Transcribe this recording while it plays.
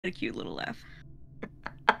A cute little laugh.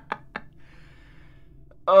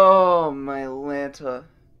 Oh, my Lanta.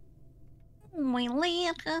 My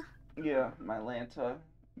Lanta. Yeah, my Lanta.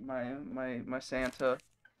 My Santa.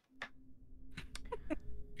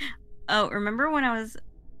 Oh, remember when I was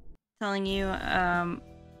telling you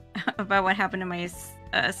about what happened to my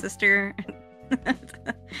sister?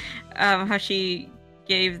 How she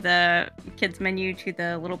gave the kids menu to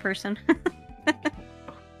the little person.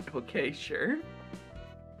 Okay, sure.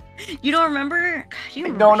 You don't remember? God, you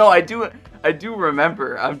No, remember I do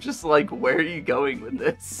remember. I'm just like, where are you going with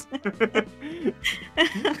this?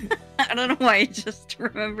 I don't know why I just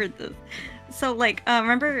remembered this. So, like,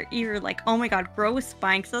 remember you were like, oh my god, grow a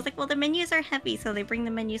spine. So I was like, well, the menus are heavy, so they bring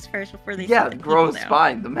the menus first before they Yeah, sit the grow a people down.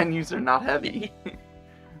 spine. The menus are not heavy.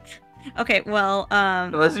 Okay, well,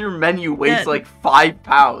 Unless your menu weighs like 5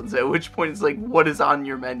 pounds, at which point it's like, what is on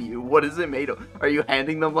your menu? What is it made of? Are you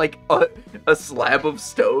handing them like a slab of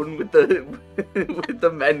stone with the with the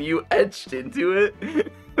menu etched into it?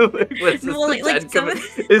 What's this, well,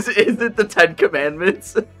 is it the 10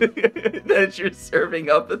 Commandments that you're serving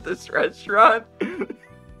up at this restaurant?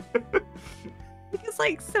 Because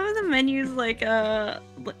like some of the menus, like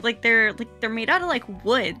they're made out of like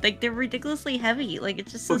wood, like they're ridiculously heavy. Like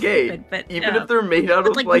it's just so stupid. But even if they're made out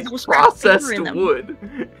of like like processed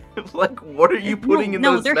wood, like what are you putting in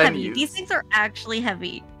those they're menus? heavy. These things are actually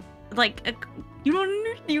heavy. Like you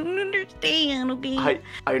don't understand, okay? I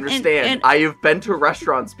understand. And I have been to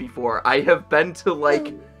restaurants before. I have been to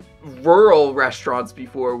like rural restaurants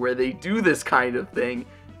before where they do this kind of thing.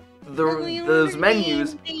 Those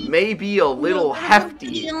menus may be a little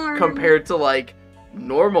hefty compared to like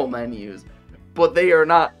normal menus, but they are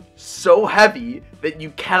not so heavy that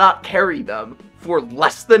you cannot carry them for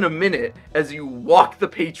less than a minute as you walk the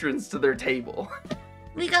patrons to their table.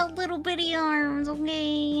 We got little bitty arms,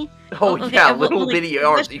 okay? Oh okay, yeah, little bitty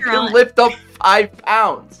arms. You can lift up 5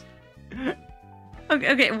 pounds.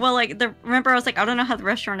 Okay, well, like, remember I was like, I don't know how the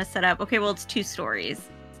restaurant is set up. Okay, well, it's 2 stories.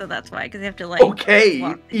 So that's why, because you have to, like...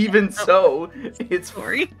 Okay, even so, it's...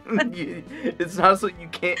 Story. It's not so you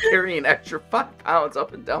can't carry an extra 5 pounds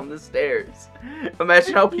up and down the stairs.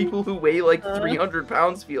 Imagine how people who weigh, like, 300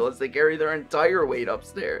 pounds feel as they carry their entire weight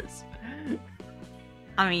upstairs.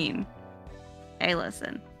 I mean... Hey,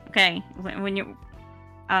 listen. Okay, when you...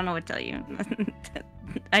 I don't know what to tell you.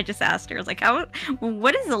 I just asked her. I was like,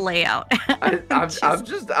 what is the layout?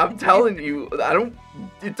 I'm telling you,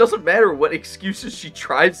 it doesn't matter what excuses she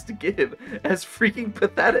tries to give as freaking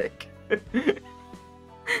pathetic. They're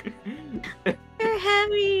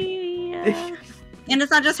heavy. And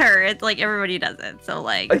it's not just her, it's like everybody does it. So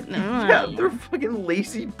like, yeah, they're fucking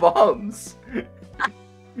lazy bums.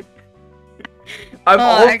 I'm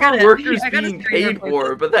all for workers being paid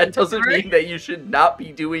more, but that doesn't mean that you should not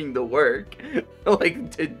be doing the work. Like,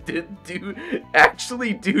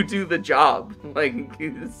 actually do the job. Like,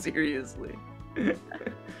 seriously.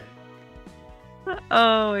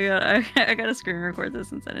 Oh my god, I gotta screen record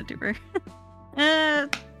this and send it to her.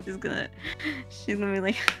 She's gonna be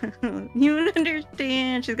like, you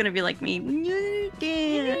understand? She's gonna be like me. You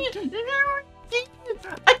understand?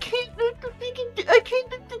 I can't lift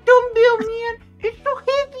the dumbbell, man. It's so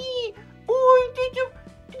heavy. Oh, they just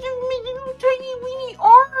little tiny weeny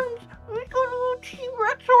arms. We got little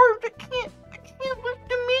T-Rex arms. I can't lift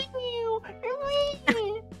the menu.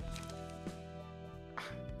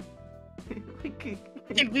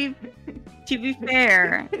 To be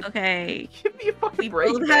fair, okay. Give me a fucking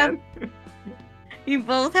break, man. We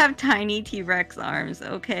both have tiny T-Rex arms,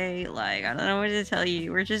 okay? Like, I don't know what to tell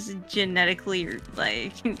you. We're just genetically,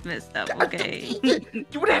 like, messed up, okay?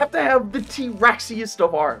 You would have to have the T-Rexiest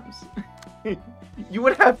of arms. You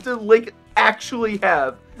would have to, like, actually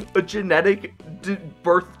have a genetic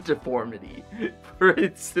birth deformity for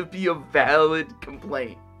it to be a valid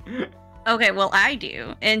complaint. Okay, well, I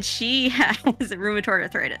do. And she has rheumatoid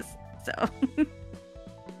arthritis, so...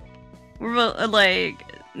 We're both, like...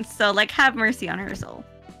 So, like, have mercy on her soul.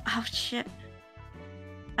 Oh, shit.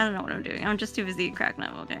 I don't know what I'm doing. I'm just too busy cracking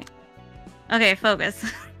up, okay? Okay, focus.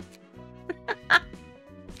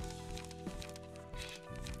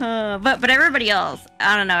 But everybody else,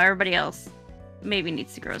 I don't know, everybody else maybe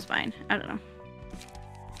needs to grow a spine. I don't know.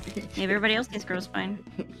 Maybe everybody else needs to grow a spine.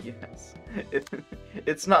 Yes.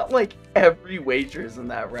 It's not like every waitress in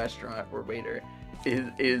that restaurant or waiter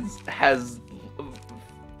has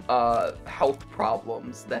health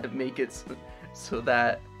problems that make it so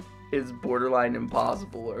that it's borderline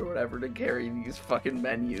impossible or whatever to carry these fucking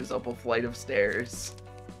menus up a flight of stairs.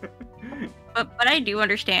 But I do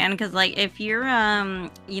understand, because like if you're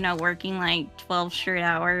you know, working like 12 straight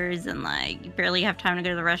hours and like you barely have time to go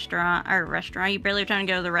to the restaurant, you barely have time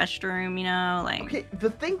to go to the restroom, you know, like. Okay, the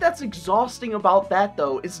thing that's exhausting about that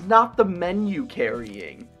though is not the menu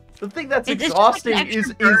carrying. The thing that's It's just exhausting like an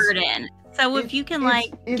extra is burden. So if you can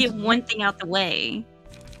like it's get one thing out the way,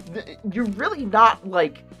 you're really not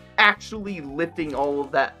like actually lifting all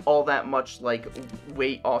that much like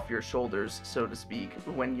weight off your shoulders, so to speak,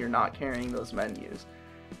 when you're not carrying those menus.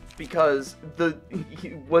 Because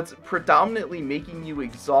what's predominantly making you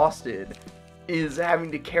exhausted is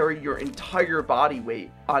having to carry your entire body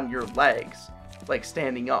weight on your legs, like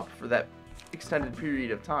standing up for that extended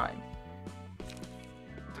period of time.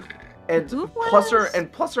 And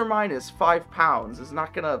plus or minus 5 pounds is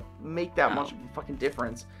not gonna make that much of a fucking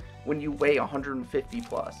difference when you weigh 150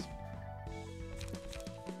 plus.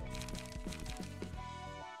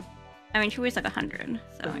 I mean, she weighs like 100,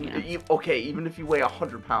 so yeah. Okay, even if you weigh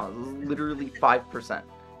 100 pounds, it's literally 5%.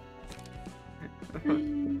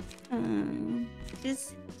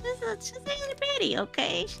 She's a little bitty,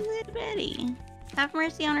 okay? She's a little bitty. Have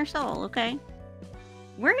mercy on her soul, okay?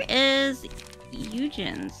 Where is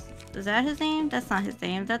Eugen's? Is that his name? That's not his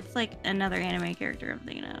name. That's like another anime character I'm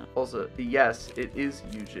thinking of. Also, yes, it is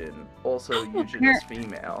Eugen. Also, Eugen is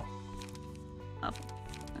female. Oh,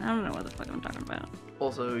 I don't know what the fuck I'm talking about.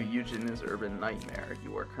 Also, Eugen is Urban Nightmare.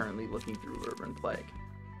 You are currently looking through Urban Plague.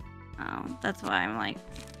 Oh, that's why I'm like...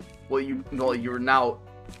 Well, you're now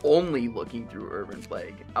only looking through Urban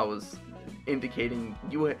Plague. I was indicating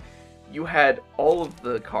you had all of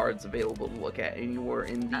the cards available to look at, and you were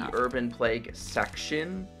in the Urban Plague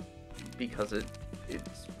section, because it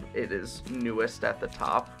is newest at the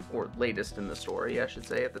top, or latest in the story, I should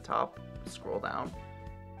say, at the top. Scroll down,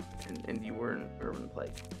 and you were in Urban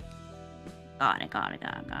Plague. Got it.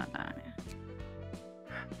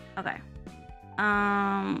 Okay.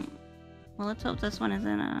 Well, let's hope this one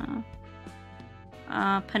isn't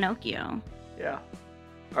Pinocchio. Yeah.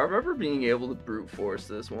 I remember being able to brute force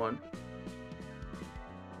this one.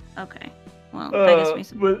 Okay. Well, I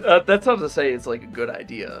guess but that's not to say it's like a good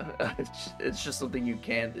idea. It's just something you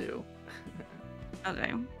can do.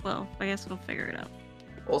 Okay. Well, I guess we'll figure it out.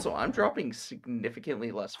 Also, I'm dropping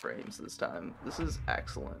significantly less frames this time. This is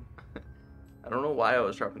excellent. I don't know why I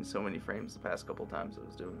was dropping so many frames the past couple times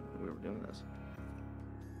we were doing this.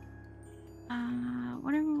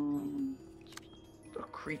 What are we... The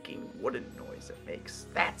creaking wooden noise it makes.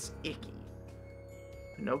 That's icky.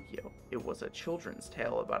 Pinocchio. It was a children's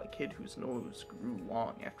tale about a kid whose nose grew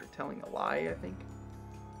long after telling a lie, I think.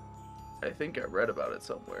 I think I read about it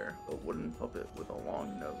somewhere. A wooden puppet with a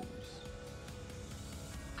long nose.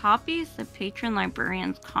 Copies the patron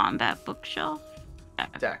librarian's combat bookshelf?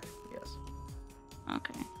 Deck, yes.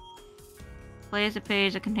 Okay. Play as a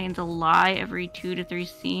page that contains a lie every 2 to 3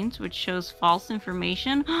 scenes, which shows false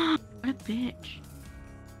information. What a bitch.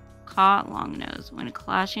 Caught long nose. When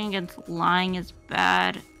clashing against lying is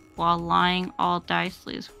bad, while lying all dice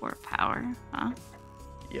lose 4 power. Huh?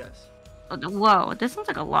 Yes. Whoa, this sounds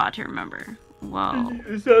like a lot to remember. Whoa.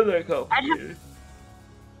 It sounds like complicated.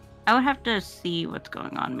 I would have to see what's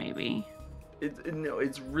going on, maybe. No,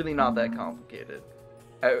 it's really not that complicated.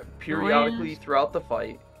 Periodically throughout the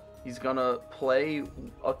fight, he's gonna play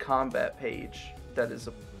a combat page that's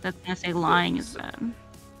gonna say lying is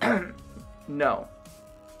bad. No.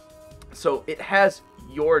 So it has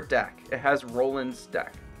your deck. It has Roland's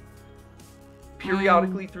deck.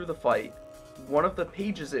 Periodically through the fight, one of the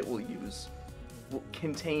pages it will use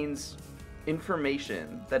contains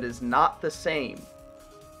information that is not the same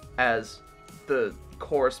as the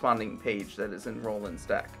corresponding page that is in Roland's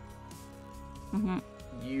deck. Mm-hmm.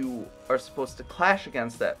 You are supposed to clash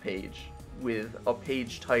against that page with a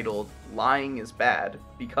page titled "Lying is Bad"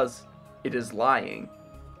 because it is lying.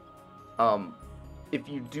 If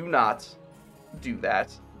you do not do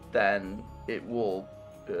that, then it will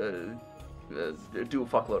do a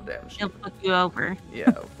fuckload of damage. It'll fuck you over. Yeah,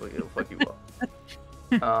 it'll fuck you up.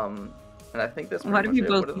 And I think that's pretty much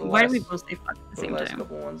it. Why do we both say fuck at the same time? What do the last time?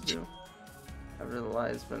 couple ones do? After the lie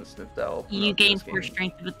has been sniffed out. You gain 4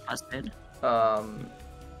 strength if it's busted.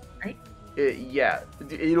 Right?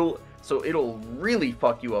 It'll really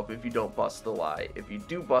fuck you up if you don't bust the lie. If you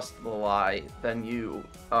do bust the lie, then you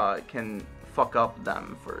can fuck up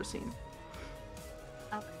them for a scene.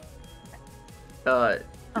 Okay.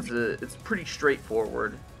 It's pretty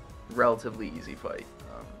straightforward, relatively easy fight.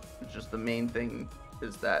 Just the main thing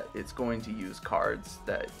is that it's going to use cards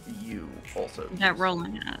that you also use. That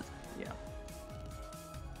Roland has. Yeah.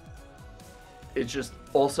 It just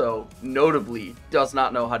also notably does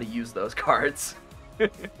not know how to use those cards.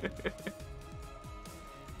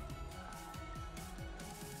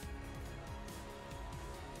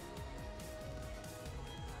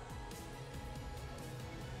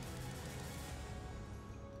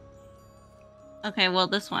 Okay, well,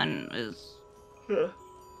 this one is...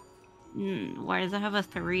 why does it have a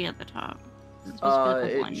 3 at the top? It's supposed to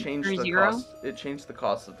be like a It 1. changed 3, the 0? cost. It changed the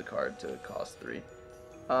cost of the card to cost 3.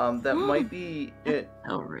 That might be it.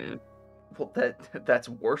 So rude. Well, that's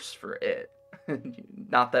worse for it.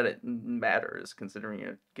 Not that it matters, considering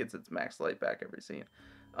it gets its max light back every scene.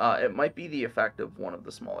 It might be the effect of one of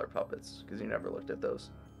the smaller puppets, because you never looked at those.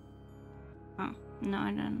 Oh, no,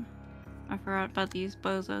 I didn't. I forgot about these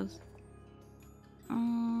bozos.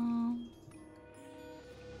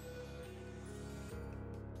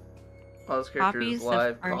 While this character is Copies of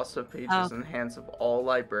live, art- cost of pages oh. in hands of all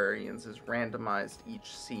librarians is randomized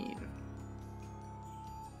each scene.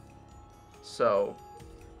 So,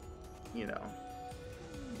 you know,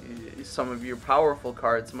 some of your powerful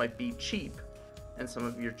cards might be cheap, and some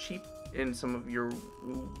of your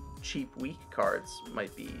cheap weak cards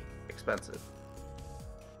might be expensive.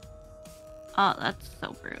 Oh, that's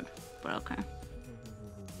so rude, but okay.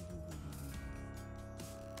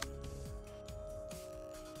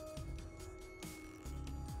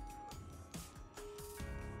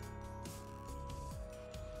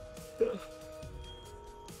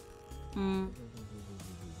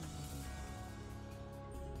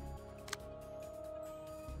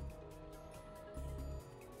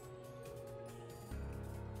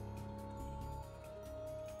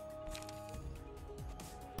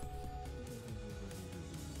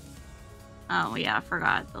 Oh yeah, I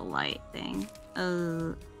forgot the light thing.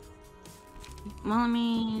 Well, I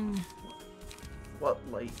mean... What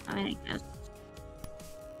light? I mean, I guess...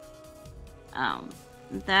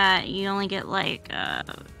 that you only get like, I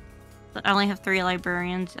only have 3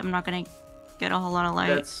 librarians. I'm not gonna get a whole lot of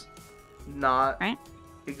light. That's not right?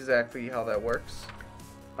 exactly how that works.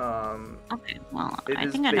 Okay, well, I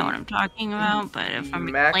think I know what I'm talking about, but if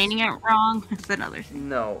I'm max- explaining it wrong, it's another thing.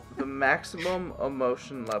 No, the maximum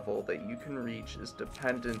emotion level that you can reach is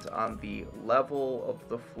dependent on the level of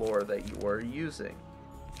the floor that you are using.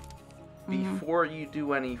 Before you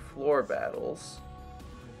do any floor battles,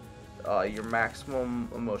 your maximum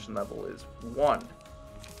emotion level is 1.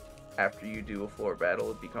 After you do a floor battle,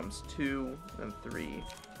 it becomes 2, then 3,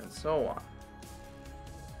 and so on.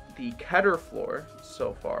 The Keter floor,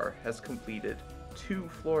 so far, has completed 2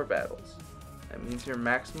 floor battles. That means your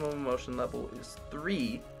maximum emotion level is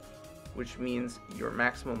 3, which means your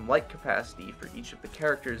maximum light capacity for each of the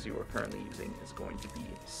characters you are currently using is going to be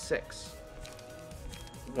 6.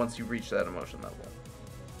 Once you reach that emotion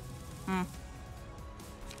level.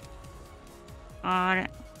 Got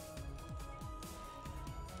it.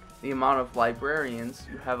 The amount of librarians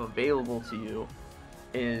you have available to you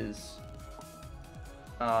is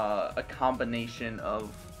a combination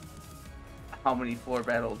of how many floor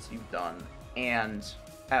battles you've done and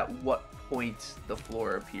at what point the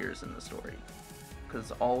floor appears in the story.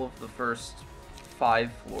 Because all of the first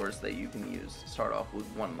 5 floors that you can use start off with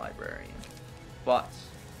 1 librarian. But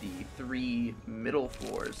the 3 middle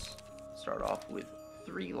floors start off with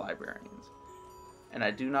 3 librarians. And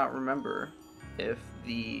I do not remember if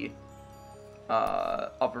the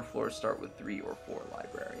upper floors start with 3 or 4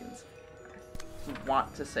 librarians. I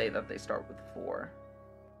want to say that they start with 4,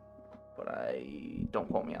 but don't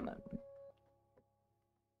quote me on that.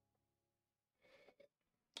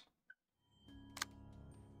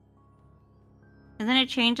 And then it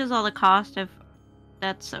changes all the cost of...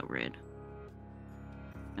 That's so rude.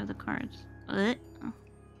 Of the cards. Ugh.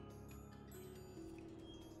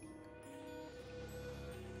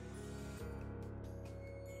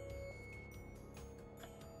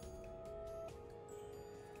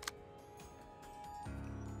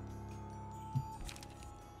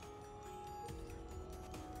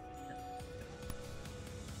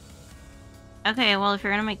 Okay, well, if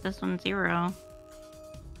you're gonna make this one 0...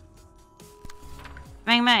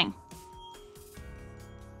 Bang bang!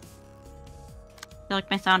 You like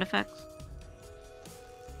my sound effects?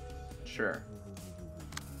 Sure.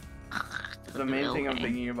 The main thing I'm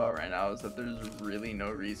thinking about right now is that there's really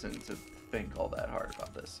no reason to think all that hard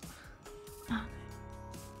about this.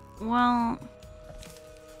 Well...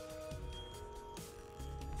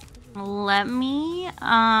 Let me,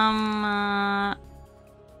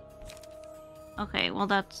 okay, well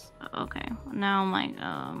that's... Okay, now my,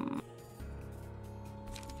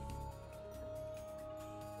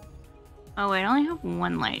 Oh wait, I only have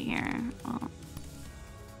 1 light here. Oh.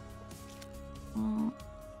 Oh.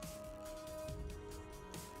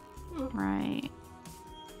 Right.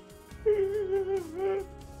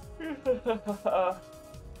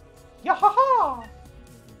 Yahaha!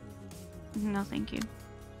 No, thank you.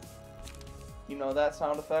 You know that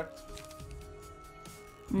sound effect?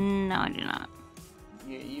 No, I do not.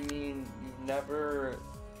 You mean you've never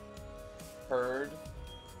heard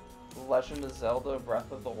Legend of Zelda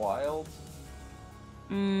Breath of the Wild?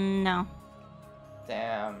 No.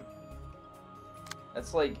 Damn.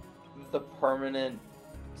 It's like the permanent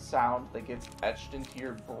sound that gets etched into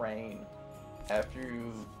your brain after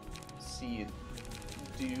you see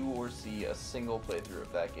a single playthrough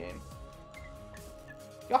of that game.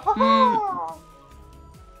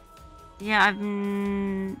 Yeah, I've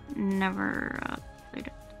never played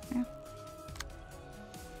it. Yeah.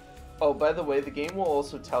 Oh, by the way, the game will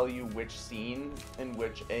also tell you which scene in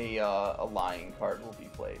which a lying card will be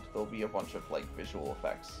played. There'll be a bunch of like visual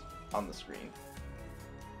effects on the screen.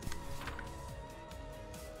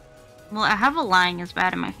 Well, I have a lying is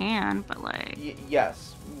bad in my hand, but like...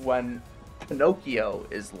 Yes, when Pinocchio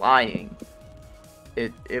is lying,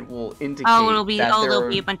 it will indicate there'll be that there'll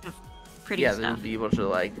be a bunch of pretty stuff. There'll be a bunch of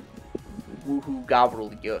like woohoo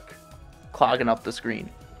gobbledygook clogging up the screen.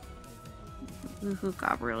 Woohoo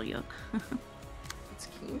gobbledygook. It's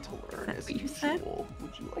keen to learn That's as what you usual. said?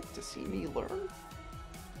 Would you like to see me learn?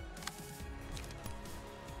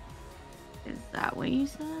 Is that what you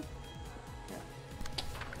said?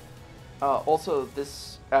 Also,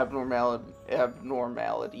 this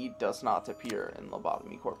abnormality does not appear in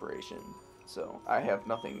Lobotomy Corporation, so I have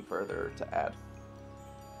nothing further to add.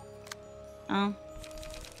 Oh.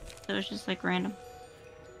 So it's just like random.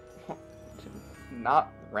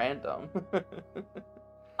 Not random.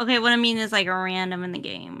 Okay, what I mean is like a random in the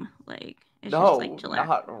game. Like, it's No, just like Gillette.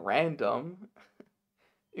 not random.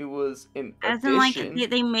 It was an As addition. in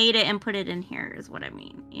like, they made it and put it in here is what I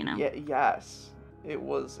mean, you know? Yeah, yes. It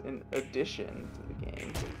was an addition to the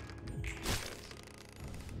game.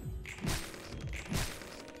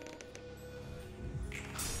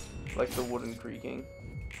 Like the wooden creaking.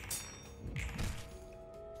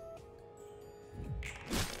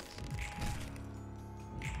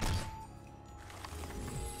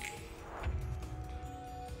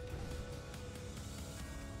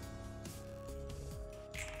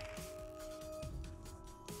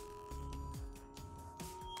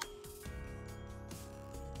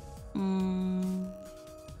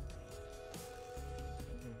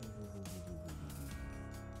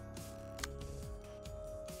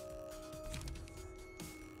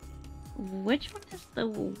 Which one is the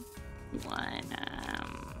one?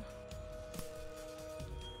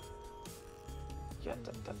 Yeah,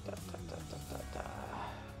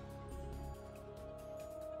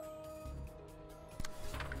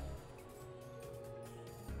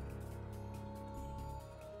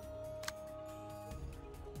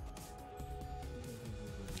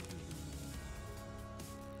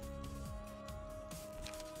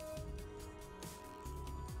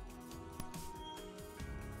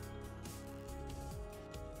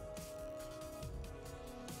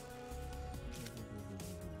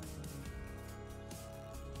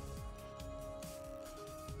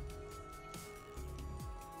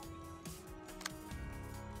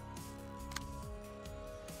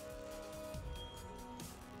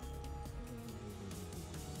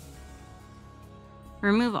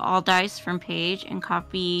 Remove all dice from page and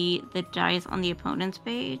copy the dice on the opponent's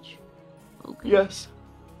page. Okay. Yes.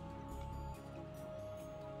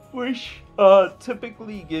 Which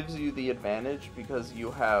typically gives you the advantage because you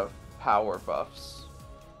have power buffs,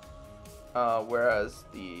 whereas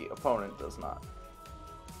the opponent does not.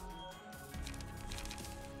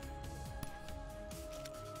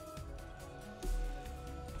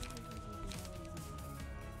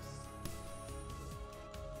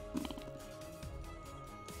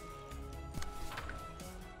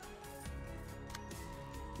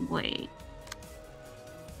 Wait.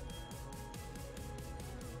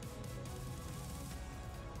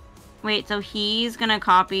 Wait, so he's gonna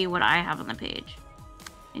copy what I have on the page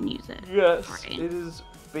and use it. Yes, right? it is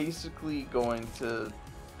basically going to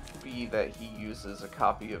be that he uses a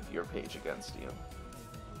copy of your page against you.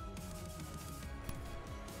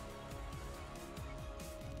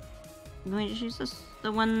 Let me just use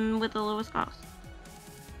the one with the lowest cost.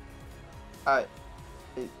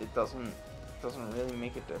 It doesn't really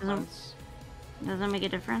make a difference. Doesn't make a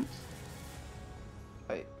difference?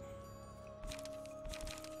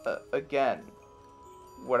 Again,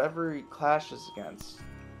 whatever he clashes against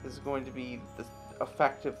is going to be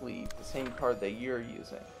effectively the same card that you're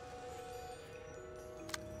using.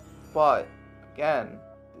 But, again,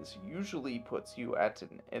 this usually puts you at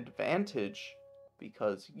an advantage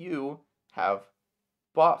because you have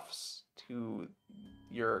buffs to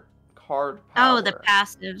your card power. Oh, the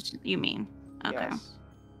passives, you mean. Okay. Yes.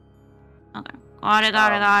 Okay.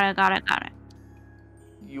 Got it.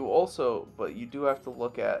 You also, but you do have to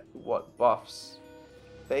look at what buffs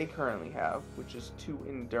they currently have, which is 2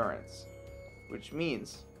 endurance. Which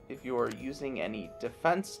means, if you are using any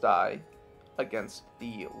defense die against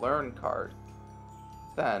the learn card,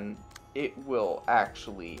 then it will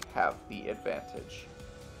actually have the advantage.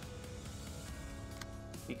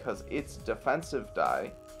 Because its defensive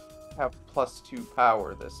die have +2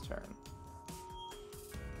 power this turn.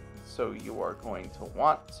 So you are going to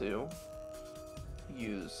want to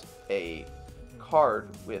use a card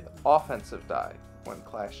with offensive die when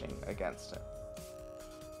clashing against him.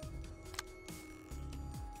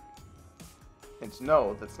 And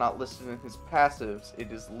no, that's not listed in his passives.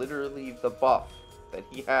 It is literally the buff that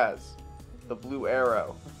he has. The blue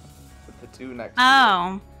arrow with the 2 next to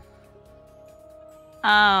it.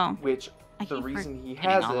 Oh. Which, the reason he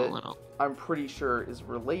has it, I'm pretty sure is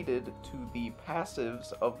related to the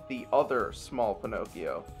passives of the other small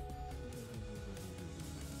Pinocchio.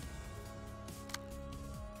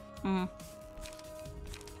 Hmm.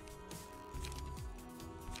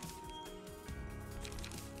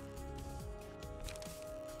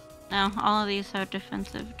 No, all of these have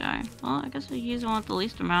defensive die. Well, I guess we use one with the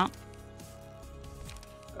least amount.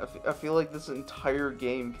 I feel like this entire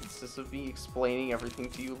game consists of me explaining everything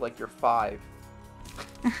to you like you're 5.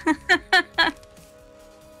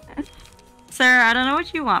 Sir, I don't know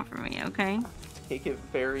what you want from me, okay? Take it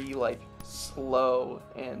very, like, slow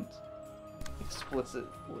and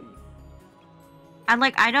explicitly. I'm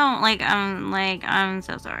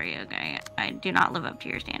so sorry, okay? I do not live up to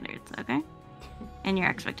your standards, okay? And your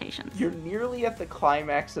expectations. You're nearly at the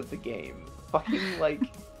climax of the game. Fucking, like,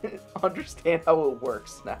 understand how it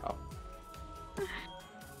works now.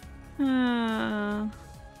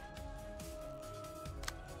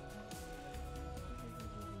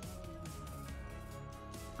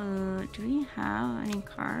 Do we have any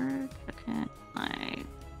cards? Okay, like...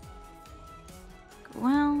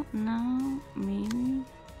 Well, no, maybe.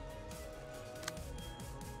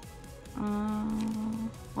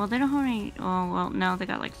 Well, they don't have any... Oh, well, no, they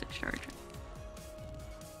got like 6 charge.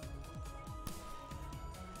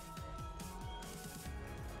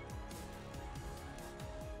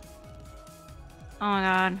 Oh my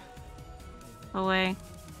god. Away. You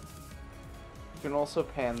can also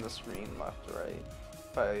pan the screen left to right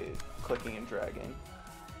by clicking and dragging.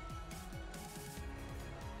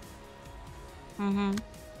 Mm-hmm.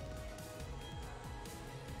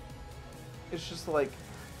 It's just like,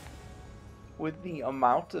 with the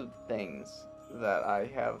amount of things that I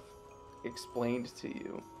have explained to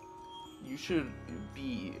you, you should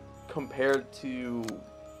be compared to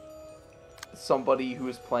somebody who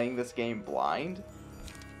is playing this game blind,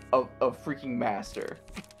 a freaking master.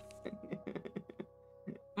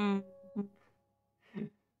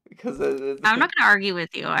 Because I'm not gonna argue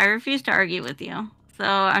with you. I refuse to argue with you. So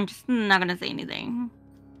I'm just not gonna say anything.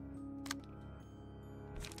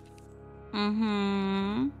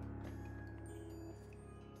 Mm-hmm.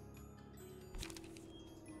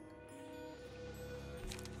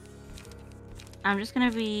 I'm just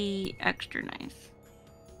gonna be extra nice.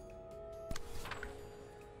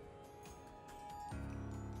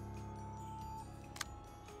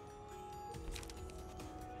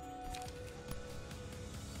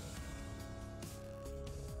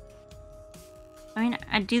 I mean,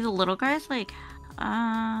 I do the little guys like,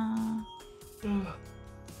 I mean,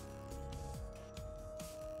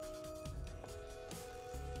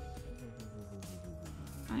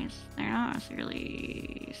 they're not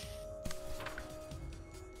necessarily.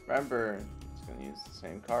 Remember, it's gonna use the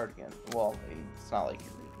same card again. Well, it's not like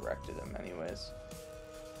you redirected him anyways.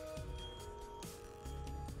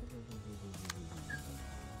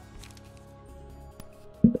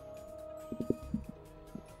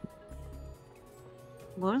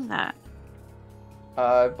 What was that?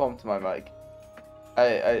 I bumped my mic.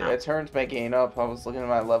 I turned my gain up. I was looking at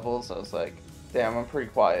my levels. I was like, damn, I'm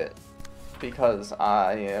pretty quiet. Because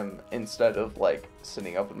I am, instead of like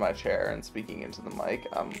sitting up in my chair and speaking into the mic,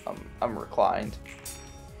 I'm reclined.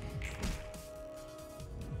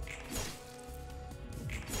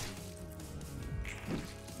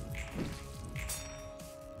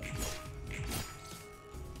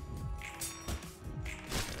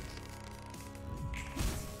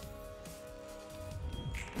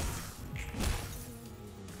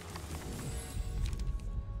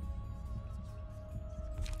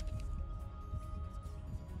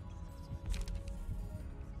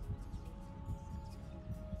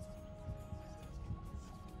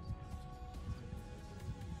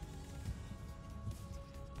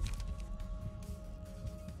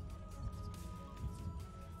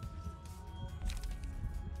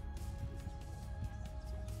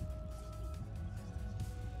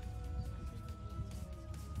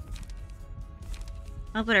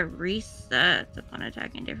 I'll put a reset upon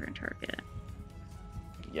attacking a different target.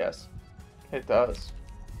 Yes, it does.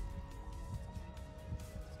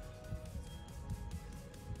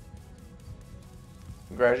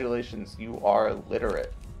 Congratulations, you are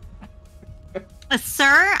literate.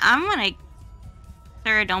 Sir, I'm gonna...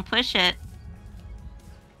 Sir, don't push it.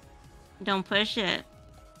 Don't push it.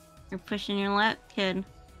 You're pushing your luck, kid.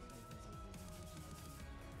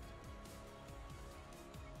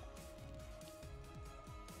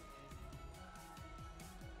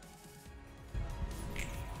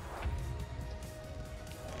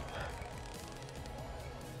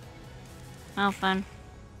 Oh, fun.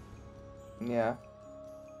 Yeah.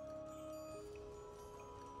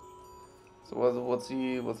 So what's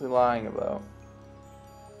he lying about?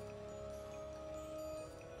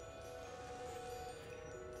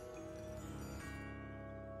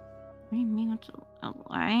 What do you mean it's a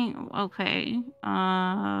lie? Okay.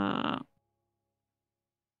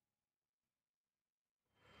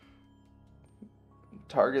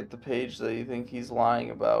 Target the page that you think he's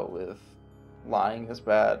lying about with lying is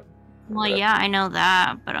bad. Well, yeah, I know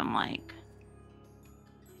that, but I'm like...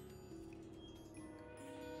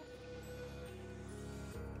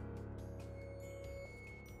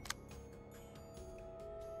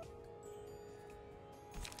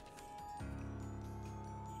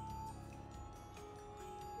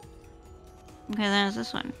 Okay, then it's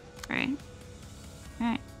this one, right?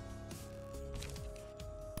 Alright.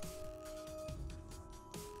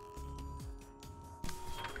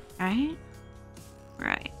 Right?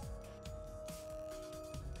 Right.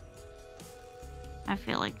 I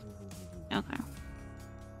feel like... Okay.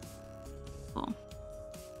 Cool.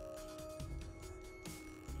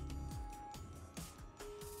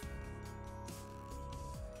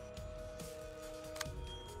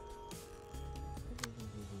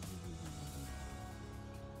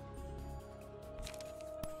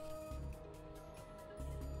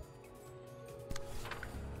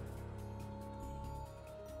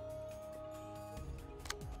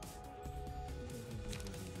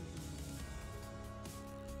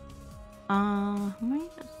 How many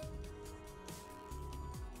does...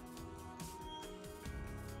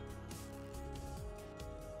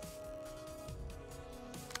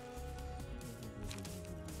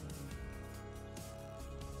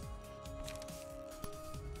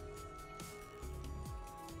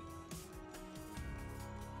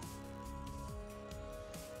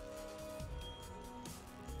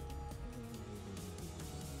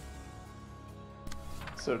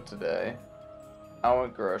 So today, I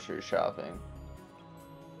went grocery shopping.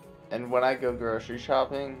 And when I go grocery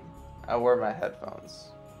shopping, I wear my headphones.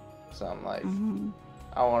 So I'm like,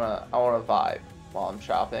 I wanna vibe while I'm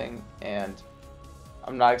shopping, and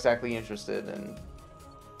I'm not exactly interested in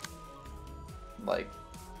like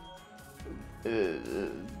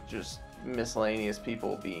just miscellaneous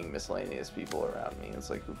people being miscellaneous people around me.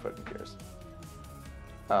 It's like, who fucking cares?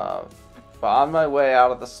 But on my way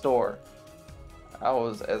out of the store,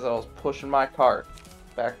 as I was pushing my cart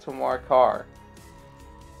back to my car,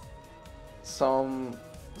 some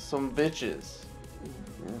bitches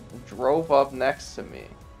drove up next to me.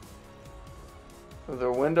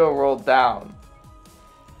 Their window rolled down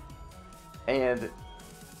and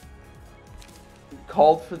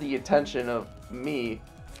called for the attention of me,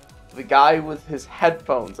 the guy with his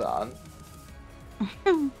headphones on,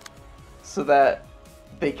 so that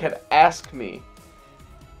they could ask me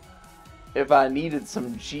if I needed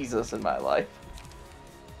some Jesus in my life.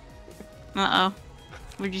 Uh-oh.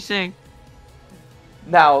 What'd you say?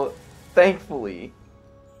 Now, thankfully,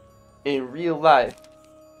 in real life,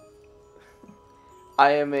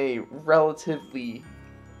 I am a relatively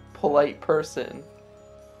polite person.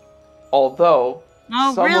 Although...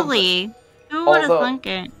 Oh, really? Who would have thunk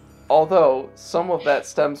it? Although, some of that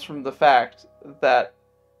stems from the fact that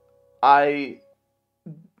I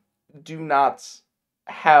do not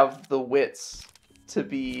have the wits to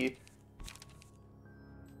be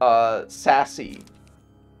sassy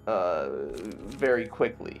very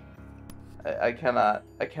quickly. I cannot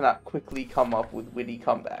quickly come up with witty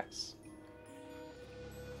comebacks.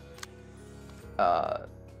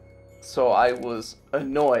 So I was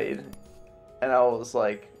annoyed, and I was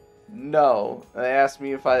like, no. And they asked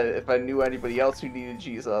me if I knew anybody else who needed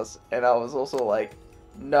Jesus, and I was also like,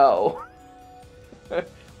 no.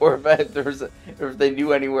 Or if they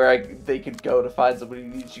knew anywhere they could go to find somebody who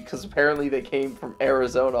needs you, because apparently they came from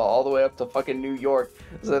Arizona all the way up to fucking New York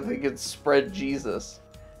so that they could spread Jesus.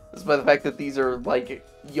 Despite the fact that these are like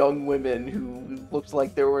young women who looked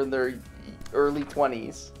like they were in their early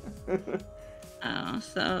 20s. Oh,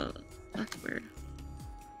 so that's weird.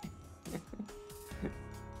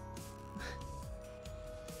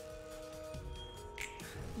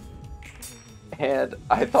 And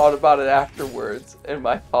I thought about it afterwards, and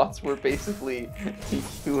my thoughts were basically,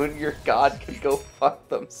 you and your god can go fuck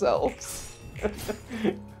themselves.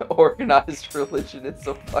 Organized religion is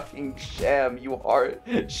a fucking sham, you are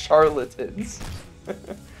charlatans.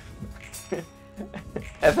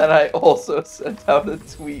 And then I also sent out a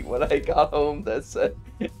tweet when I got home that said,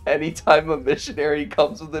 anytime a missionary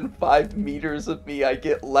comes within 5 meters of me, I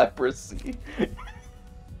get leprosy.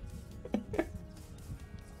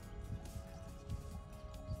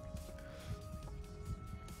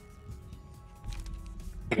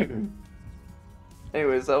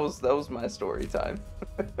 Anyways, that was my story time.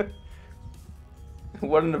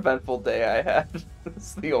 What an eventful day I had.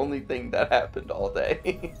 It's the only thing that happened all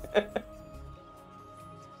day.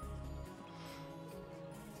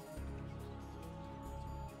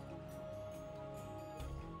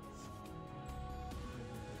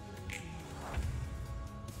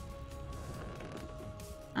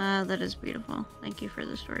 That is beautiful. Thank you for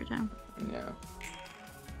the story time. Yeah.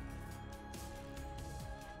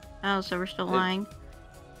 Oh, so we're still lying?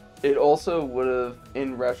 It also would have,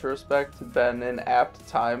 in retrospect, been an apt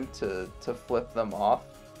time to flip them off,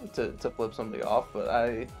 to flip somebody off, but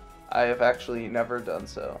I have actually never done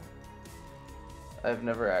so. I've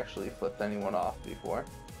never actually flipped anyone off before.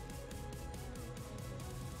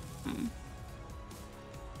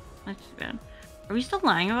 That's too bad. Are we still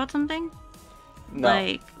lying about something? No.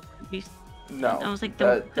 Like, no. I was like,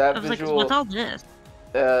 that I was visual, like, what's all this?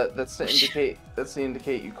 that's to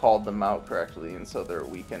indicate you called them out correctly, and so they're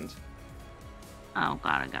weakened. Oh,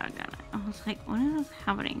 got it. I was like, what is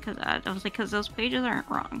happening? Because I was like, because those pages aren't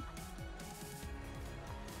wrong.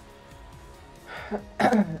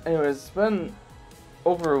 Anyways, it's been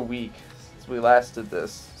over a week since we last did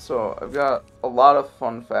this, so I've got a lot of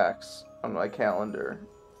fun facts on my calendar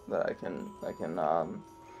that I can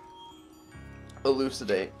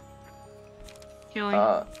elucidate. Joy.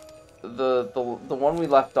 The one we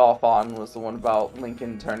left off on was the one about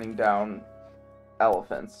Lincoln turning down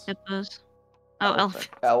elephants. Hippos. Oh,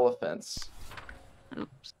 Elephants.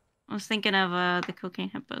 Oops. I was thinking of the cocaine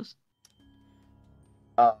hippos.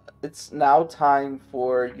 It's now time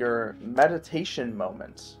for your meditation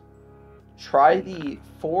moment. Try the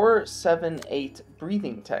 4-7-8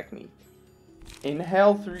 breathing technique.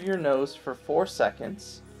 Inhale through your nose for 4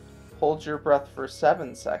 seconds, hold your breath for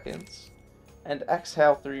 7 seconds, and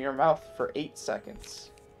exhale through your mouth for 8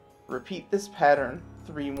 seconds. Repeat this pattern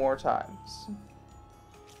 3 more times.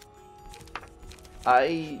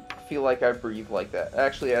 I feel like I breathe like that.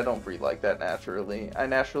 Actually, I don't breathe like that naturally. I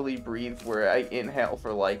naturally breathe where I inhale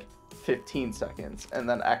for like 15 seconds and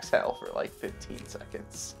then exhale for like 15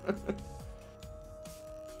 seconds.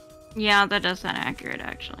 Yeah, that does sound accurate,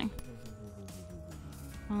 actually.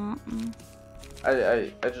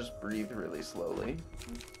 I just breathe really slowly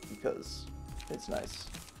because it's nice.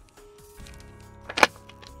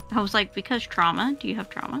 I was like, because trauma? Do you have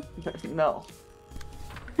trauma? No.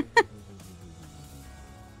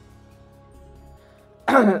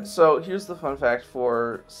 So here's the fun fact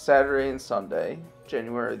for Saturday and Sunday,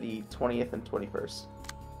 January the 20th and 21st.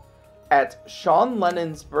 At Sean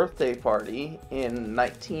Lennon's birthday party in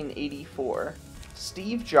 1984,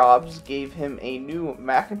 Steve Jobs gave him a new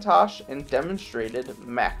Macintosh and demonstrated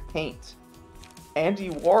Mac Paint. Andy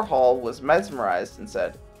Warhol was mesmerized and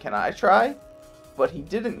said, "Can I try?" But he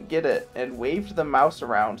didn't get it and waved the mouse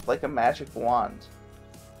around like a magic wand.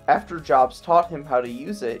 After Jobs taught him how to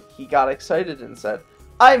use it, he got excited and said,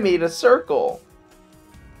 "I made a circle!"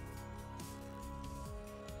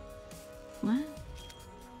 What?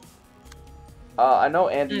 I know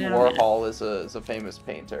Andy Warhol is a famous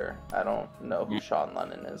painter. I don't know who Sean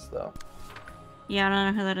Lennon is, though. Yeah, I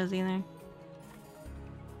don't know who that is either.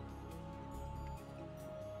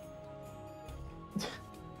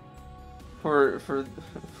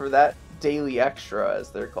 For that daily extra, as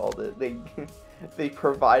they're called it, they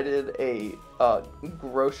provided a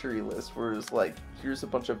grocery list where it's like, here's a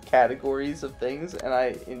bunch of categories of things,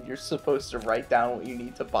 and you're supposed to write down what you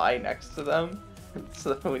need to buy next to them,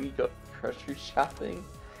 so that when you go grocery shopping,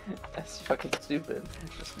 that's fucking stupid.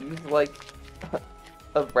 Just use like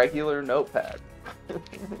a regular notepad.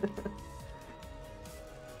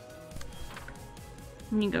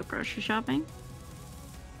 When you go grocery shopping?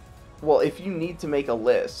 Well, if you need to make a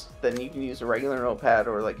list, then you can use a regular notepad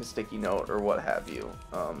or like a sticky note or what have you.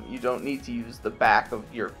 You don't need to use the back of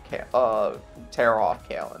your tear-off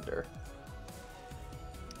calendar.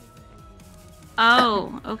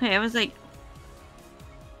 Oh, okay. I was like,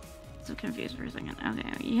 so confused for a second.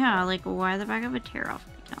 Okay, yeah, like why the back of a tear-off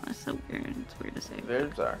calendar? That's so weird. It's weird to say. Very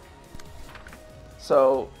bizarre.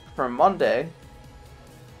 So for Monday,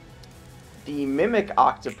 The mimic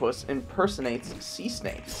octopus impersonates sea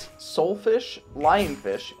snakes, soulfish,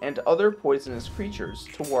 lionfish, and other poisonous creatures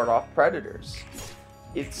to ward off predators.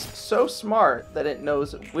 It's so smart that it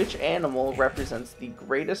knows which animal represents the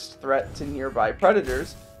greatest threat to nearby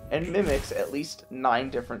predators and mimics at least 9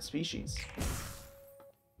 different species.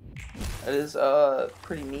 That is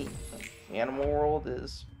pretty neat. The animal world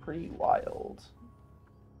is pretty wild.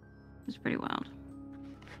 It's pretty wild.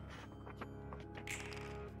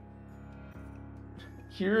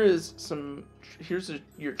 Here's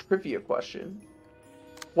your trivia question.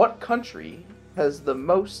 What country has the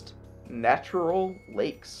most natural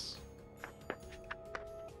lakes?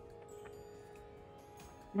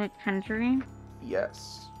 What country?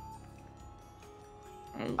 Yes.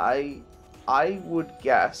 I would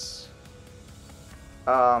guess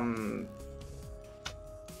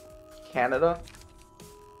Canada.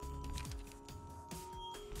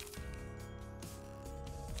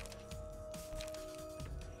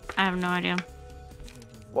 I have no idea.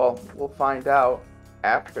 Well, we'll find out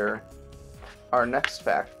after our next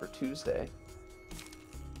fact for Tuesday.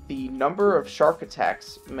 The number of shark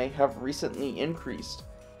attacks may have recently increased,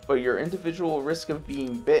 but your individual risk of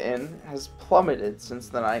being bitten has plummeted since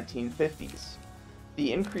the 1950s.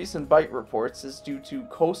 The increase in bite reports is due to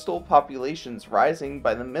coastal populations rising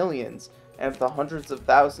by the millions and the hundreds of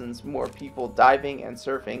thousands more people diving and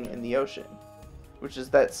surfing in the ocean. Which is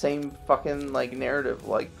that same fucking, like, narrative,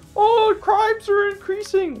 like, oh, crimes are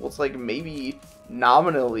increasing! Well, it's like, maybe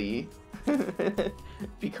nominally,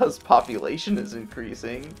 because population is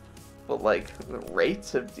increasing, but, like, the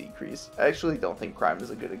rates have decreased. I actually don't think crime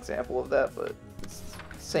is a good example of that, but it's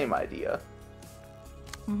the same idea.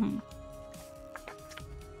 Mm-hmm.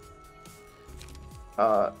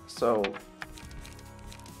 So,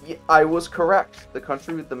 yeah, I was correct. The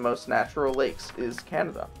country with the most natural lakes is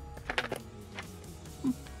Canada.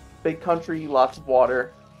 Big country, lots of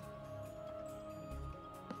water.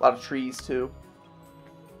 A lot of trees, too.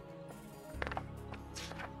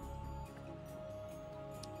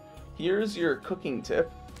 Here's your cooking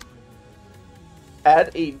tip.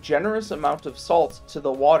 Add a generous amount of salt to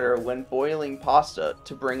the water when boiling pasta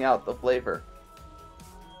to bring out the flavor.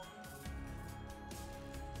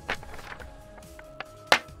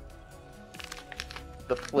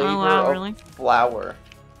 The flavor of flour.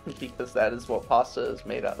 Because that is what pasta is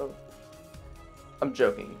made out of. I'm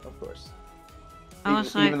joking, of course.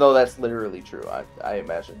 Even though that's literally true, I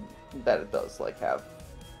imagine that it does, like, have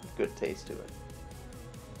good taste to it.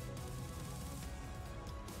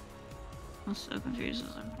 I'm so confused.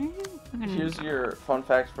 Here's your fun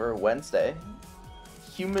fact for Wednesday.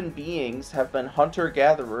 Human beings have been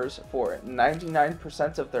hunter-gatherers for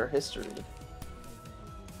 99% of their history.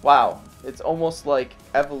 Wow, it's almost like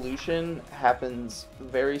evolution happens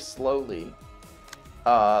very slowly,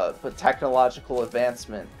 but technological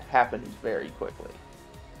advancement happens very quickly.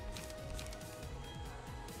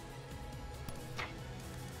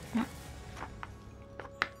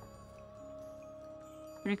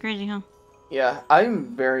 Pretty crazy, huh? Yeah,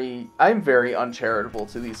 I'm very uncharitable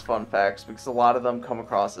to these fun facts because a lot of them come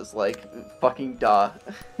across as like fucking duh.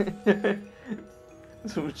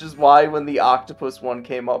 Which is why when the octopus one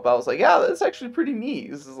came up, I was like, yeah, that's actually pretty neat.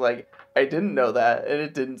 This is like, I didn't know that, and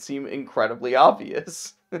it didn't seem incredibly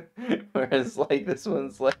obvious. Whereas, like, this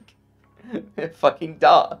one's like, fucking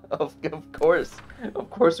duh. Of course. Of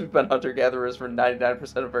course we've been hunter-gatherers for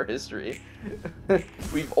 99% of our history.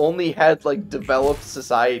 We've only had, like, developed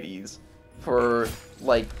societies for,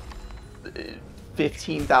 like,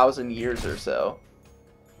 15,000 years or so.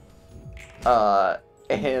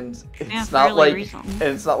 And it's not like recently. And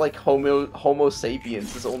it's not like Homo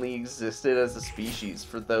sapiens has only existed as a species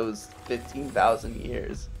for those 15,000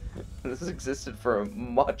 years. This has existed for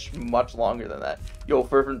much, much longer than that. Yo,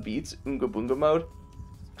 Fervent Beats, Oonga Boonga mode.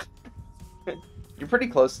 You're pretty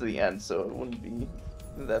close to the end, so it wouldn't be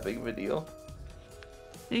that big of a deal.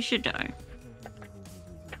 They should die.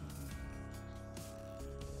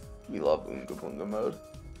 We love Oonga Boonga mode.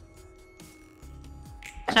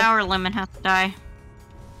 Sour Lemon has to die.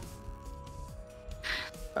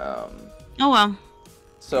 Oh well.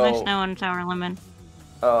 So nice knowing Sour Lemon.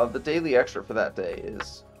 The daily extra for that day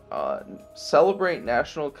is celebrate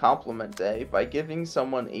National Compliment Day by giving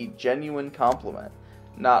someone a genuine compliment.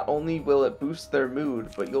 Not only will it boost their mood,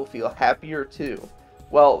 but you'll feel happier too.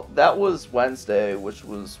 Well, that was Wednesday, which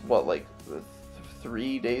was what, like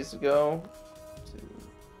 3 days ago?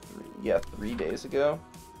 3 days ago.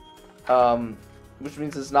 Which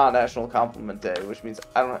means it's not National Compliment Day, which means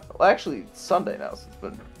I don't know. Well, actually, it's Sunday now, so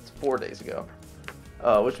it's 4 days ago.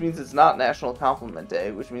 which means it's not National Compliment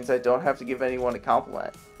Day, which means I don't have to give anyone a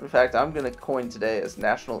compliment. In fact, I'm gonna coin today as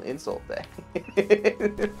National Insult Day.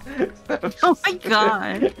 Oh my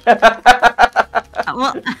god.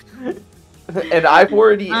 Well, and I've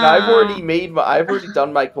already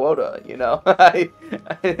done my quota. You know, I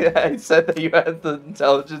said that you had the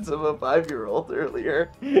intelligence of a 5-year-old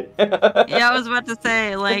earlier. yeah, I was about to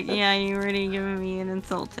say, like, yeah, you already given me an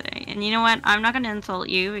insult today, and you know what? I'm not gonna insult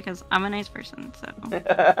you because I'm a nice person. So,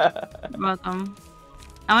 you're welcome.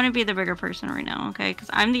 I want to be the bigger person right now, okay? Because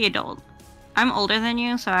I'm the adult. I'm older than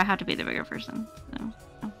you, so I have to be the bigger person. So,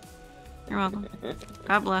 you're welcome.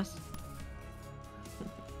 God bless.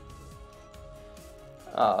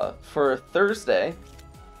 For Thursday,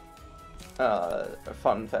 a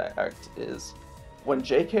fun fact is when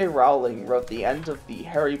J.K. Rowling wrote the end of the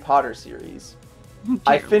Harry Potter series,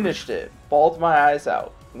 I finished it, bawled my eyes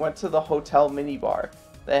out, went to the hotel minibar.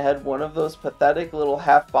 They had one of those pathetic little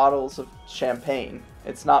half bottles of champagne.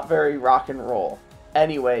 It's not very rock and roll.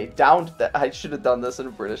 Anyway, downed that. I should have done this in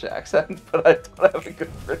a British accent, but I don't have a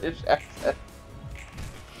good British accent.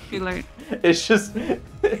 You learned. It's just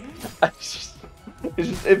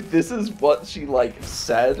if this is what she like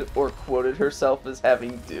said or quoted herself as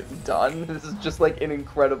having done, this is just like an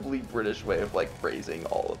incredibly British way of like phrasing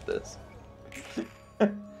all of this.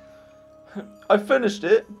 I finished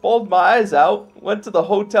it, bawled my eyes out, went to the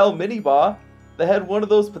hotel minibar. They had one of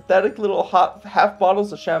those pathetic little half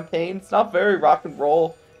bottles of champagne. It's not very rock and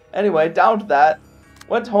roll. Anyway, downed that.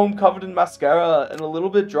 Went home covered in mascara and a little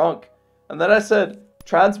bit drunk. And then I said,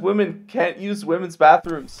 trans women can't use women's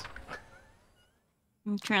bathrooms.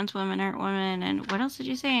 Trans women aren't women, and what else did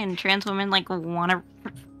you say? And trans women like want to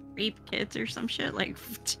rape kids or some shit. Like,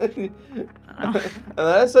 I don't know. And then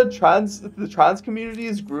I said, the trans community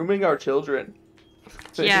is grooming our children.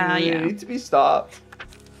 Yeah, they yeah. need to be stopped.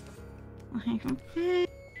 Like, bitch.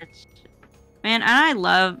 Man, and I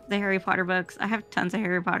love the Harry Potter books. I have tons of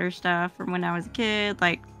Harry Potter stuff from when I was a kid.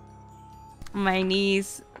 Like, my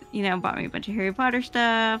niece, you know, bought me a bunch of Harry Potter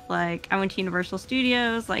stuff. Like, I went to Universal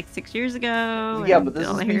Studios like 6 years ago. Yeah, but this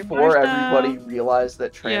is before everybody realized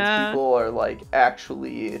that trans people are like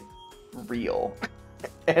actually real,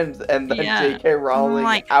 and then J.K. Rowling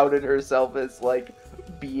like, outed herself as like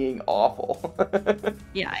being awful.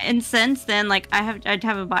 Yeah, and since then, like I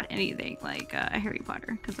haven't bought anything like Harry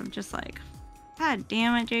Potter because I'm just like, God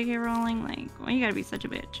damn it, J.K. Rowling! Like, why you gotta be such a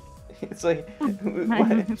bitch? It's like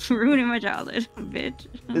ruining my childhood, bitch.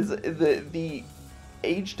 Is the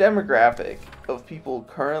age demographic of people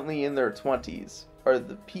currently in their 20s are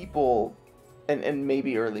the people, and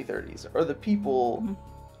maybe early 30s, are the people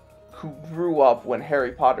who grew up when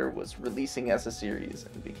Harry Potter was releasing as a series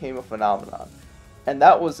and became a phenomenon. And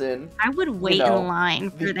that was in... I would wait in line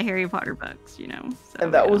for the Harry Potter books, you know. So,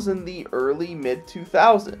 and that was in the early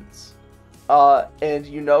mid-2000s. And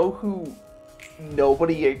you know who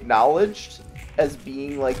nobody acknowledged as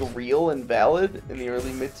being like real and valid in the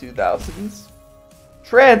early mid-2000s?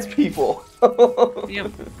 Trans people.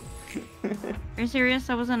 Yep. Are you serious?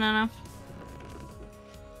 That wasn't enough?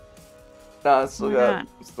 Nah, still got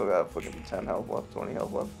fucking 10 health left, 20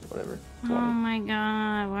 health left, whatever. 20. Oh my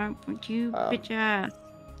god, why would you bitch ass?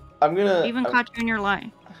 I'm caught you in your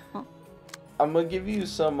lie. Oh. I'm gonna give you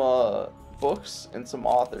some books and some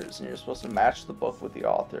authors, and you're supposed to match the book with the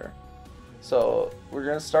author. So we're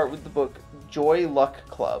gonna start with the book Joy Luck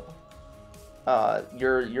Club.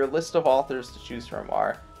 Your list of authors to choose from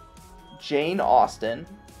are Jane Austen,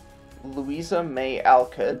 Louisa May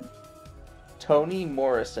Alcott, Toni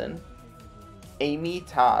Morrison, Amy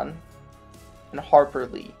Tan, and Harper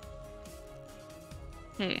Lee.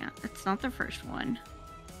 Okay, it's not the first one.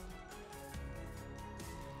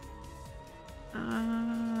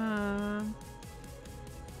 I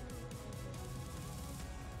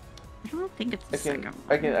don't think it's the second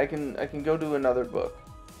one. I can go to another book.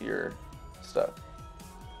 Your stuff.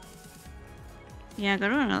 Yeah, go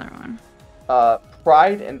to another one.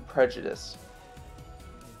 Pride and Prejudice.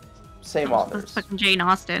 Same authors. That's fucking Jane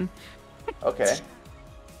Austen. Okay.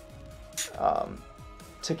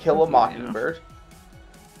 To Kill a Mockingbird.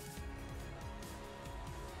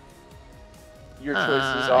 Your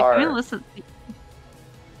choices are.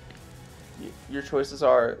 Your choices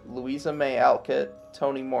are Louisa May Alcott,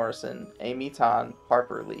 Toni Morrison, Amy Tan,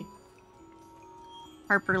 Harper Lee.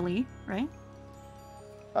 Harper Lee, right?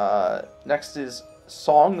 Next is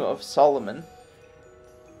Song of Solomon.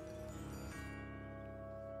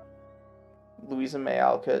 Louisa May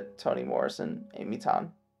Alcott, Toni Morrison, Amy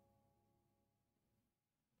Tan.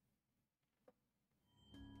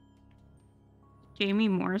 Jamie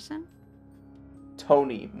Morrison?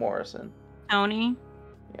 Toni Morrison. Toni?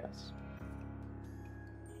 Yes.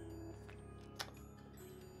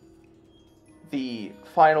 the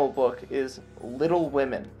final book is Little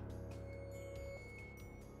Women.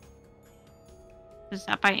 Is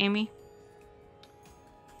that by Amy?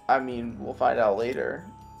 I mean, we'll find out later.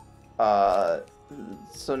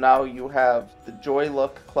 So now you have the Joy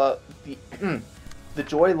Luck Club, the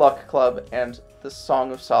Joy Luck Club, and the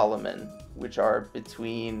Song of Solomon, which are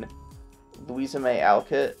between Louisa May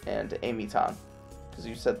Alcott and Amy Tan. Because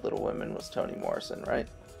you said Little Women was Toni Morrison, right?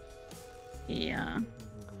 Yeah.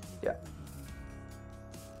 Yeah.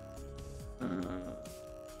 I don't know.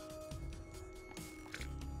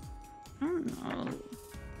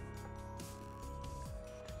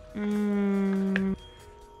 I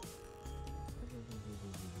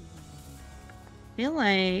feel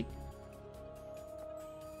like...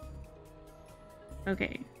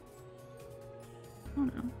 Okay. I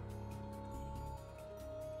don't know.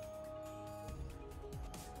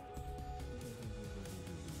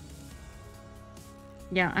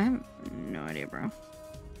 Yeah, I have no idea, bro.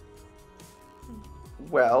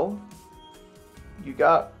 Well, you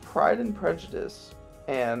got Pride and Prejudice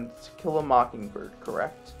and To Kill a Mockingbird,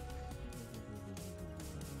 correct?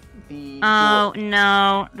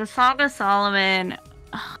 No, the Song of Solomon.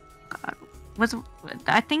 Oh, God,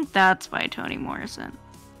 I think that's by Toni Morrison.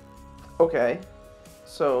 Okay,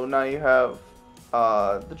 so now you have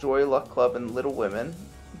the Joy Luck Club and Little Women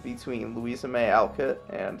between Louisa May Alcott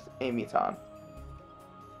and Amy Tan.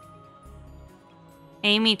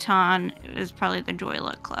 Amy Tan is probably the Joy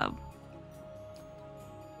Luck Club.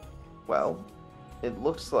 Well, it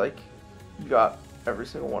looks like you got every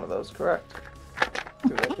single one of those correct.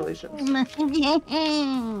 Congratulations.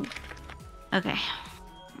 Okay.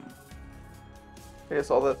 I guess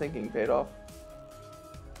all that thinking paid off.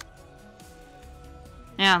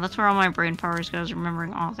 Yeah, that's where all my brain powers goes,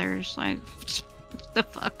 remembering authors. Like, what the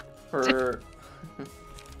fuck? For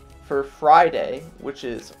Friday, which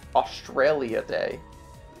is Australia Day,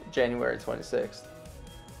 January 26th,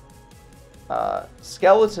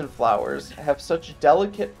 skeleton flowers have such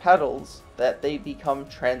delicate petals that they become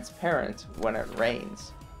transparent when it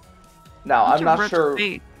rains. Now, I'm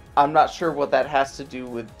not sure what that has to do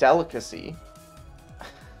with delicacy,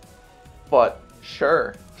 but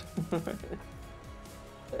sure.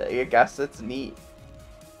 I guess it's neat.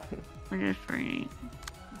 Which is pretty neat.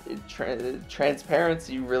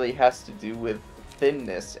 Transparency really has to do with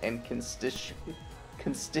thinness and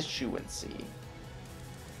constituency.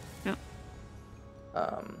 Yep.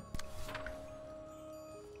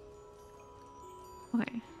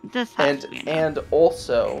 Okay. This has to be enough. And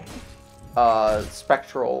also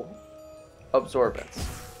spectral absorbance.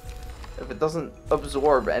 If it doesn't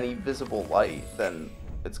absorb any visible light, then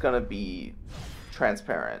it's gonna be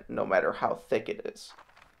transparent no matter how thick it is.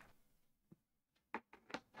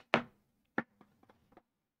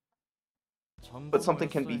 But something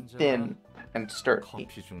can be thin and sturdy.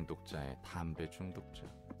 커피 중독자에 담배 중독자.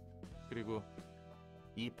 그리고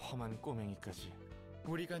이 펌한 꼬맹이까지.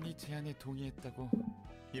 우리가 네 제안에 동의했다고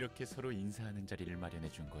이렇게 서로 인사하는 자리를 마련해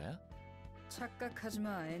준 거야? 착각하지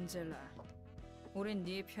마, 엔젤라. 우린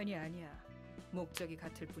네 편이 아니야. 목적이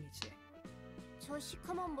같을 뿐이지. 저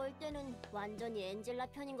시커먼 멀때는 완전히 엔젤라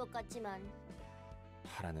편인 것 같지만.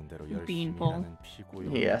 하라는 대로 열심히 하는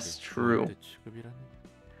피고용. Yes, true. 취급이라니.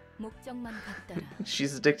 목적만 같더라.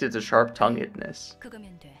 She's addicted to sharp-tonguedness.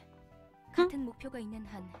 그거면 돼. 같은 목표가 있는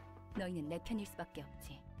한 너희는 내 편일 수밖에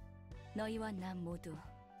없지. 너희와 나 모두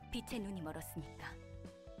빛의 눈이 멀었으니까.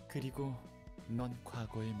 그리고 넌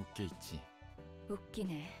과거에 묶여 있지.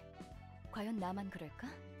 웃기네. 과연 나만 그럴까?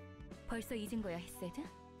 벌써 잊은 거야, 헤세드?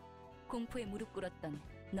 공포에 무릎 꿇었던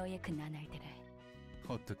너의 그 나날들을.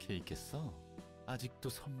 어떻게 잊겠어? 아직도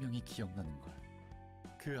선명히 기억나는 걸.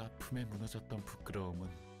 그 아픔에 무너졌던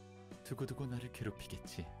부끄러움은 두고두고 나를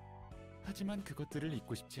괴롭히겠지. 하지만 그것들을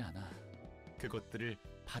잊고 싶지 않아. 그것들을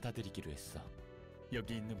받아들이기로 했어.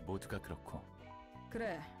 여기 있는 모두가 그렇고.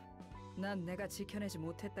 그래, 난 내가 지켜내지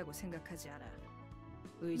못했다고 생각하지 않아.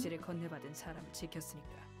 의지를 건네받은 사람을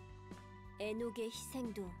지켰으니까. 에녹의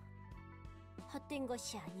희생도 헛된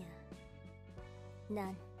것이 아니야.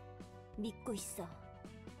 난 믿고 있어.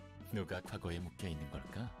 누가 과거에 묶여 있는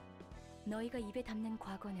걸까? 너희가 입에 담는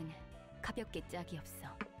과거는 가볍게 짝이 없어.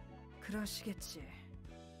 그러시겠지.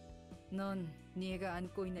 넌 네가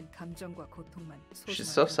안고 있는 감정과 고통만 She's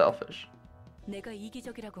so selfish. 내가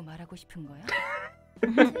이기적이라고 말하고 싶은 거야?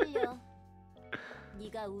 틀려.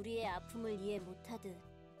 네가 우리의 아픔을 이해 못하듯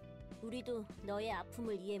우리도 너의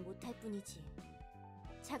아픔을 이해 못할 뿐이지.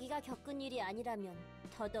 자기가 겪은 일이 아니라면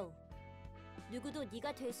더더욱 누구도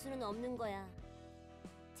네가 될 수는 없는 거야.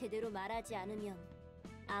 제대로 말하지 않으면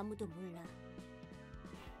아무도 몰라.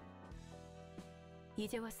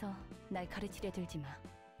 이제 와서 날 가르치려 들지 마.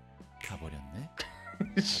 가버렸네.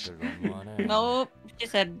 다들 너무하네. Nope. She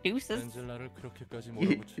said deuces. 엔젤라를 그렇게까지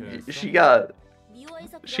몰아붙여야 했어?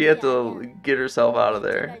 She had to get herself out of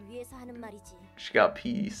there. 날 위해서 하는 말이지. She got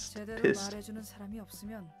pissed. 제대로 Pissed. 말해주는 사람이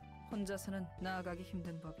없으면 혼자서는 나아가기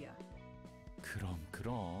힘든 법이야. 그럼.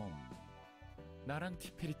 나랑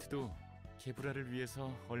티페리트도 게브라를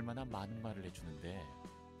위해서 얼마나 많은 말을 해주는데.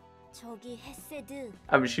 저기 헤세드.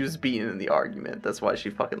 I mean, she was beaten in the argument. That's why she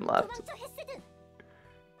fucking left. 도망쳐 헤세드.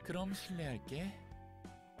 그럼 실례할게.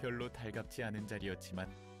 별로 달갑지 않은 자리였지만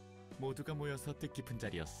모두가 모여서 뜻깊은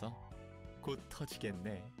자리였어. 곧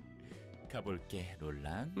터지겠네. 가볼게,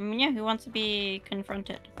 롤랑. Yeah, who wants to be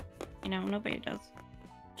confronted? You know, nobody does.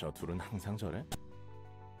 저 둘은 항상 저래?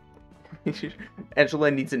 Angela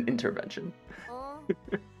needs an intervention.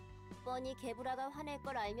 뻔히 게브라가 화낼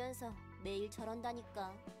걸 알면서 매일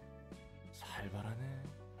저런다니까. 살벌하네.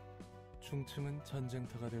 중층은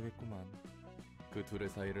전쟁터가 되겠구만. 그 둘의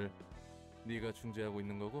사이를 네가 중재하고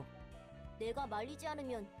있는 거고? 내가 말리지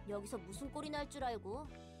않으면 여기서 무슨 꼴이 날 줄 알고.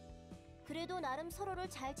 그래도 나름 서로를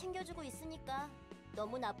잘 챙겨주고 있으니까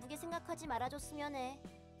너무 나쁘게 생각하지 말아줬으면 해.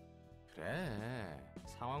 그래.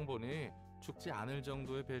 상황 보니 죽지 않을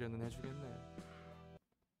정도의 배려는 해주겠네.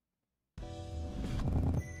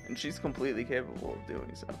 And she's completely capable of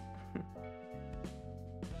doing so.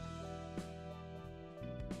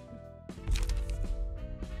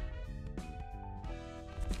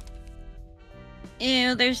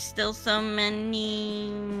 Ew, there's still so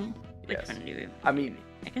many. Which Yes. one do we? I mean,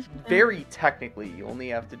 I guess very technically, you only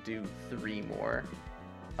have to do 3 more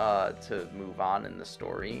to move on in the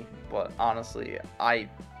story. But honestly, I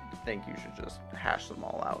think you should just hash them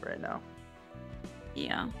all out right now.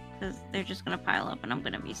 Yeah, because they're just gonna pile up, and I'm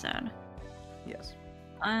gonna be sad. Yes.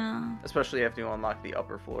 Uh, Especially after you unlock the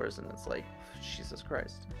upper floors, and it's like, Jesus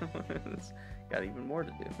Christ. It's got even more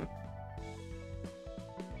to do.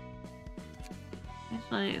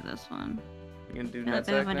 I'll do this one. You gonna do I feel like I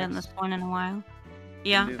nutsack haven't done next? this one in a while.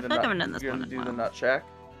 Yeah, I You feel gonna like I do haven't done this you're one gonna in a do the while. nut shack?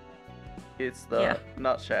 It's the Yeah.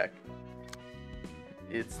 nut shack.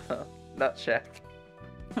 It's the nut shack.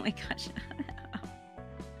 Oh my gosh.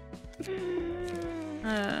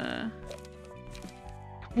 uh.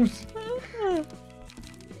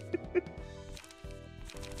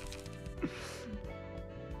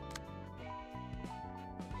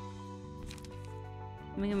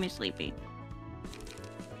 Making me sleepy.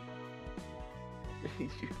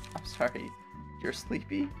 I'm sorry, you're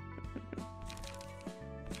sleepy?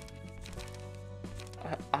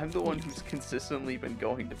 I'm the one who's consistently been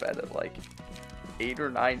going to bed at like 8 or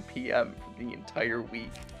 9 p.m. for the entire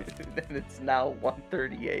week, and it's now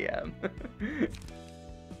 1:30 a.m.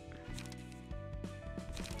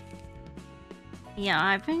 Yeah,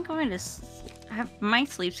 I've been going to. My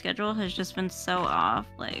sleep schedule has just been so off.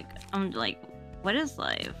 Like, I'm like, what is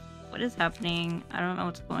life? What is happening? I don't know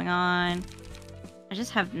what's going on. I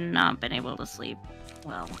just have not been able to sleep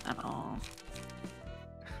well at all.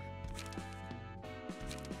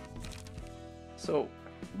 So,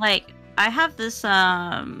 Like, I have this,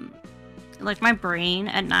 like, my brain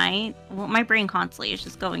at night, well, my brain constantly is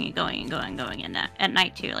just going and going and going and going, and at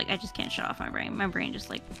night, too. Like, I just can't shut off my brain. My brain just,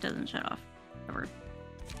 like, doesn't shut off, ever.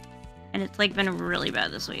 And it's, like, been really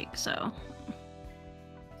bad this week, so...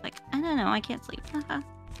 Like, I don't know, I can't sleep.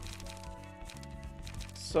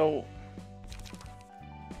 So,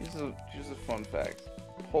 here's a fun fact.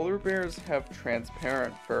 Polar bears have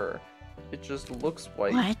transparent fur. It just looks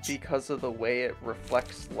white What? because of the way it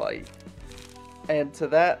reflects light. And to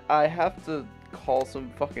that, I have to call some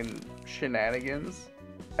fucking shenanigans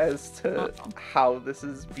as to how this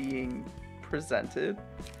is being presented.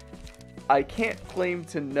 I can't claim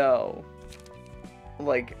to know,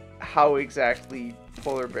 like, how exactly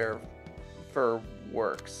polar bear fur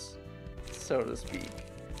works, so to speak.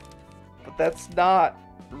 But that's not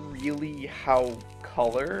really how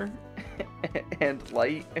color and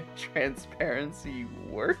light and transparency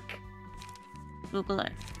work. Google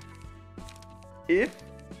it. If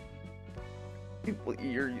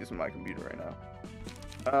you're using my computer right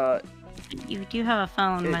now. You do have a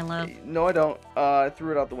phone, my love. No, I don't. I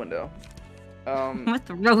threw it out the window. I'm gonna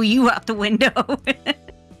throw you out the window.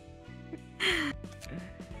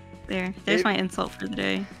 There's my insult for the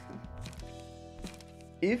day.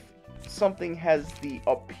 If something has the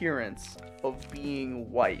appearance of being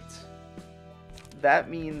white, that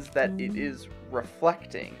means that it is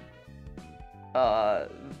reflecting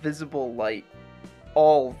visible light,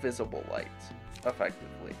 all visible light,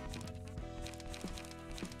 effectively.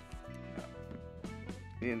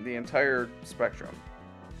 In the entire spectrum.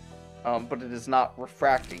 But it is not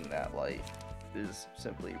refracting that light, it is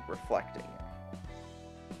simply reflecting it.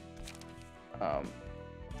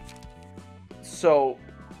 So,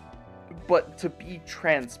 but to be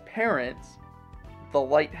transparent, the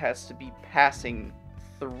light has to be passing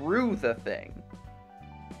through the thing,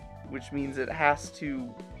 which means it has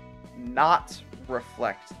to not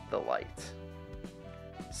reflect the light.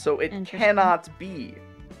 So it cannot be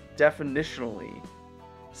definitionally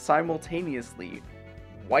simultaneously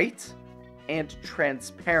white and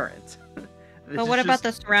transparent. But what about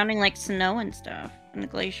the surrounding, like, snow and stuff and the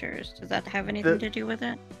glaciers? Does that have anything to do with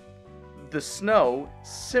it? The snow,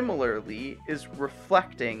 similarly, is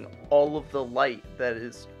reflecting all of the light that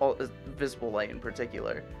is, visible light in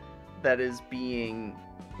particular, that is being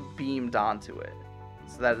beamed onto it.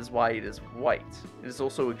 So that is why it is white. It is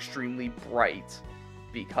also extremely bright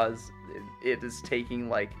because it is taking,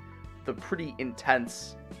 like, the pretty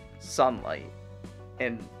intense sunlight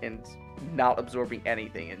and not absorbing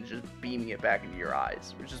anything and just beaming it back into your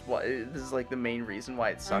eyes, which is what this is, like, the main reason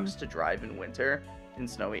why it sucks to drive in winter in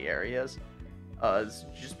snowy areas, is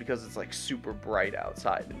just because it's, like, super bright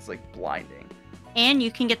outside and it's, like, blinding. And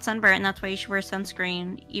you can get sunburnt, and that's why you should wear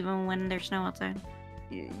sunscreen even when there's snow outside.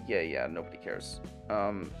 Yeah, nobody cares.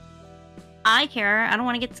 I care. I don't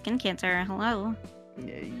want to get skin cancer. Hello.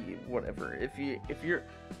 Yeah, whatever. If you're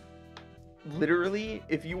literally,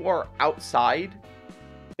 if you are outside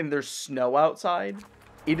and there's snow outside,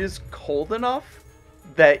 it is cold enough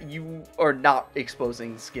that you are not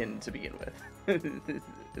exposing skin to begin with.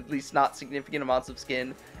 At least not significant amounts of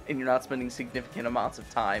skin, and you're not spending significant amounts of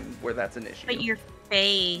time where that's an issue. But your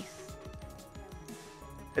face.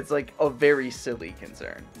 It's, like, a very silly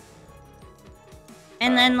concern.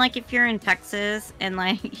 And then, like, if you're in Texas and,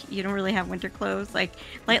 like, you don't really have winter clothes, like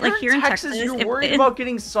here in Texas, you're worried about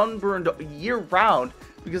getting sunburned year round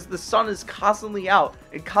because the sun is constantly out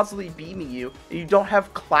and constantly beaming you, and you don't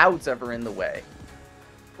have clouds ever in the way.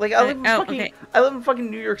 Like, I live in fucking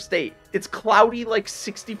New York State. It's cloudy, like,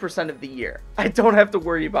 60% of the year. I don't have to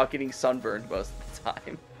worry about getting sunburned most of the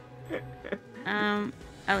time.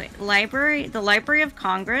 Okay, the Library of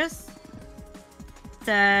Congress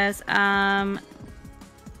says,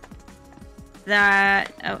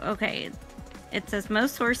 it says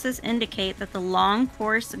most sources indicate that the long,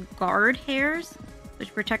 coarse guard hairs,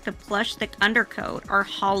 which protect the plush, thick undercoat, are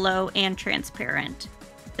hollow and transparent.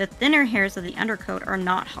 The thinner hairs of the undercoat are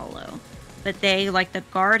not hollow, but they, like the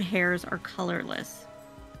guard hairs, are colorless.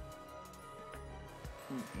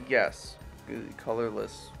 Yes,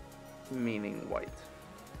 colorless meaning white.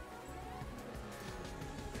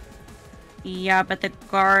 Yeah, but the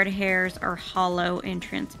guard hairs are hollow and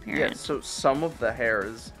transparent. Yeah, so some of the hair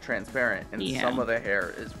is transparent and some of the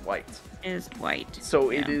hair is white. So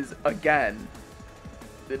it is, again,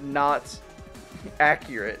 not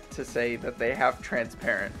accurate to say that they have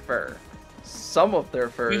transparent fur. Some of their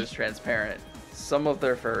fur is transparent, some of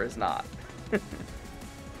their fur is not.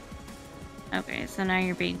 Okay, so now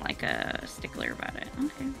you're being, like, a stickler about it.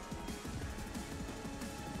 Okay.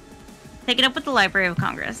 Take it up with the Library of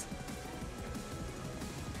Congress.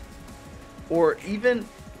 Or even,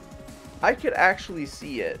 I could actually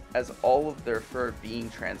see it as all of their fur being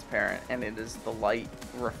transparent, and it is the light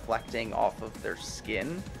reflecting off of their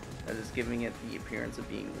skin that is giving it the appearance of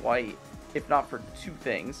being white, if not for two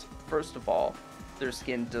things. First of all, their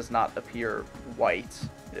skin does not appear white.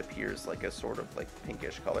 It appears like a sort of, like,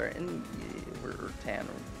 pinkish color, and or tan,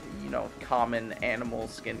 or, common animal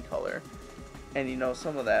skin color. And,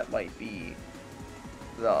 some of that might be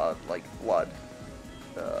the, like, blood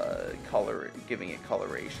color, giving it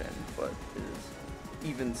coloration, but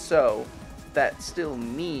even so, that still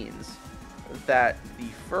means that the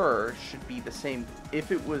fur should be the same.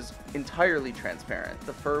 If it was entirely transparent,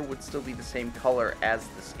 the fur would still be the same color as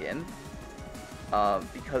the skin,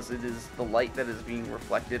 because it is the light that is being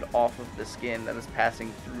reflected off of the skin that is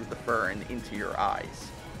passing through the fur and into your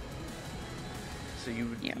eyes. So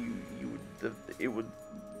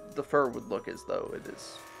the fur would look as though it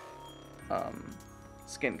is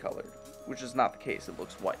skin colored, which is not the case. It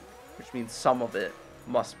looks white, which means some of it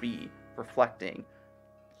must be reflecting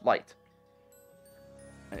light.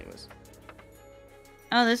 Anyways.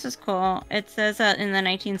 Oh, this is cool. It says that in the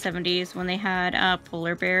 1970s, when they had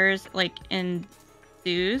polar bears, like, in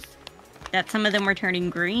zoos, that some of them were turning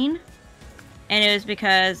green. And it was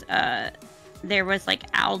because there was, like,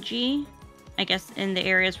 algae, I guess, in the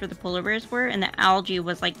areas where the polar bears were, and the algae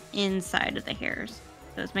was, like, inside of the hairs.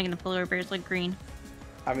 So it's making the polar bears look green.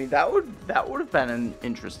 I mean, that would have been an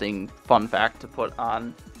interesting fun fact to put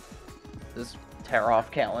on this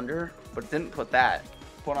tear-off calendar, but didn't put that.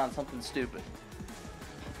 Put on something stupid.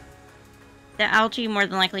 The algae more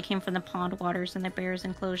than likely came from the pond waters and the bears'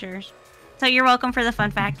 enclosures. So you're welcome for the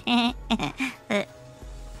fun fact.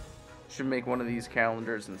 Should make one of these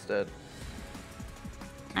calendars instead.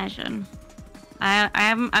 I should.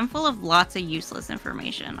 I'm full of lots of useless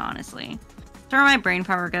information, honestly. That's where my brain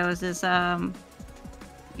power goes is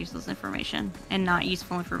useless information and not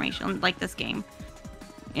useful information, like this game.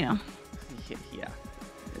 You know. Yeah,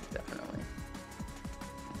 definitely.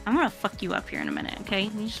 I'm gonna fuck you up here in a minute, okay?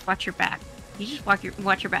 You just watch your back. You just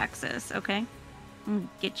watch your back, sis, okay? I'm gonna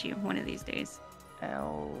get you one of these days.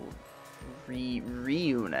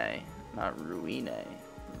 Riune, not Ruine.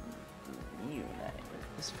 Riune.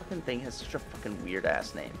 This fucking thing has such a fucking weird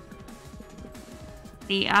ass name.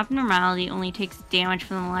 The abnormality only takes damage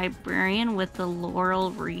from the librarian with the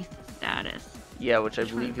laurel wreath status. Yeah, which I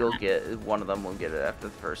believe you'll get. One of them will get it after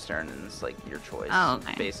the first turn, and it's like your choice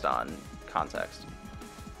based on context.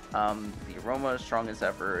 The aroma is strong as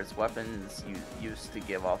ever. Its weapon is used to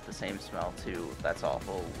give off the same smell too. That's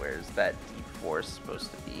awful. Where's that deep force supposed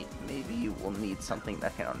to be? Maybe we'll need something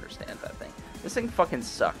that can understand that thing. This thing fucking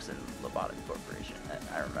sucks in Lobotomy Corporation.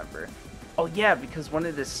 I remember. Oh yeah, because when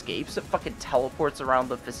it escapes, it fucking teleports around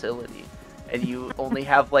the facility. And you only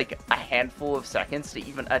have like a handful of seconds to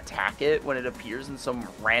even attack it when it appears in some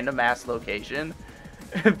random ass location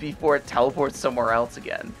before it teleports somewhere else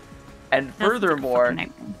again. And furthermore,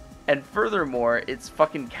 its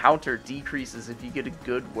fucking counter decreases if you get a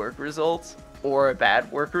good work result or a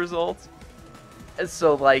bad work result.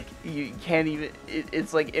 So like you can't even.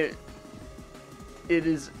 It's like it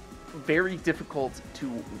is very difficult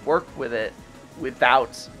to work with it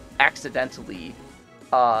without accidentally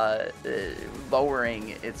lowering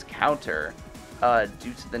its counter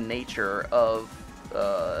due to the nature of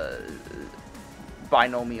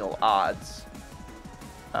binomial odds.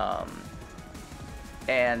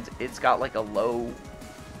 And it's got like a low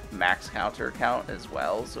max counter count as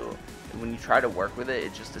well, so when you try to work with it,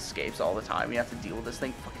 it just escapes all the time. You have to deal with this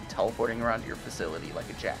thing fucking teleporting around your facility like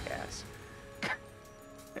a jackass.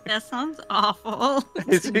 That sounds awful.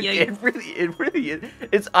 It really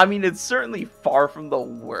is. I mean, it's certainly far from the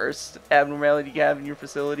worst abnormality you have in your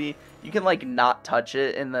facility. You can like not touch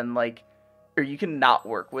it and then like, or you can not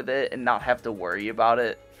work with it and not have to worry about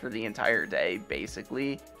it for the entire day,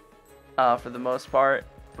 basically, for the most part.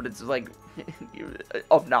 But it's like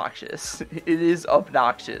obnoxious. It is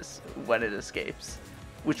obnoxious when it escapes,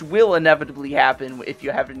 which will inevitably happen if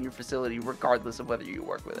you have it in your facility, regardless of whether you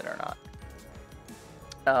work with it or not.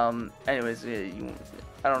 Anyways, I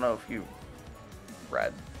don't know if you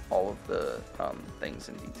read all of the things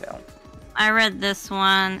in detail. I read this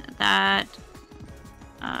one that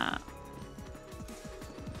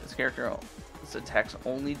this character's attacks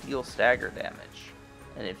only deal stagger damage,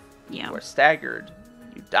 and if you are staggered,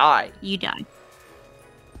 you die. You die.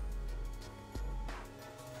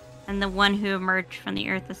 And the one who emerged from the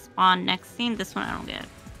earth is spawned next scene. This one I don't get.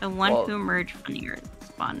 The one who emerged from the earth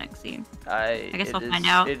spawned next scene. I guess I'll find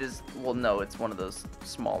out. It is. Well, no, it's one of those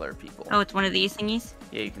smaller people. Oh, it's one of these thingies?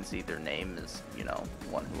 Yeah, you can see their name is, you know,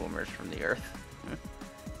 one who emerged from the earth.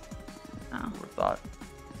 Oh. Who would have thought?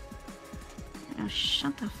 Oh,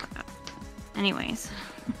 shut the fuck up. Anyways.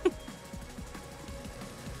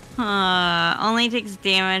 Only takes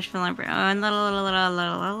damage from library.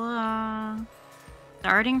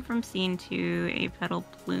 Starting from scene 2, a petal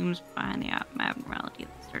blooms behind the abnormality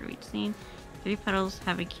at the start of each scene. 3 petals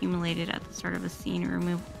have accumulated at the start of a scene.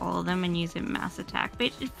 Remove all of them and use a mass attack.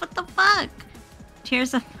 Bitch, what the fuck?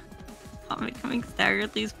 Tears up upon becoming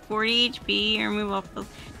staggered, lose 40 HP, and remove all petals.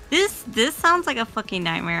 This sounds like a fucking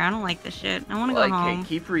nightmare. I don't like this shit. I want to go home. Hey,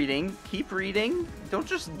 keep reading. Keep reading. Don't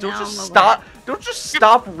just stop. Don't just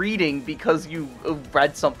stop reading because you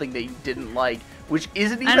read something that you didn't like, which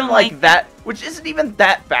isn't even which isn't even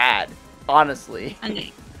that bad, honestly.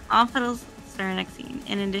 Okay. All petals start next scene.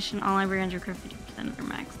 In addition, all librarians recur 50% of their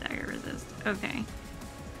max stagger resist. Okay.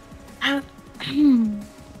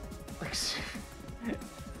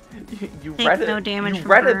 You read a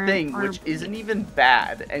thing which isn't even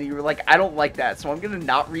bad, and you were like, I don't like that, so I'm gonna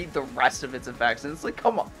not read the rest of its effects. And it's like,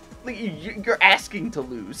 come on, like, you're asking to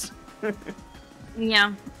lose.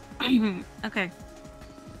 Yeah. Okay.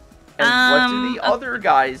 And what do the other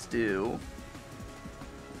guys do?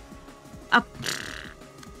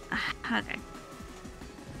 Okay.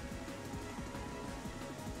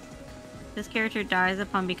 This character dies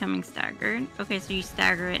upon becoming staggered. Okay, so you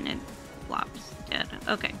stagger it and it flops dead.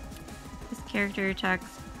 Okay. This character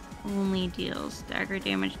attacks only deals stagger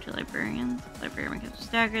damage to librarians. Librarian becomes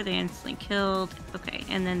staggered, they instantly killed. Okay,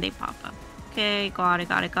 and then they pop up. Okay, got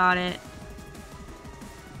it.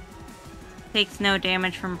 Takes no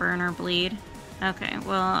damage from burn or bleed. Okay,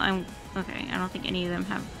 well, okay, I don't think any of them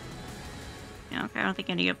have... Yeah, okay, I don't think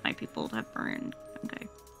any of my people have burned. Okay.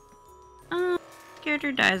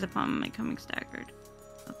 Character dies upon becoming staggered.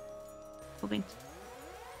 Cool beans.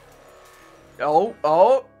 Oh.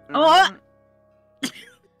 Oh!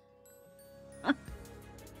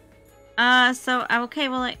 So okay,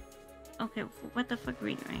 well, okay, what the fuck are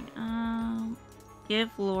we doing? Give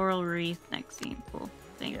laurel wreath next scene. Cool.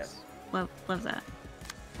 Thanks. Yes. Loves that.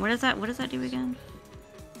 What does that do again?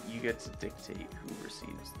 You get to dictate who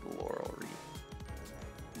receives the laurel wreath.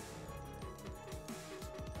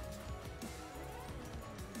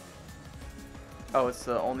 Oh, it's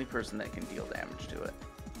the only person that can deal damage to it.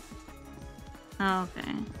 Oh,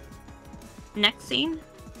 okay. Next scene?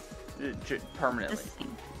 Permanently. This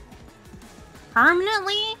scene.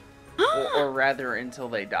 Permanently? or rather, until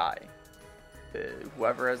they die.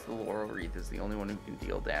 Whoever has the laurel wreath is the only one who can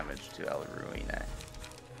deal damage to El Ruine.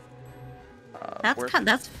 That's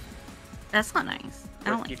not nice. I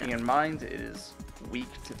don't like keeping that. in mind, it is weak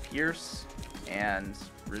to pierce and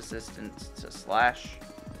resistant to slash.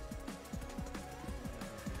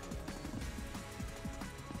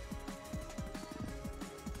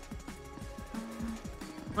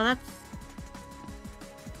 Well, that's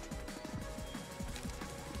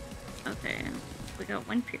okay. We got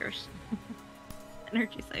one pierce.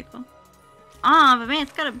 Energy cycle. Ah, but man,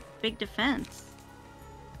 it's got a big defense.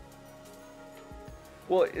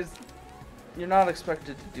 Well, you're not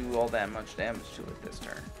expected to do all that much damage to it this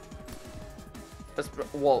turn.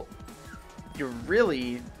 Well, you're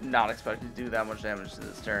really not expected to do that much damage to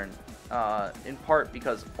this turn. In part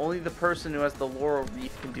because only the person who has the laurel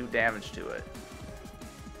wreath can do damage to it.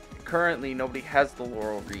 Currently, nobody has the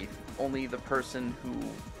laurel wreath. Only the person who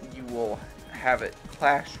you will have it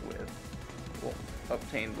clash with will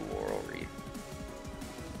obtain the laurel wreath.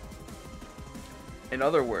 In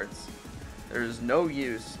other words, there is no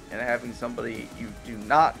use in having somebody you do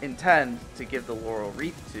not intend to give the laurel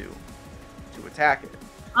wreath to attack it.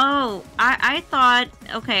 Oh, I thought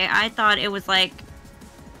it was like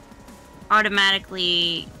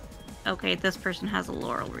automatically, okay, this person has a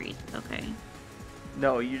laurel wreath. Okay.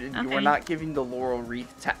 No, you were not giving the laurel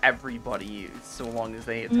wreath to everybody so long as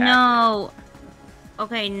they attack No. It.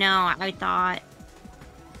 Okay, no, I thought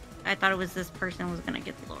it was this person was gonna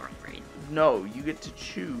get the laurel wreath. No, you get to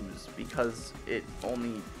choose because it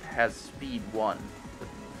only has speed 1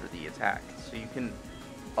 for the attack. So you can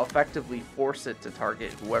effectively force it to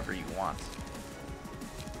target whoever you want.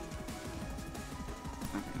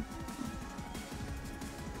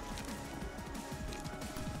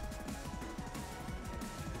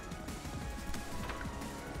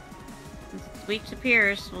 It's weak to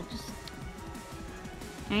pierce. We'll just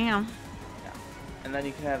hang on. Yeah. And then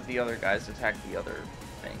you can have the other guys attack the other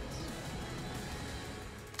things.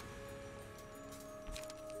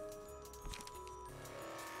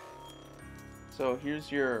 So here's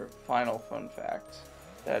your final fun fact.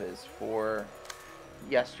 That is for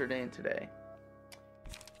yesterday and today.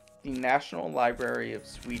 The National Library of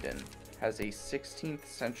Sweden has a 16th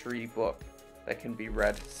century book that can be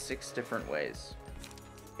read 6 different ways.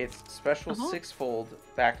 Its special 6-fold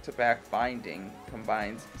back-to-back binding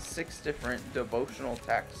combines 6 different devotional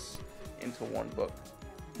texts into one book.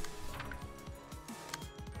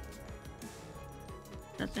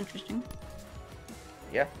 That's interesting.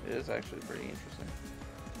 Yeah, it is actually pretty interesting.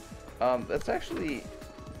 That's actually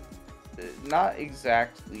not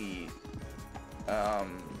exactly how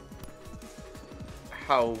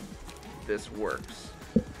this works,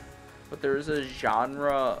 but there is a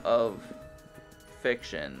genre of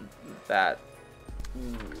fiction that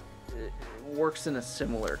works in a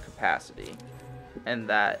similar capacity, and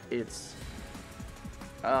that it's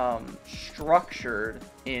structured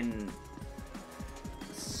in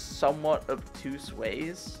somewhat obtuse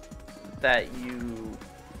ways that you,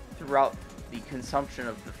 throughout the consumption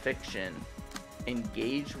of the fiction,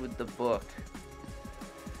 engage with the book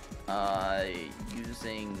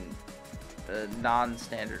using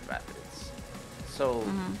non-standard methods. So,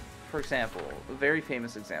 for example, a very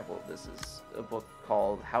famous example of this is a book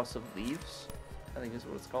called House of Leaves, I think is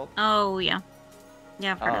what it's called. Oh, yeah.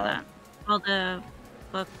 Yeah, I've heard of that. All the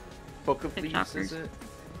Book of Leaves, is it?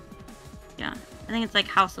 Yeah. I think it's like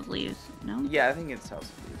House of Leaves, no? Yeah, I think it's House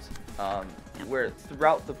of Leaves. Where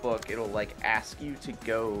throughout the book, it'll like ask you to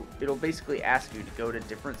go, it'll basically ask you to go to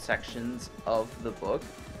different sections of the book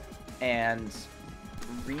and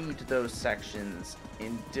read those sections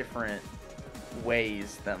in different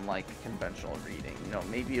ways than like conventional reading. You know,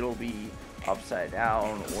 maybe it'll be upside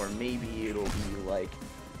down, or maybe it'll be like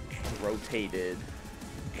rotated,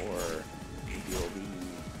 or maybe it'll be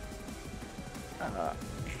I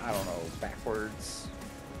don't know, backwards.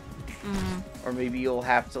 Or maybe you'll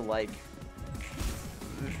have to like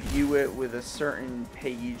view it with a certain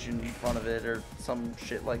page in front of it or some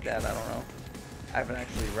shit like that, I don't know. I haven't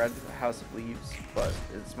actually read House of Leaves, but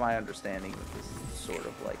it's my understanding that this is the sort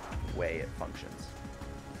of like way it functions.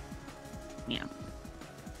 Yeah.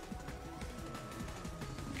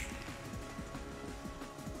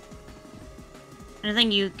 And I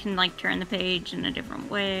think you can like turn the page in a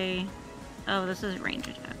different way. Oh, this is range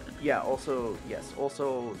attack. Yeah, also, yes,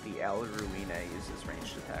 also the Alaruine uses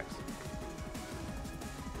ranged attacks.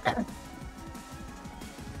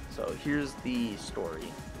 So here's the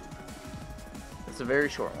story. It's a very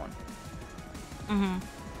short one. Mm-hmm.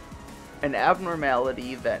 An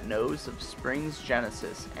abnormality that knows of spring's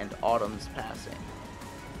genesis and autumn's passing.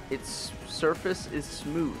 Its surface is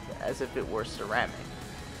smooth, as if it were ceramic.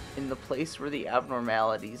 In the place where the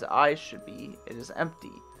abnormality's eyes should be, it is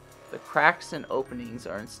empty. The cracks and openings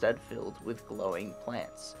are instead filled with glowing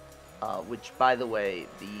plants. Which, by the way,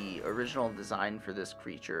 the original design for this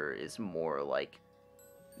creature is more like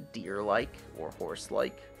deer-like or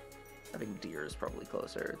horse-like. I think deer is probably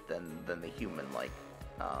closer than the human-like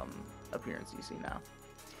appearance you see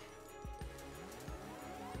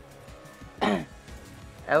now.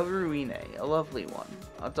 Elruine, a lovely one.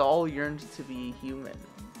 A doll yearned to be human.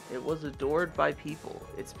 It was adored by people,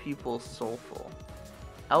 its pupils soulful.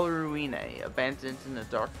 Elruine, abandoned in a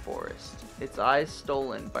dark forest, its eyes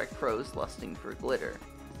stolen by crows lusting for glitter,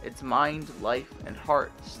 its mind, life, and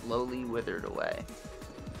heart slowly withered away.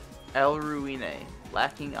 Elruine,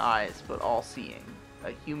 lacking eyes but all-seeing,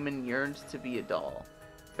 a human yearned to be a doll.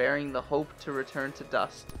 Bearing the hope to return to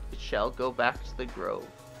dust, it shall go back to the grove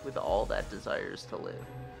with all that desires to live.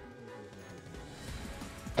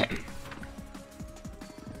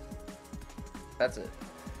 That's it.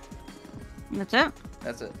 That's it?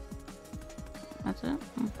 That's it. That's it?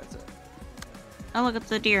 That's it. Oh, look, it's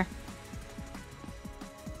the deer.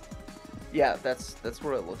 Yeah, that's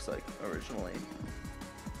what it looks like originally.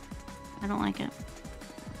 I don't like it.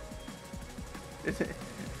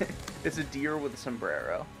 It's a deer with a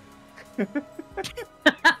sombrero.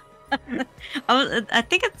 I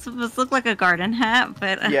think it's supposed to look like a garden hat,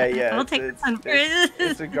 but Yeah. I'll take this one for it.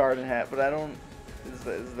 It's a garden hat, but I don't.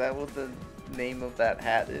 Is that what the name of that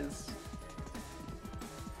hat is?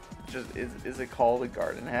 Just is it called a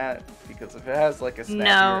garden hat? Because if it has like a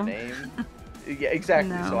snappier name, yeah,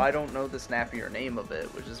 exactly. No. So I don't know the snappier name of it,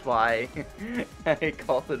 which is why I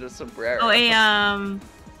called it a sombrero. Oh,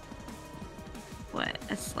 what?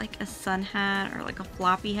 It's like a sun hat or like a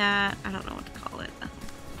floppy hat. I don't know what to call it.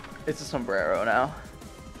 It's a sombrero now.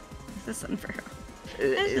 It's a sombrero.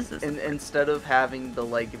 Instead of having the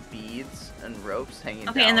like beads and ropes hanging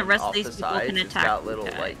down and the rest off of these the people sides, can it's attack got little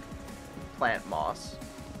the guy. like plant moss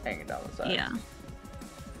hanging down the sides. Yeah.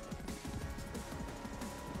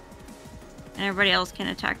 And everybody else can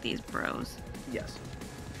attack these bros. Yes.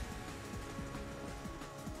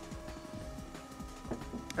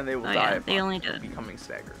 And they will Oh, die yeah, upon they only do. becoming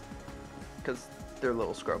staggered. Because they're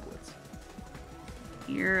little scrublets.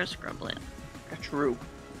 You're a scrublet. True.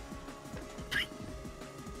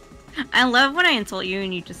 I love when I insult you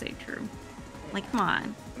and you just say true. Like, come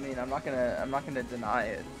on. I mean, I'm not gonna deny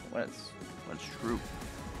it when it's true.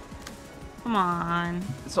 Come on.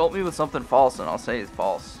 Insult me with something false and I'll say it's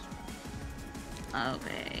false.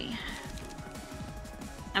 Okay.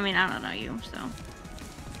 I mean, I don't know you, so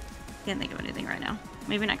can't think of anything right now.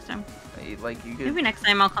 Maybe next time. Like you could. Maybe next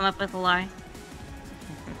time I'll come up with a lie.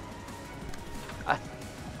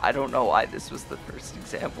 I don't know why this was the first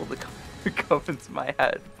example to come into my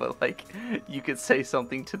head, but like, you could say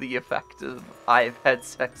something to the effect of, I've had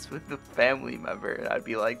sex with a family member, and I'd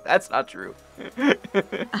be like, that's not true.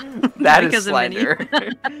 That is slander.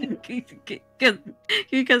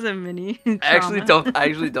 Because of Minnie. I actually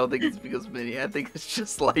don't think it's because of Minnie. I think it's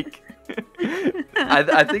just like,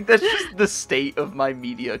 I think that's just the state of my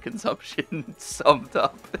media consumption summed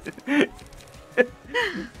up.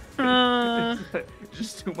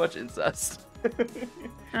 Just too much incest.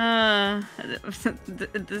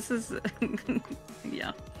 This is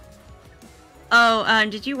yeah. Oh,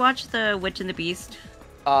 did you watch The Witch and the Beast?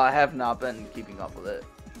 I have not been keeping up with it.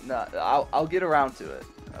 No, I'll get around to it.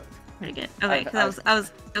 Pretty good. Okay, because I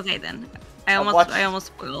was okay then. I almost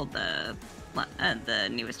spoiled the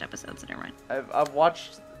newest episodes. Never mind.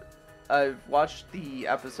 I've watched the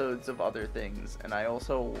episodes of other things, and I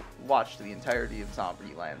also watched the entirety of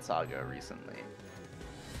Zombieland Saga recently.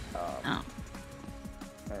 Oh.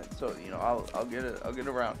 And so I'll get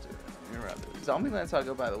around to it. Zombieland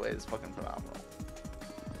Saga, by the way, is fucking phenomenal.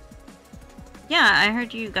 Yeah, I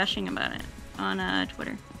heard you gushing about it on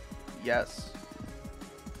Twitter. Yes.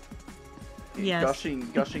 Yes.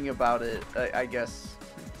 Gushing about it. I guess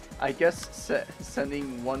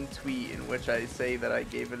sending one tweet in which I say that I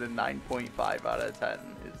gave it a 9.5 out of 10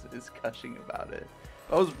 is gushing about it.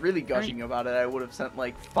 If I was really gushing about it, I would have sent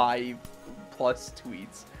like 5+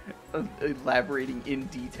 tweets elaborating in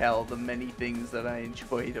detail the many things that I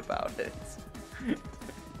enjoyed about it.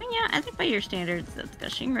 Yeah, I think by your standards, that's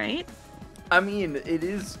gushing, right? I mean,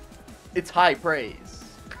 it's high praise.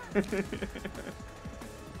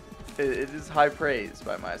 It is high praise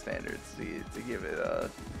by my standards to give it a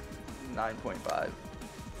 9.5.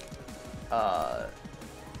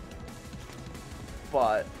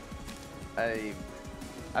 But I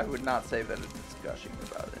would not say that it's gushing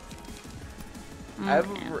about it.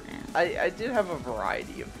 I did have a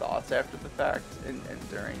variety of thoughts after the fact and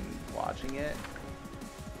during watching it.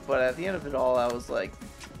 But at the end of it all, I was like,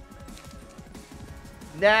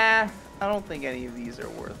 nah, I don't think any of these are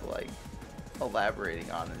worth, like, elaborating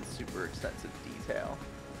on in super extensive detail.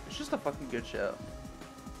 It's just a fucking good show.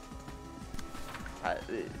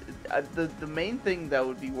 The main thing that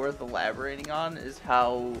would be worth elaborating on is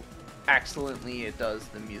how excellently it does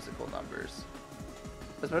the musical numbers.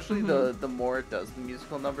 Especially the more it does the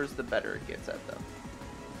musical numbers, the better it gets at them.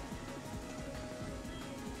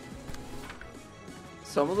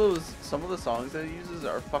 Some of the songs that it uses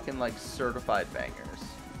are fucking like certified bangers.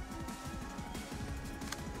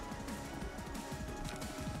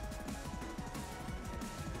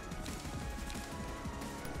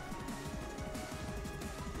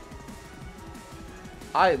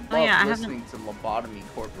 I love listening to Lobotomy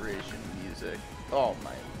Corporation music. Oh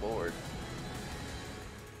my lord.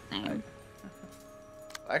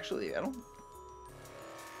 Actually, I don't.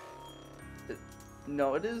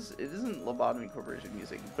 No, it isn't Lobotomy Corporation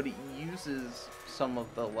music, but it uses some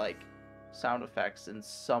of the like sound effects and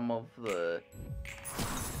some of the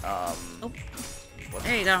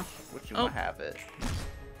there you go. What you might have it.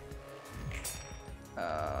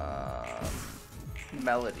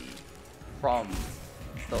 Melody from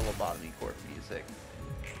the Lobotomy Corp music.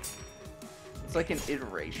 It's like an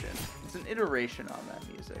iteration. It's an iteration on that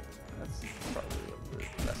music. That's probably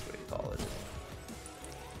what the best way to call it is.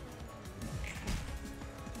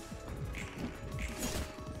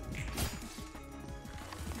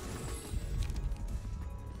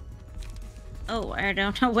 Oh, I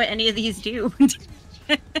don't know what any of these do. We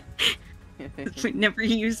never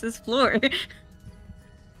use this floor.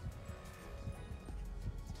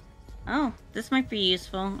 Oh, this might be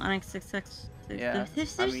useful on X66. Yeah,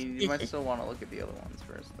 I mean, you might still want to look at the other ones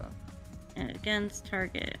first, though. And against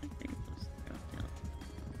target.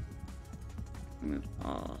 Remove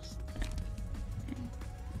all.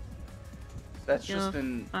 That's just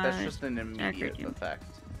an immediate effect.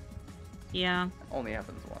 Yeah. Only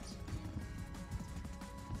happens once.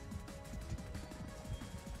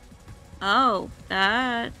 Oh,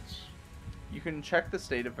 that. You can check the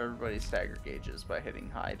state of everybody's stagger gauges by hitting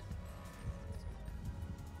hide.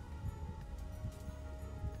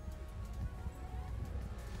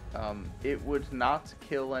 It would not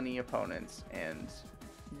kill any opponents, and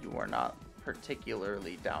you are not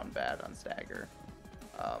particularly down bad on stagger.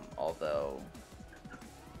 Although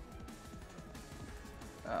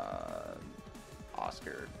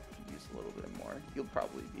Oscar could use a little bit more. You'll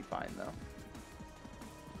probably be fine though.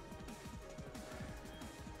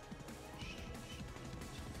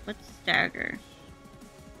 What's stagger?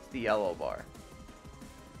 It's the yellow bar.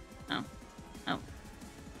 Oh. Oh.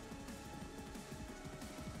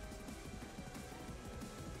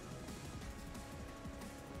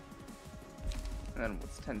 And then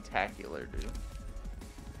what's tentacular do?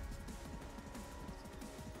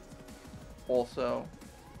 Also,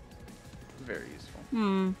 very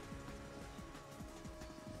useful.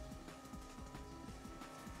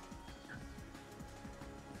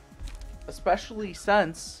 Especially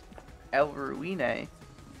since El Ruine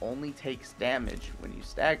only takes damage when you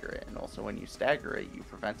stagger it, and also when you stagger it, you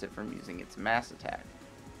prevent it from using its mass attack.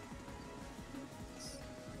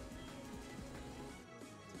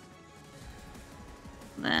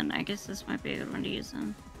 Then I guess this might be a good one to use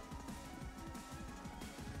then.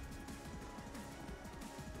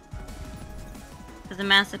 Because the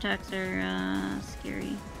mass attacks are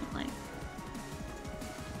scary. Like,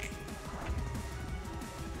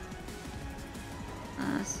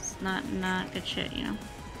 this is not good shit, you know.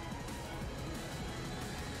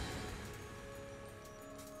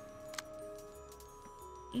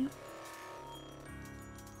 Yep.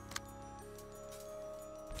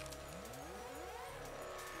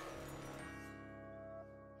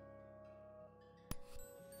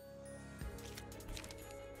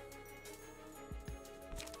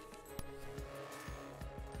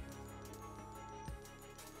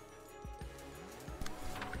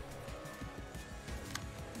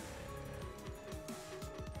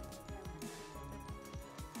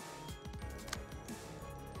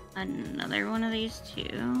 Another one of these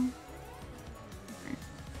two.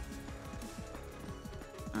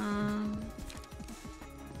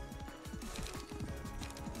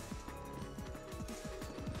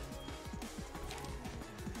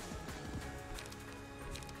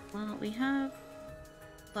 Well, we have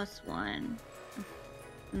 +1. And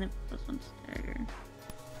then +1 stagger.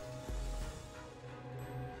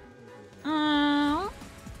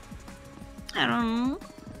 I don't know.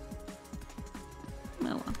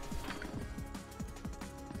 Oh well.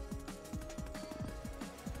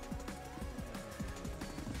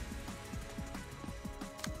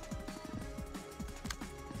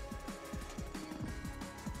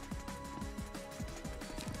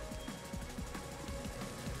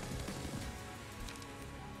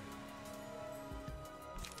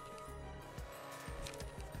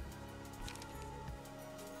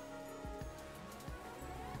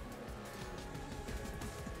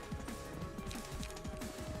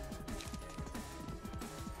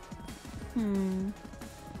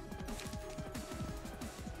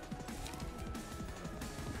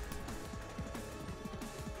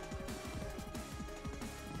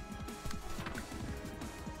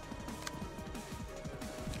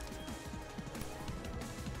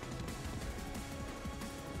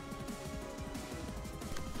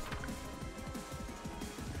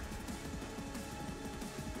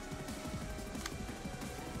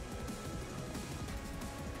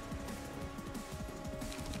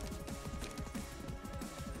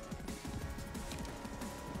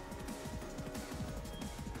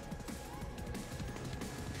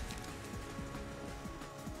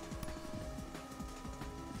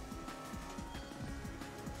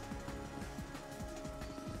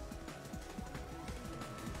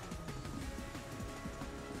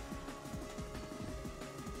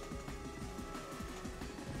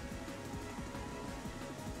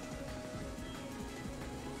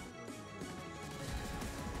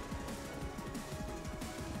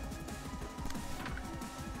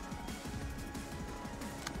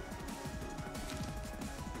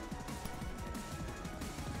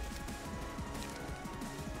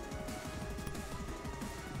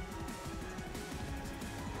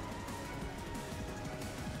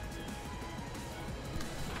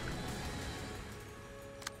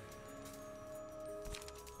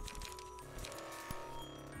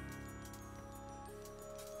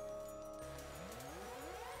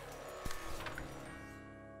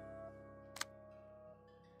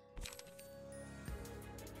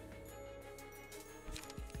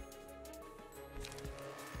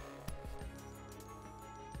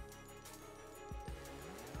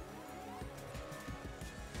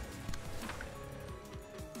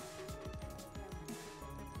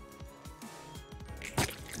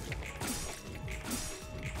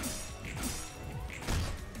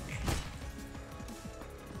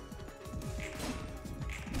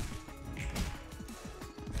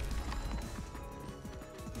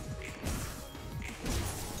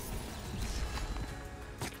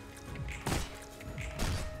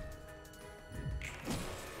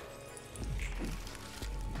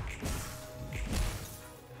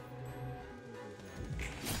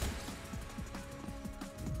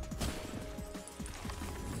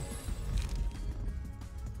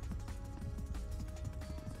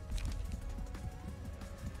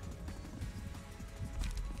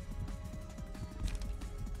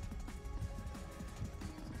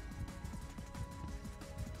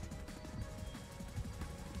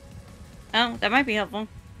 Oh, that might be helpful.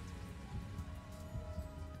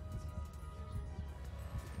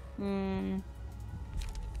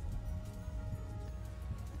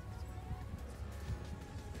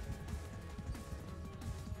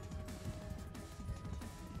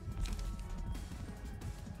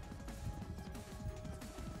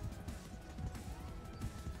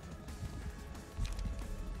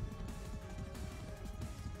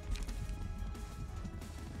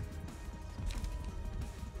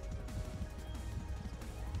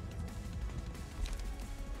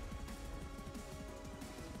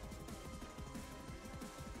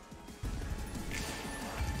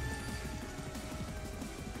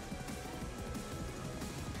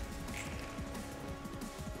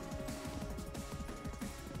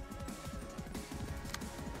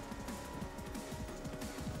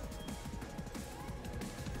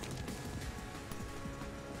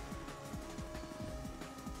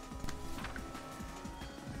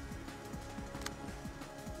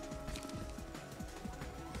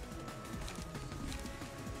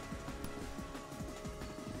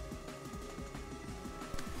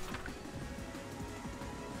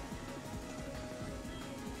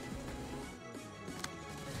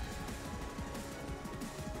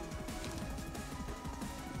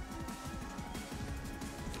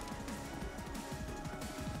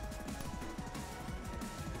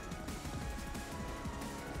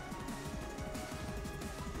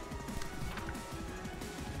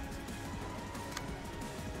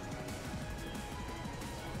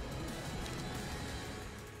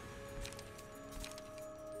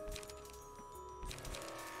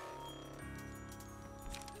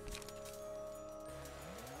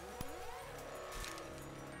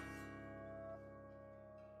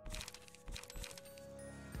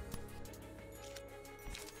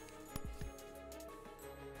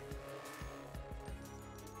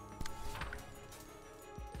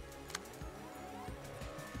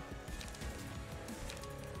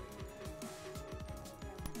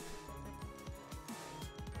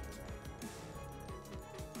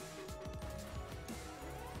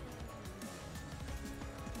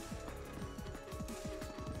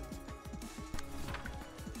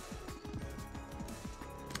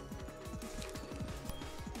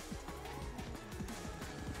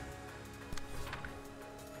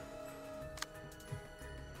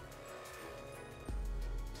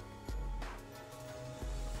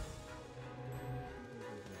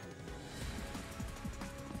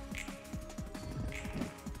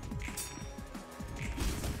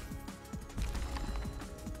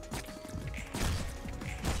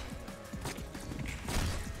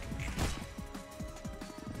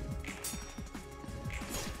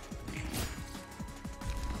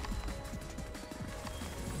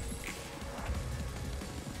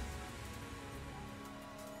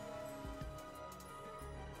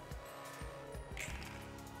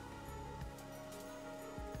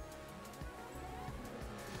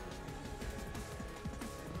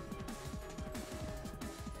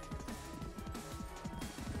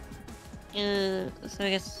 So I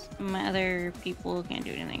guess my other people can't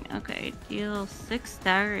do anything. Okay, deal 6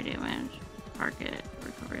 stagger damage. Target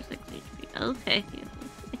recover 6 HP. Okay.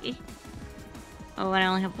 Oh, and I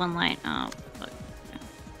only have 1 light. Oh, fuck.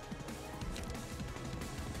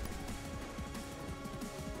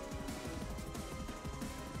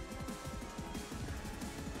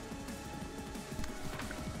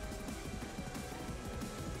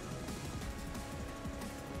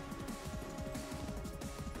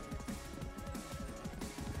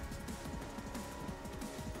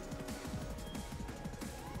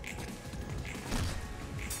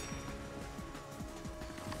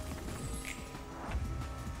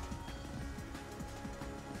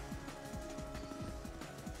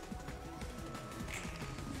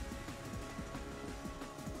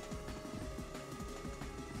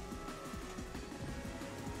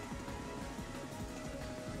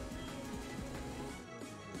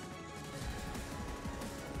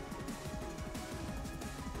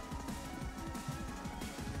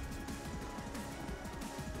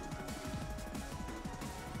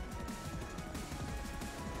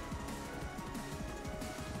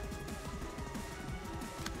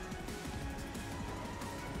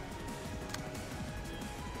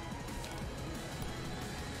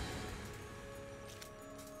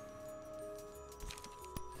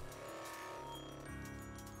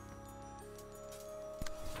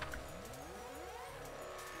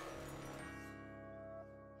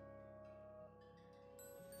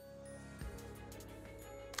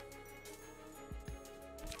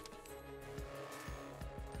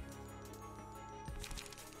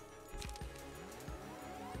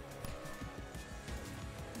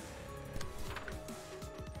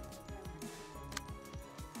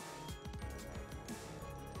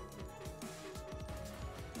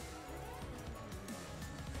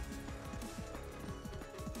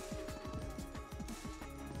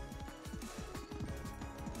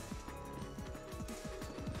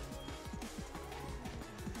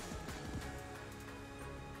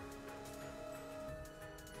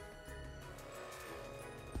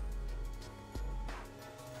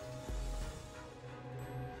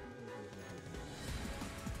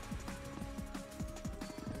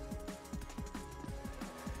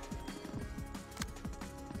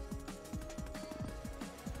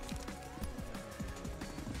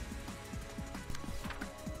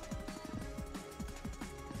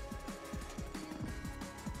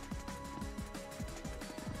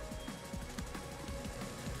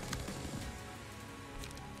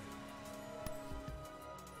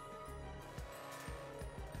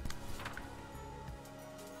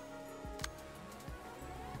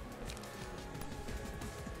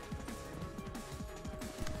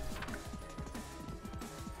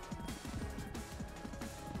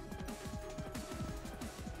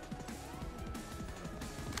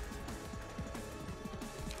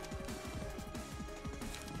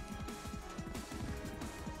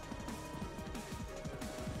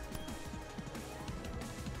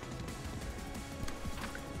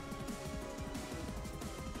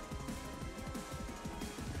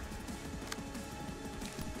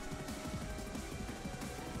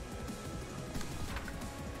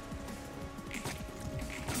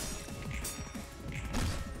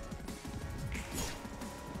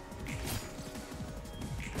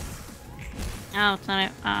 Oh, it's not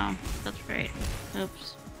it. Oh, that's right.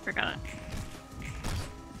 Oops. Forgot it.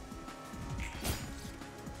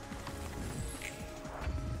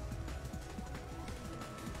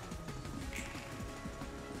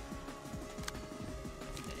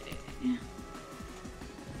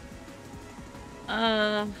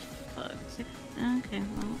 Fuck. Okay,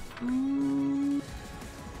 well,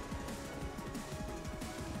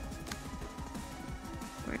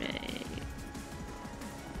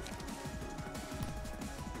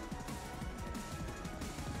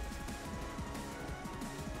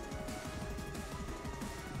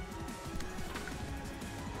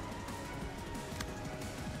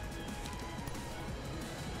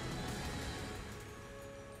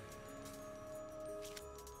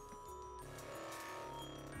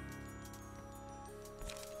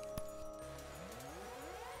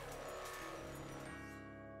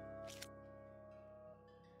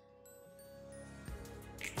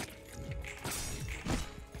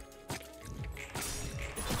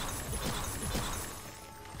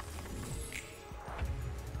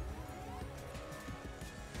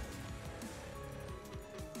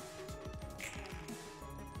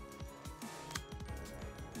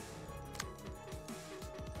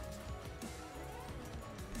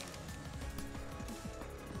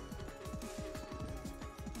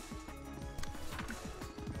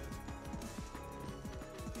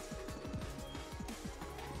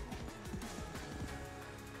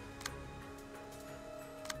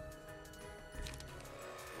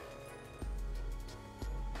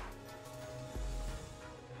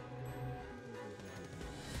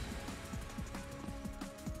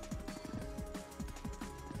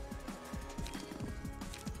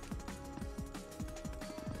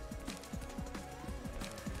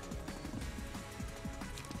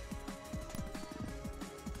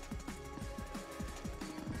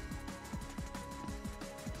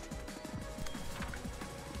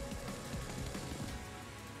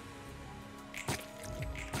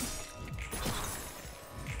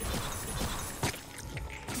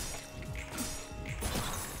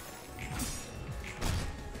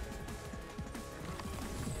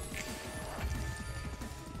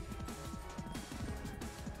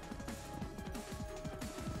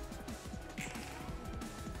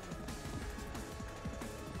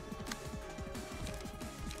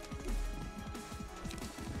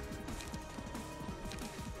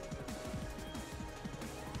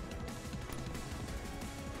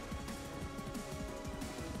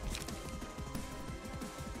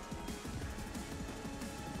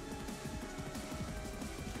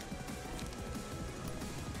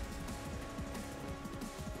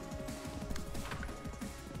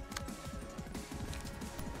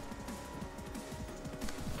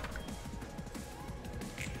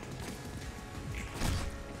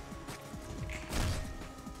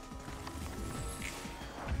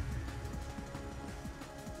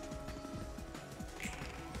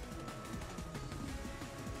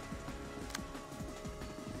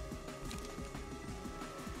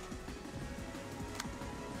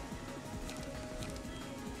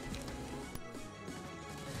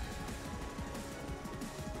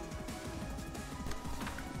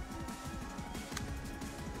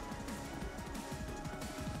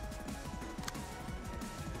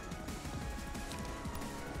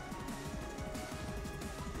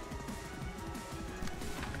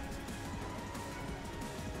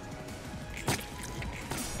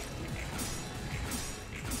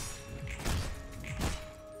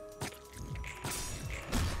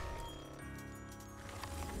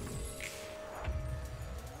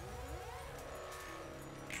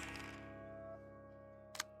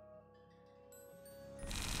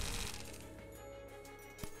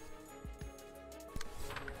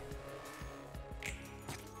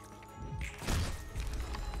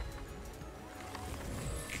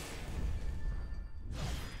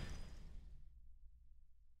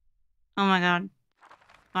 Oh my god.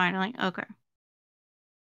 Finally. Okay.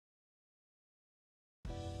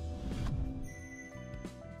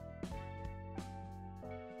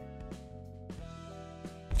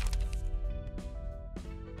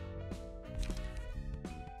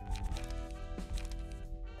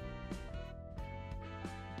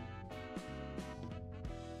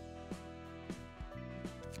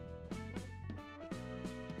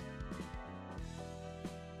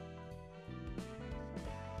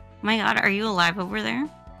 My god, are you alive over there?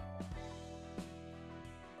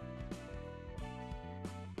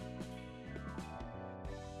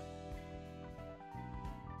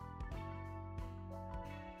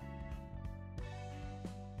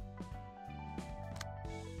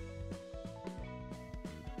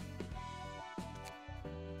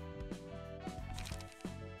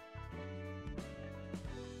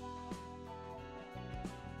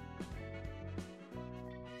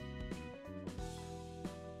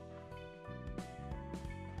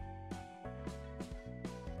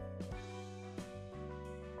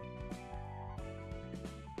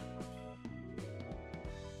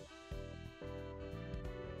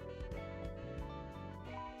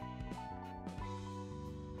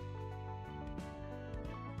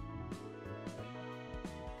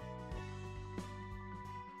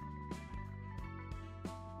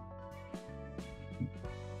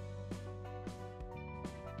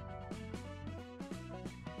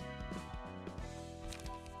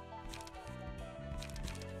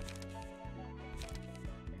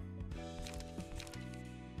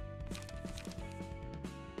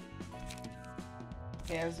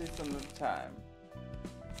 Can say some of the time.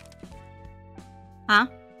 Huh?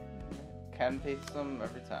 Can pay some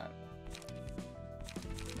every time.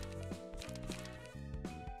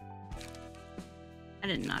 I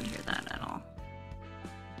did not hear that at all.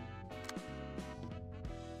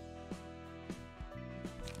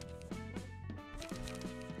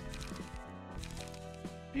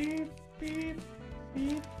 Beep, beep,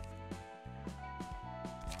 beep.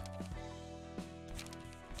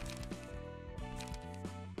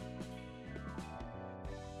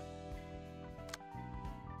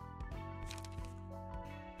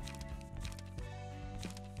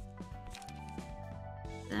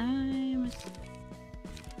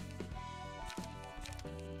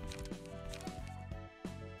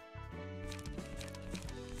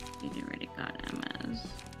 You already got MS.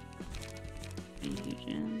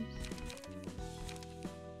 Agents.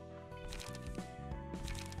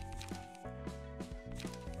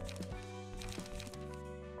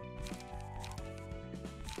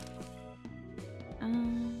 I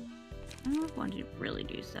don't know if I want to really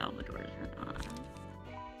do Salvador's or not.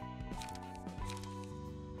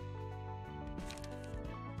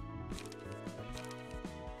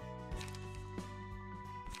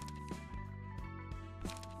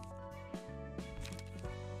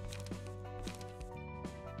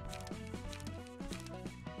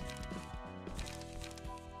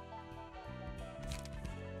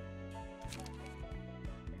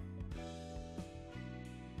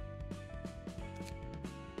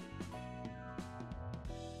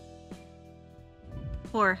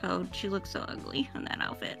 Poor Hode, she looks so ugly in that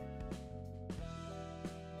outfit.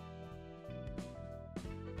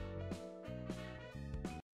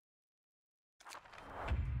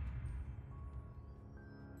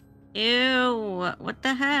 Ew, what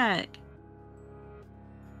the heck?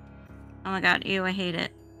 Oh my god, ew, I hate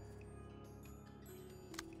it.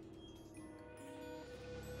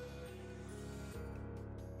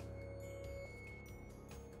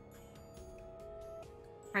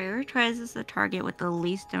 Prioritizes the target with the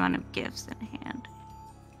least amount of gifts in hand.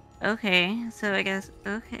 Okay, so I guess,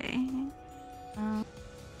 okay.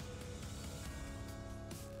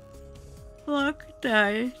 Block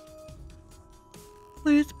die.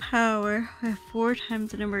 Lose power by 4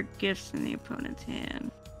 times the number of gifts in the opponent's hand.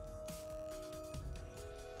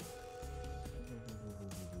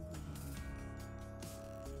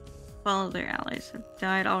 Follow their allies have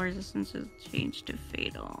died. All resistance is changed to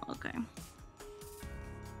fatal. Okay.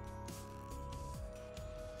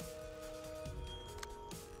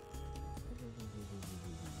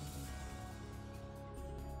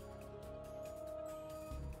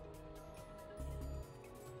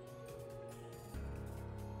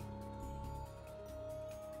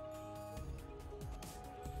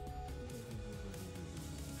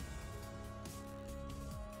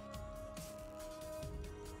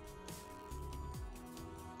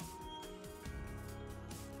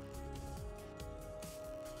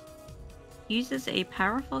 Uses a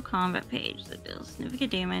powerful combat page that deals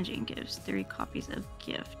significant damage and gives 3 copies of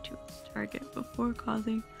gift to its target before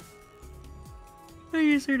causing the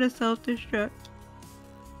user to self-destruct.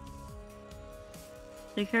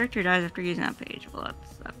 The character dies after using that page. Well, that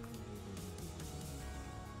sucks.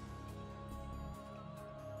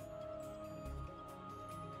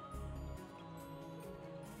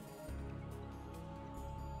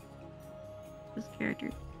 This character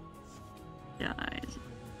dies.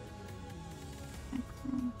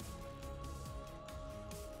 Excellent.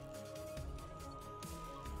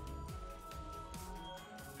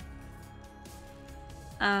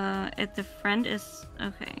 If the friend is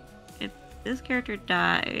okay, if this character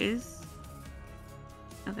dies,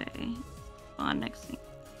 okay, on next thing,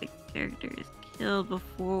 the character is killed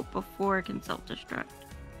before it can self-destruct.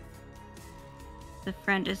 The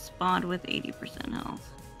friend is spawned with 80% health.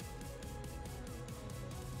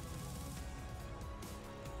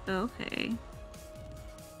 Okay.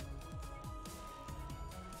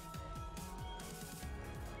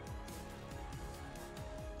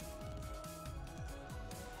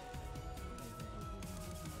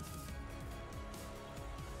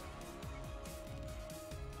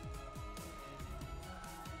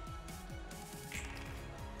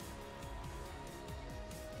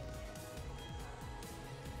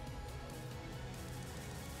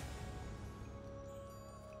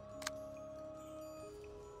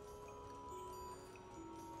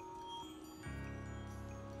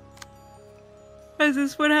 Does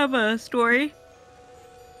this one have a story?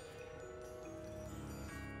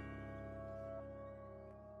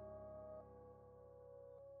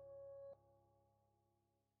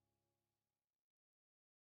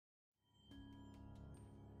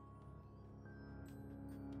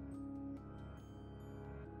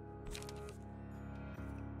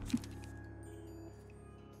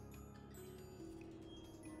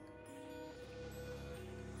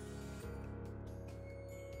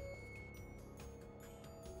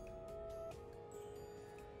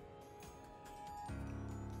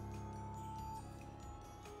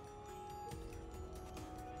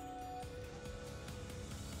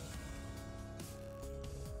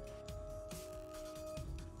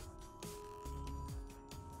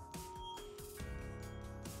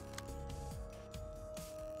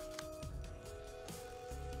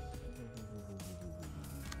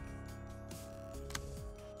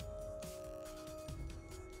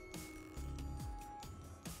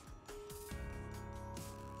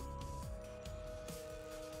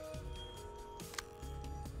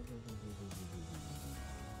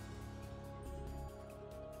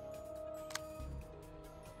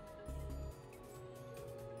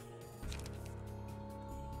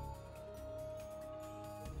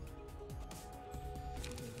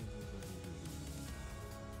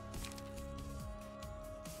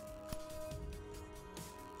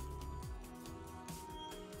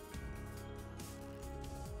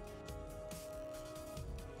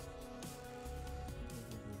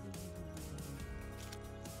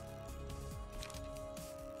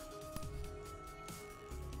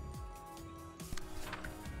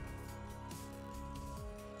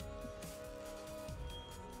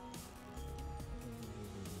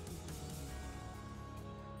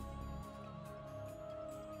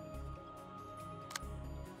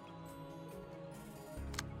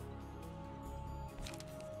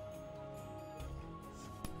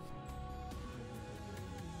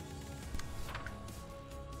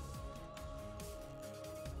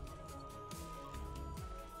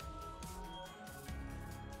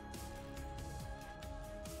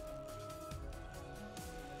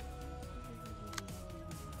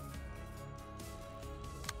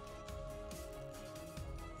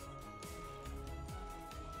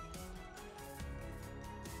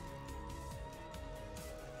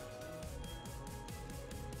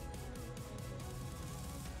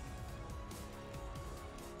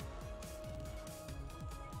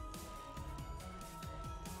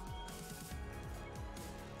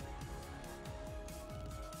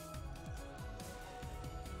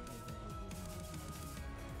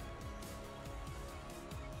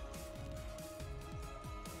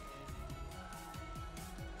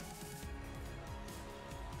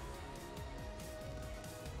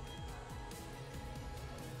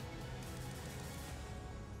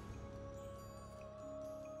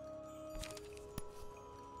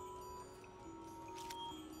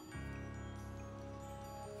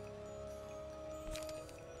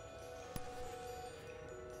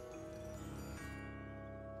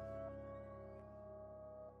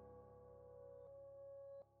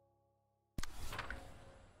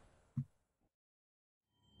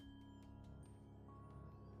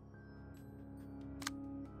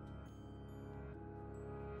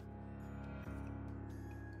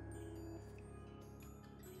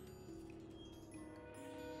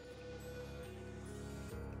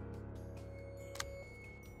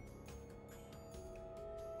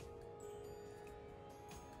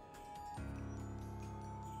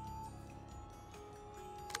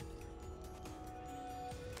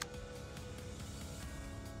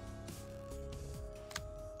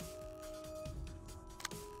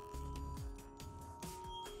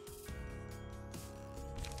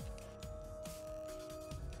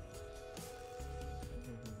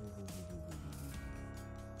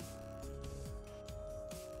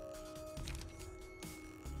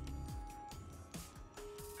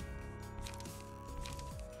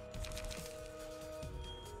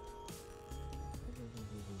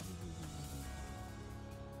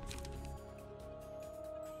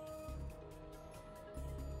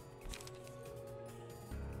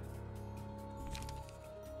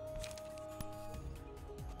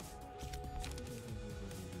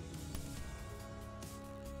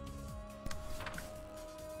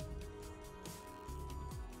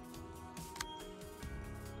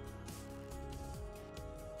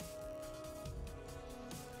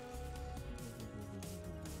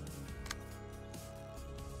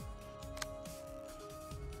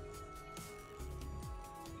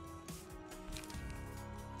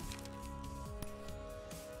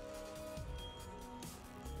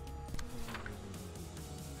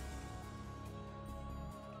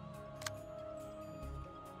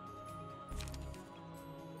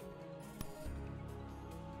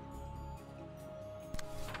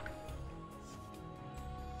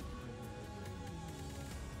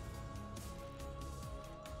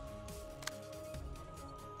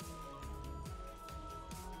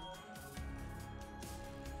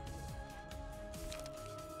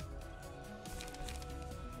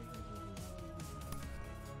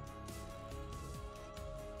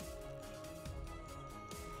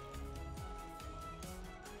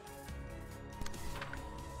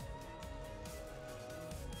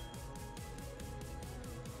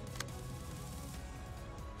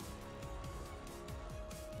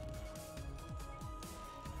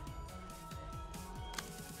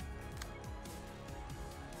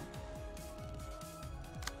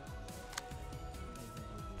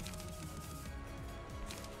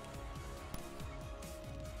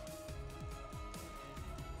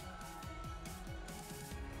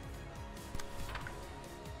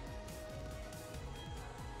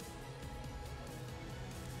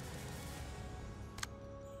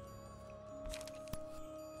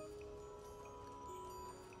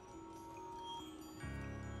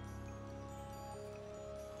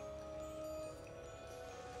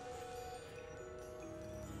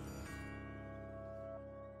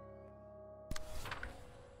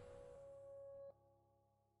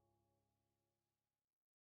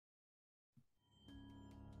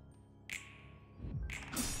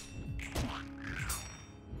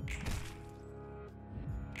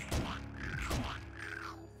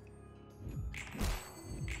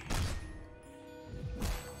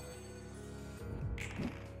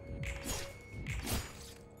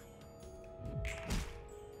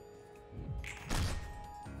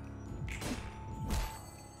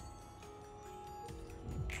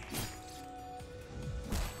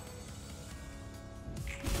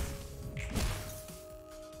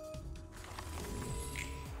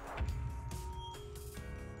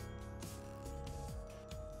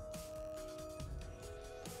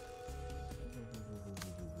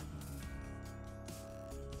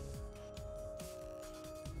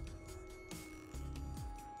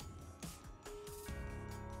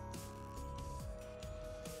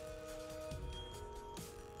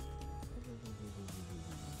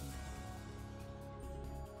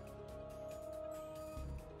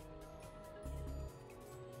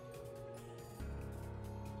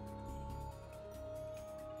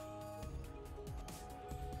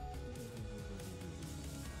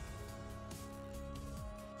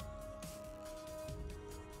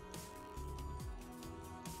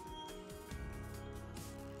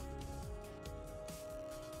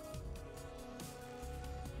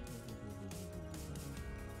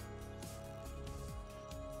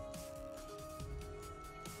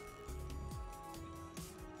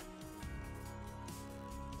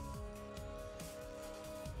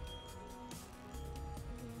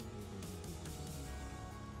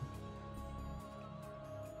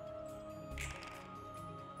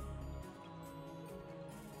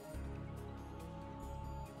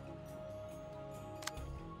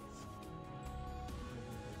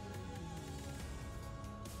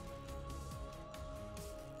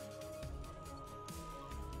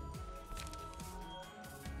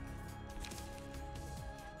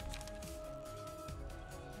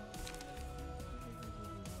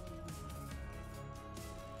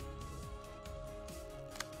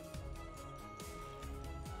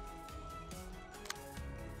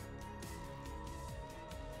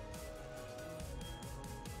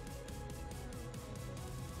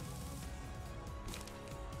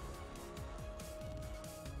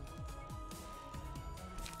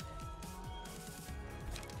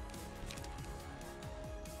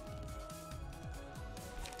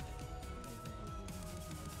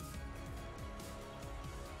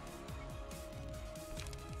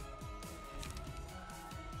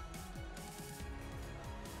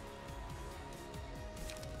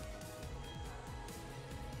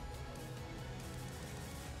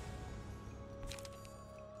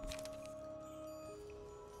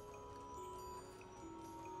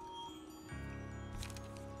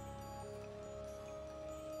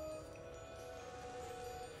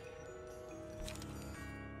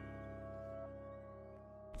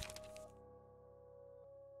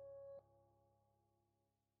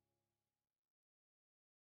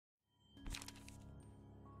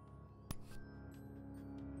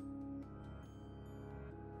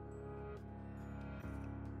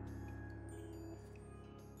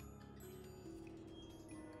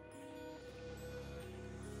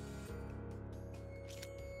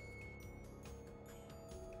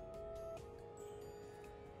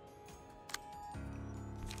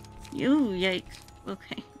 Ooh, yikes.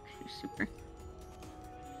 Okay, super.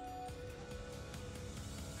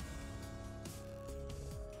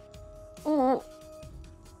 Oh.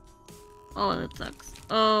 Oh, that sucks.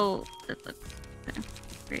 Oh, that sucks. Okay,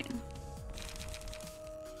 great.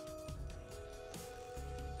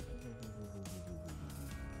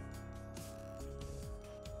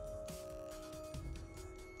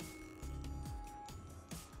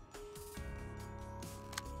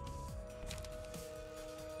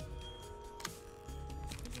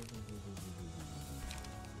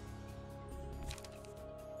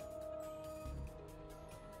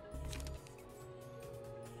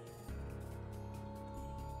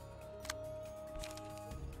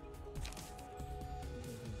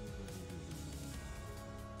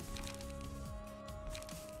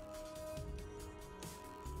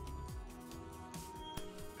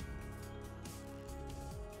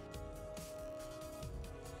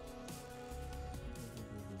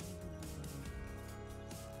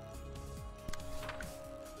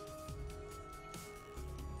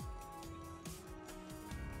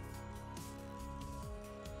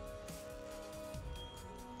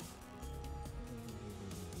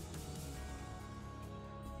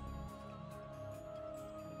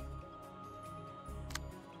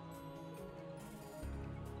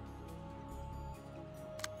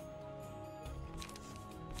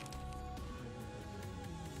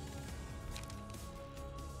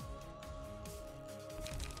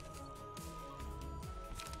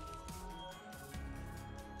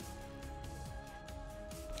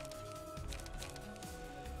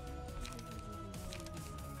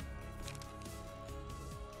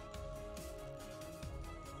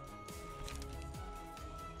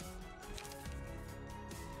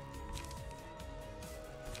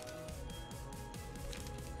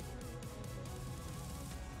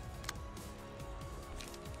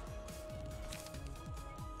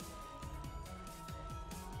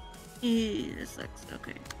 This sucks.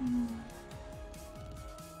 Okay.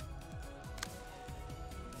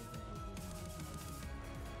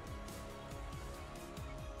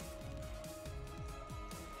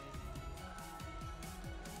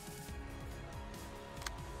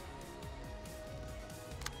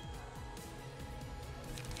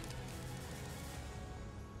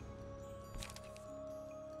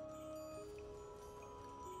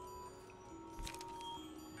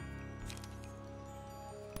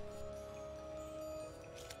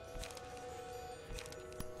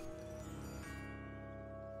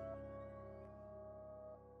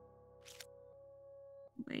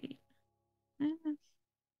 Wait.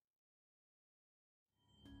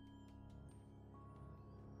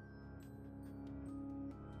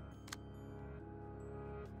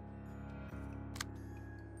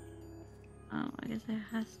 Oh, I guess it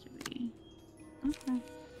has to be. Okay.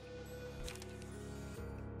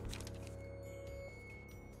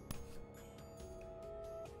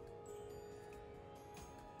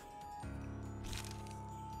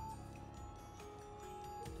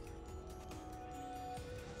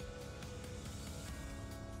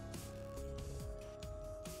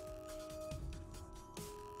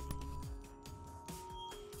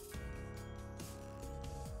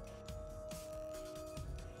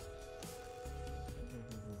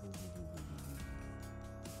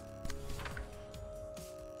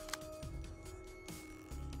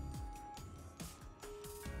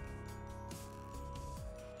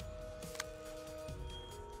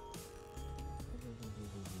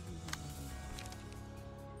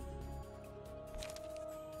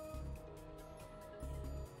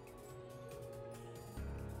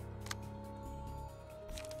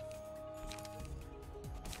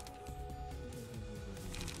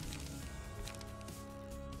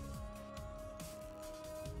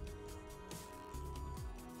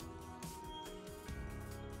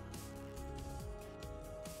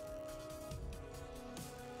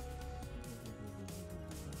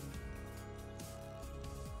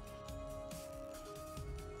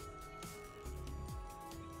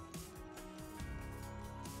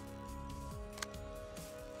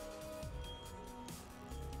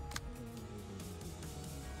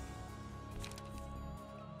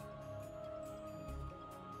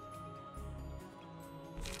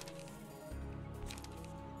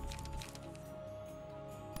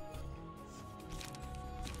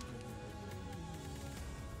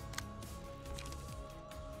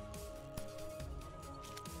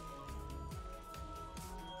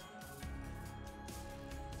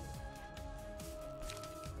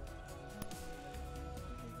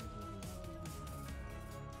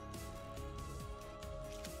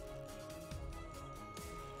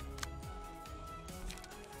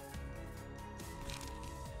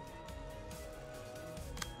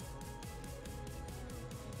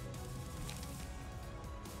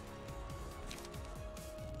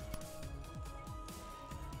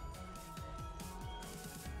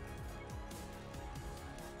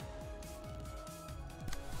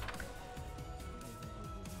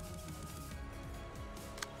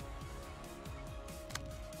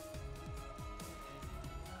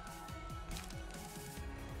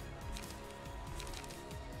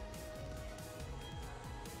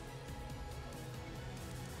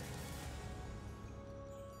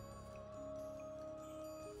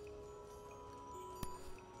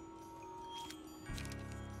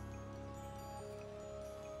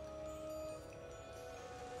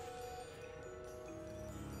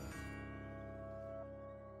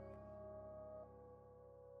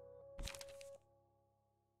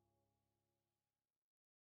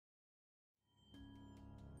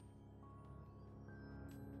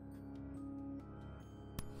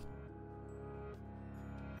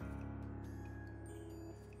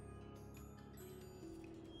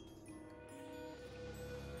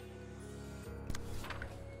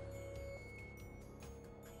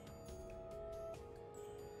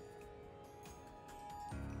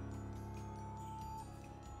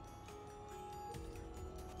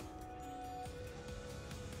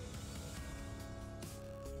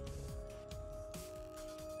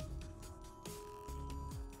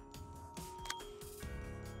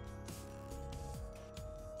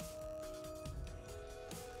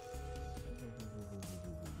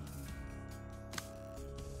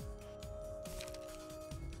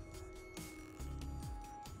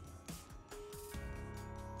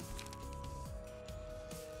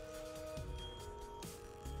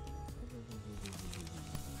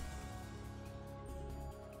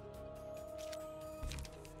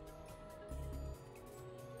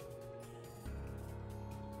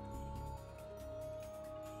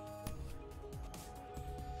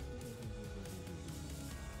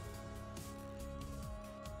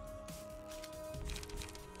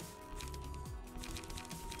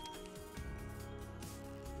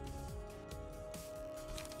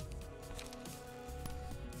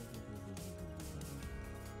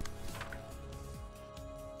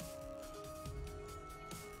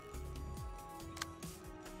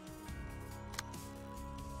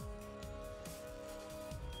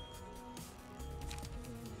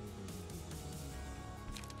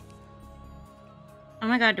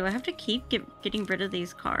 my god, do I have to keep getting rid of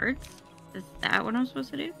these cards? Is that what I'm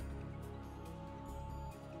supposed to do?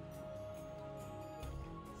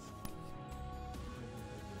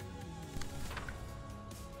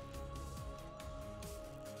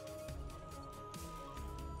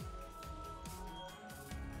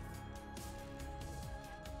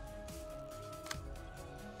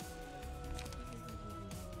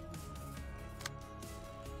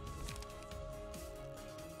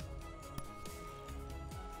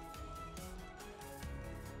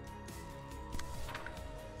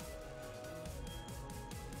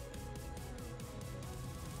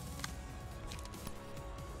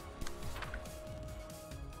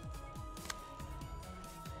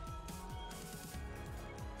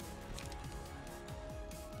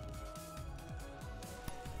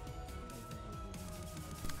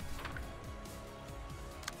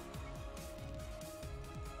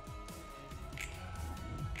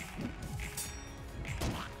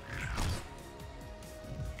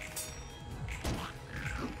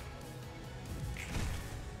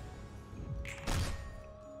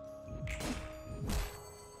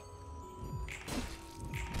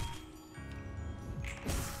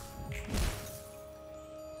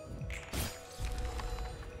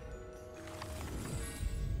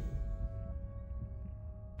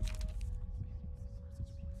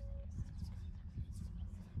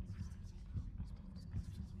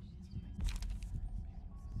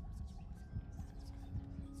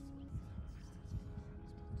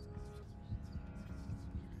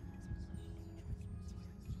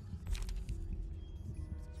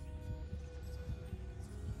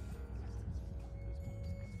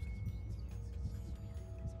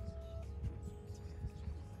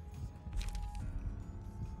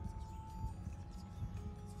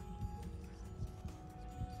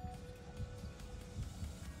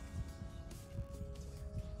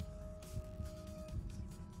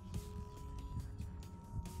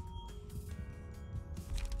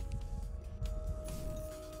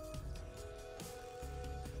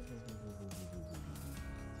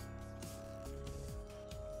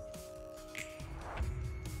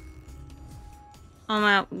 Oh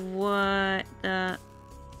my, what the?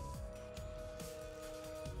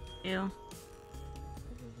 Ew.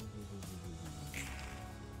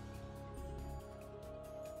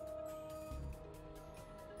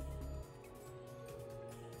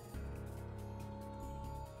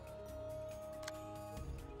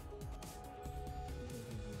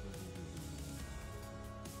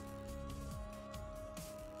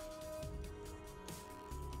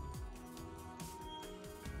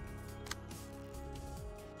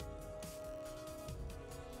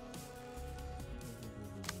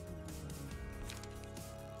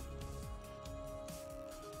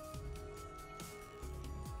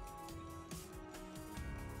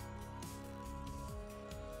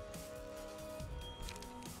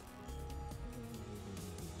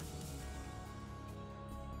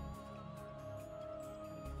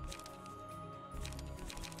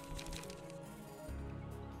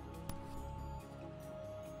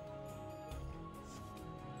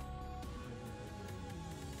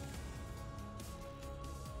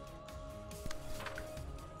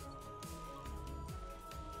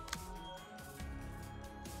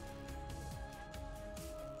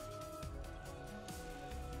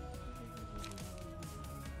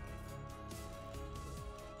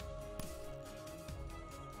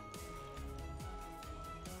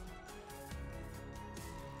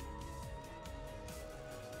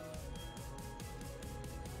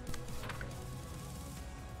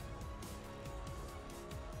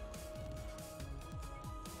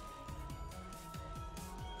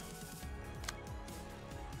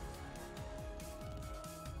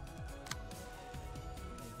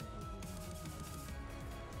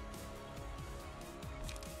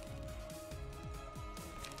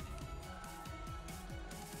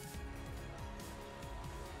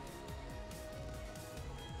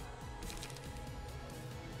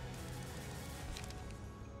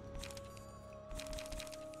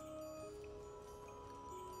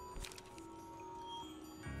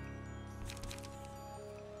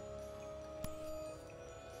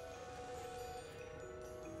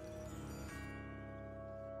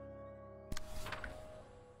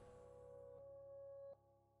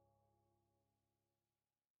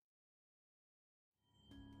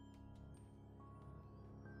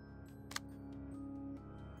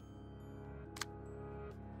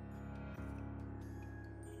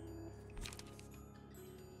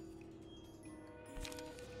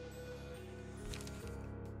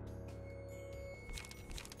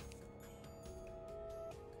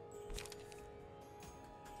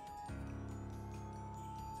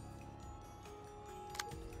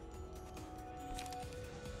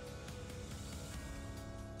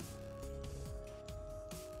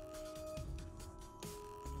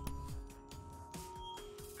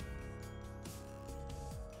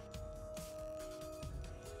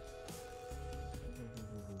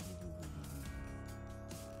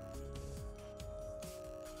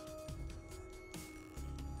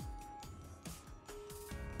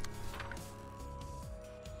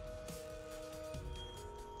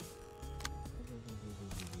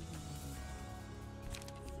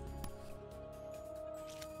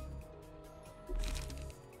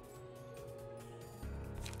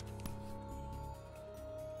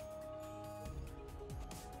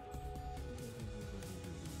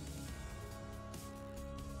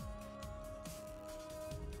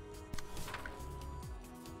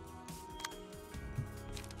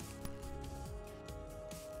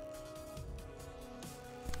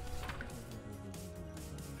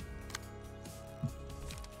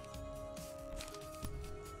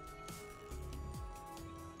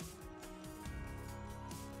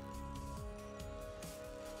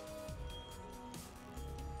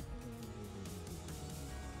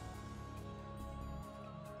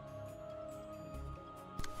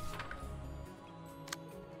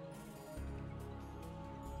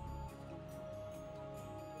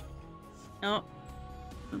 Oh.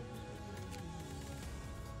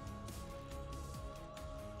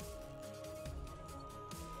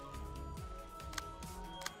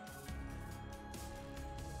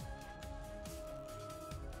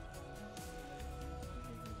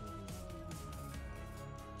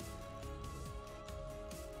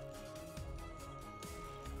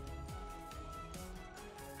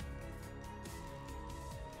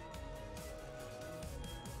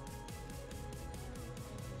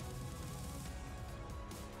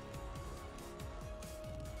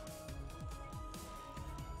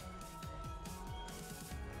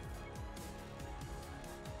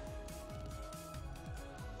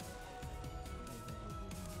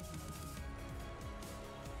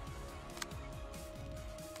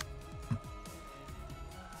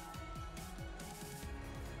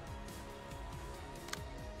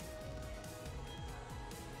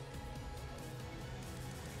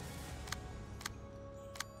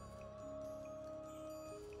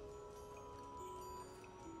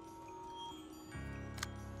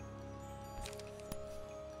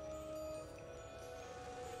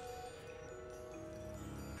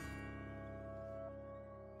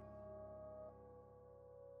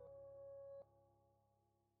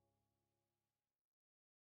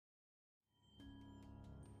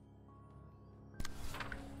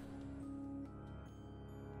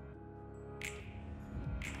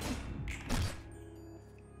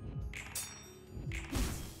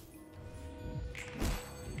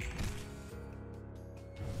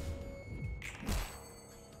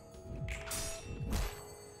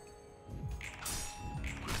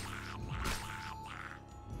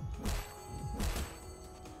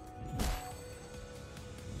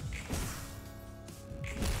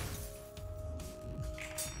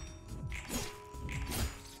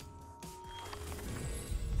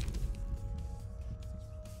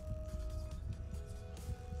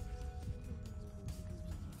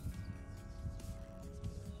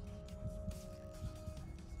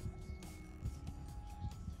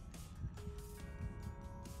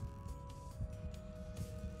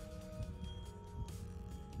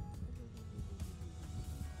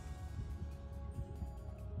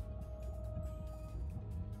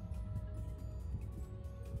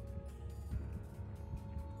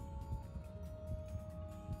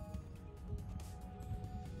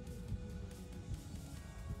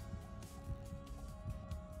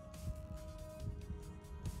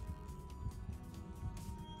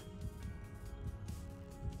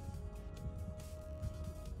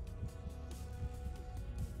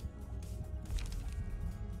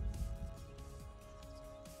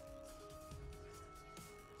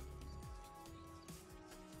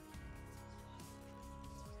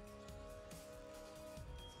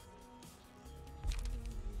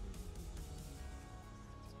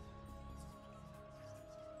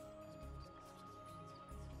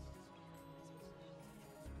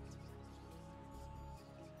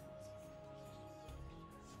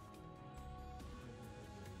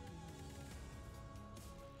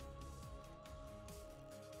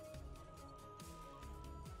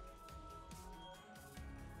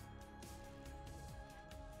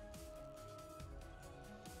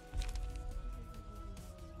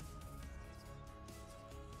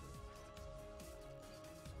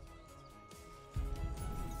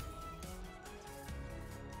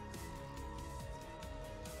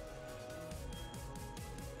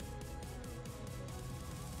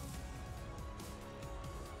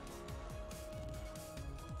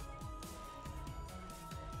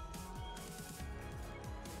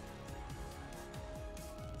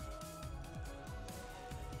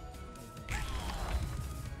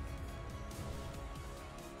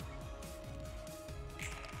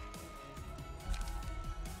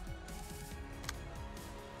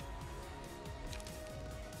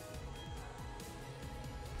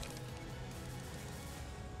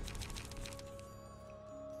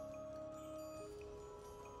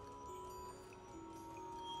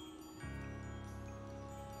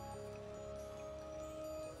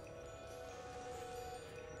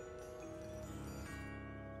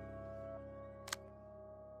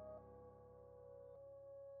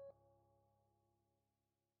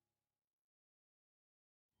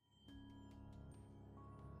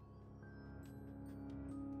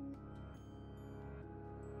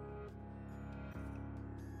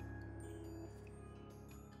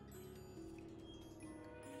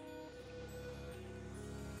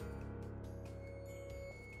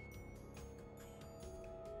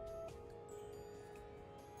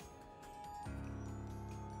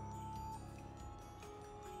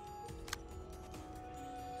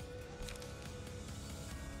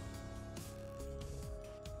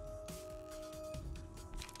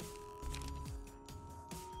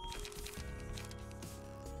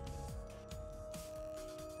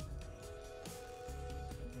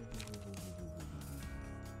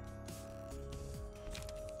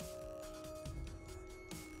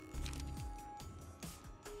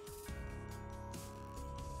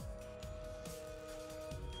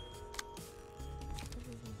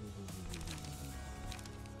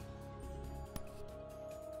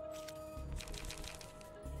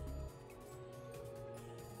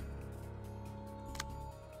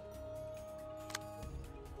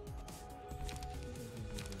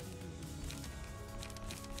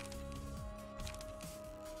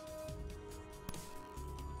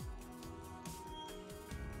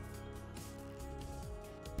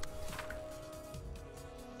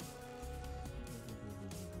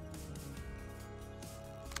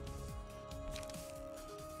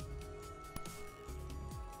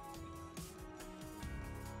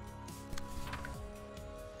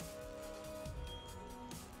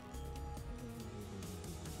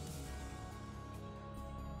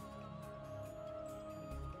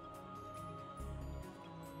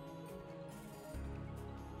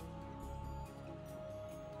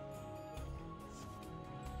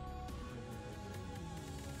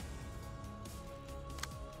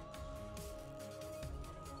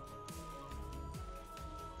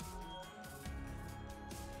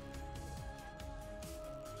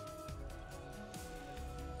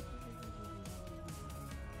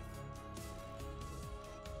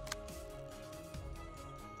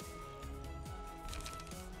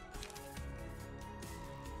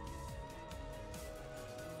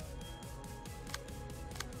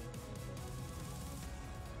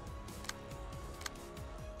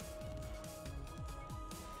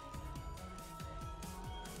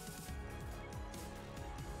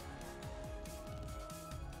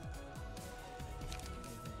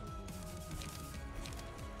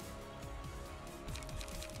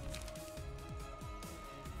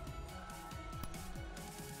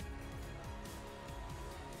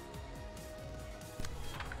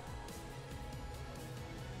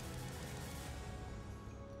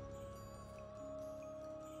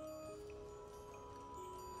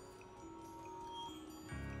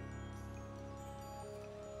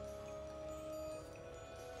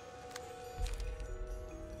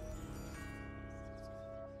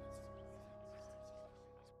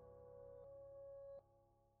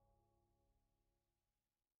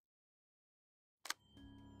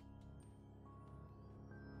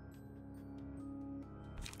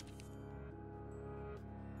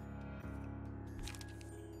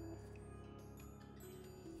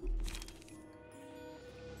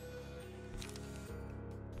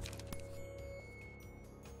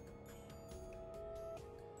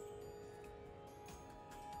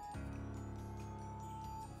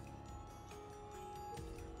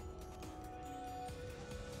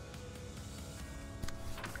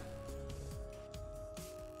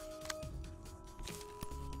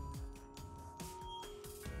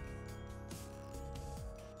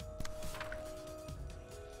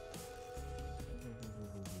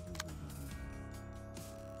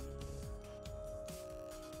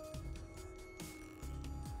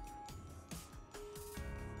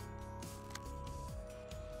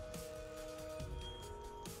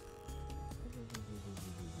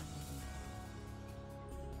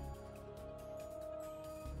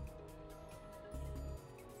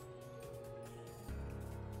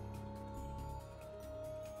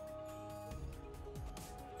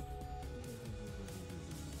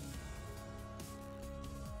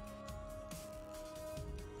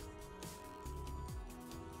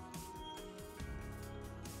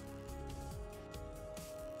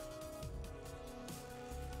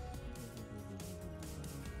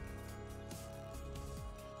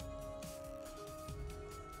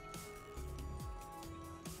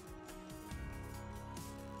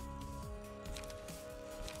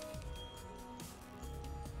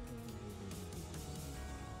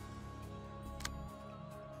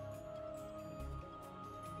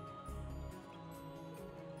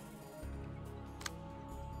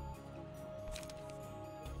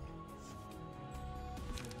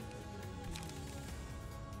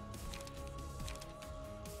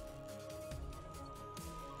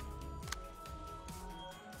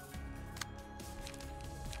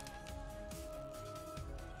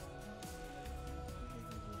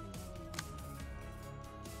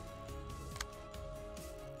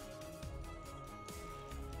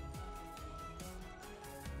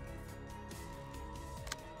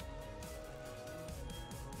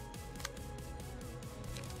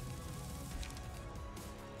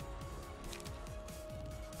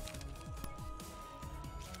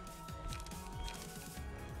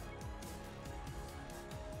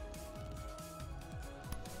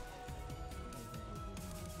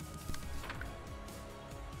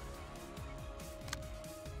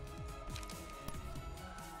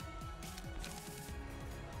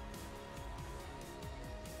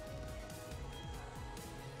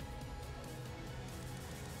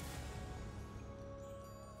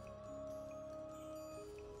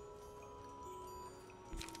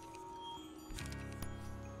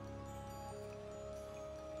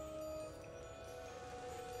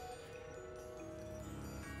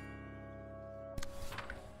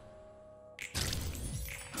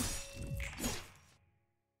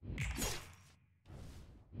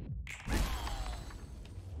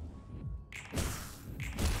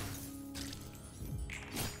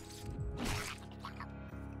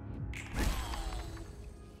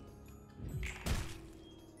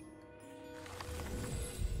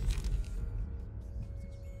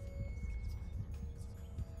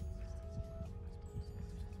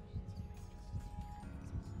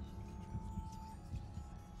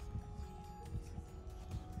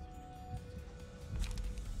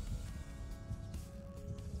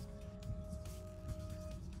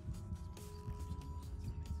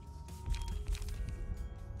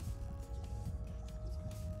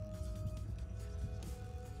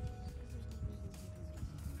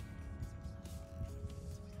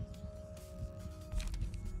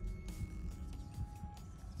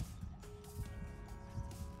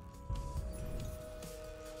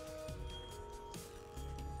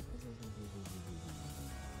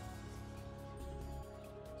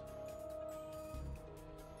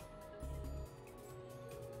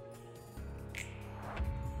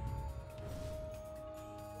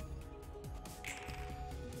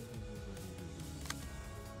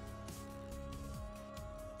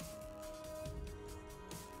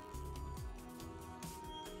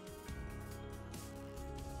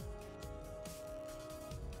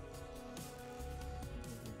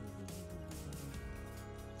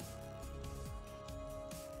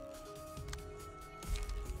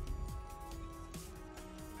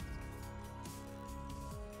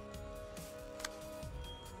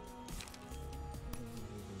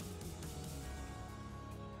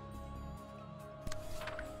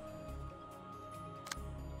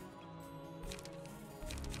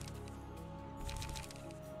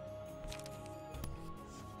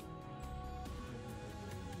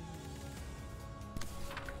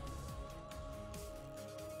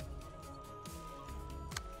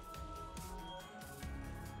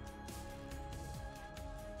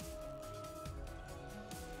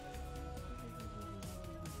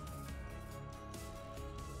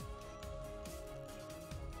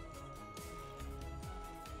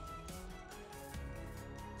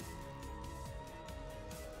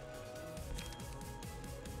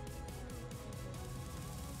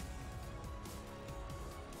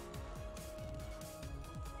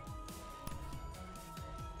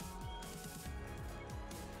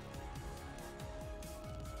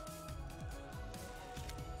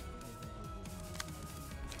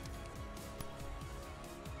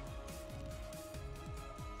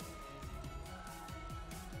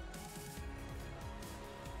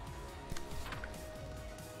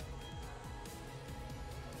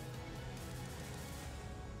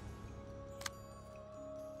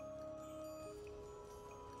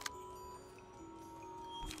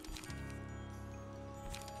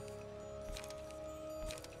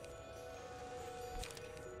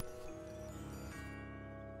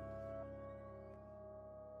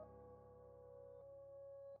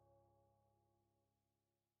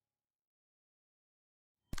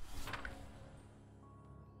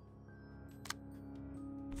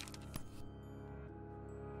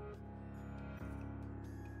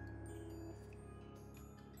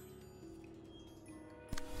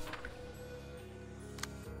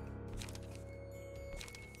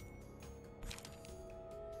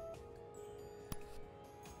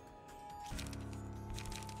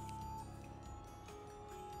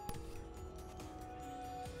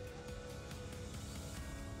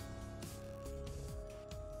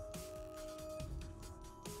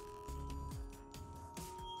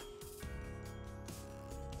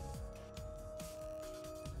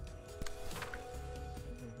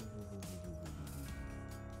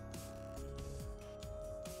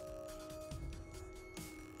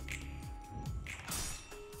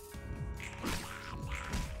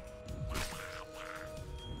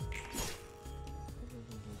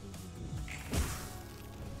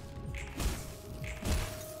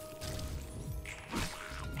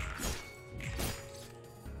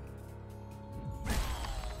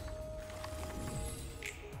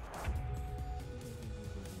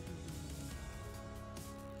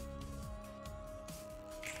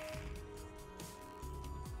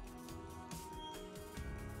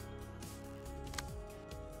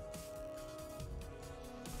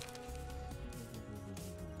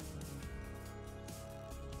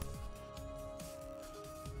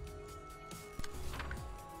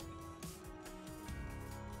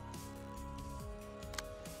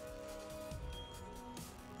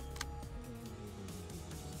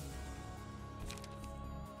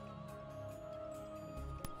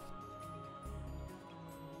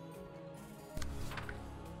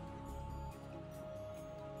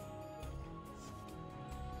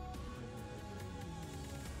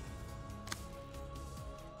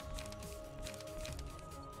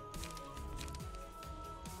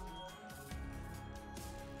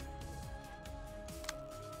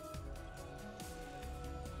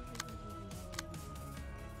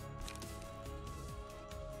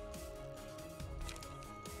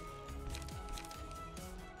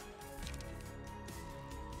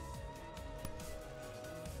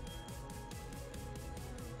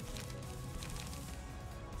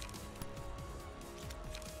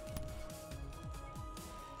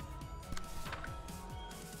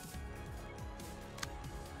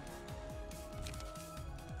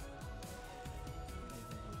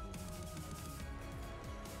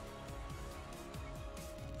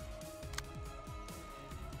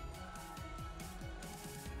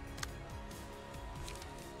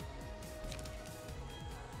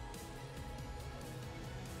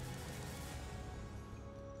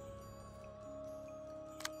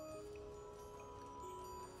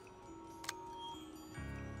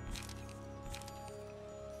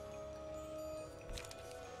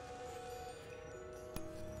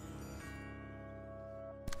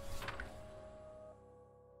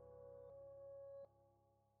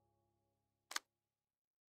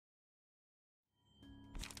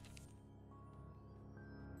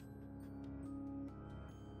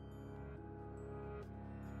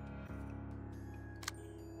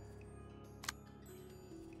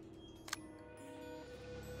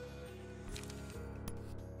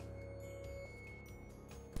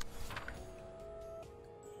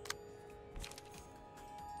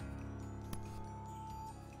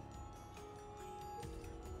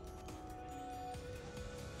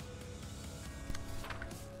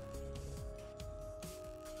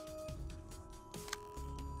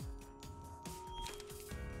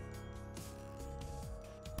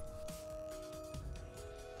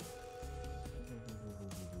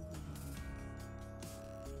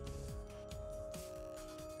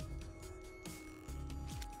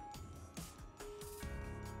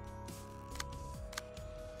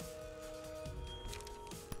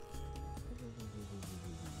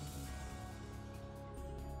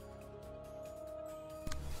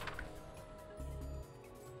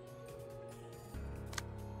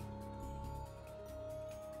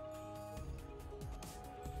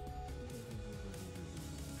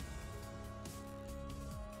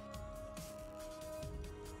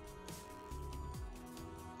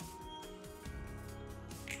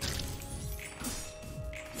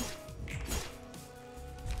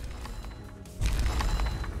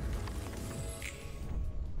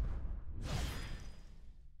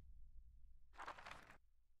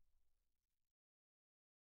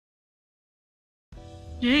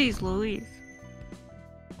 Jeez Louise.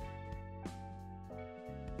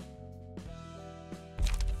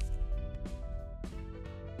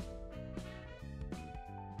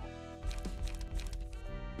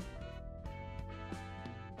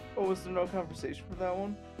 Oh, was there no conversation for that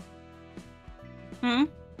one? Hmm?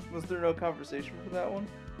 Was there no conversation for that one?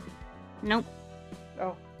 Nope.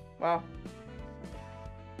 Oh, wow.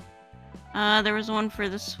 There was one for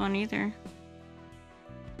this one either.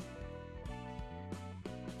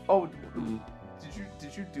 Oh,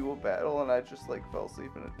 did you do a battle and I just like fell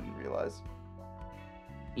asleep and I didn't realize?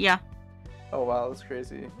 Yeah. Oh wow, that's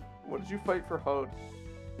crazy. What did you fight for Hode?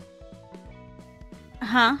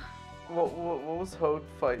 Huh? What was Hode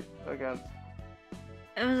fight against?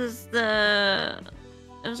 It was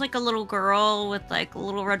like a little girl with like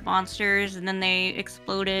little red monsters, and then they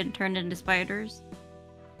exploded and turned into spiders.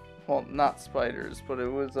 Well, not spiders, but it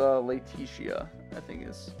was Letitia, I think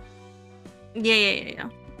is. Yeah.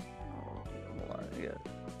 Oh, hold on, yeah.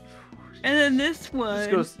 And then this one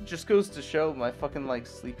Just goes to show my fucking like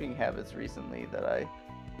sleeping habits recently that I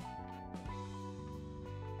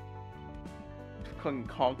fucking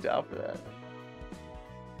conked out for that.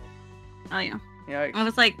 Oh yeah. Yeah. I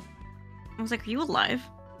was like, are you alive?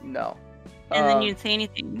 No. And then you didn't say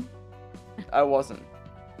anything. I wasn't.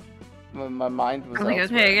 My mind was. I was like,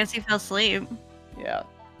 elsewhere. okay, I guess you fell asleep. Yeah.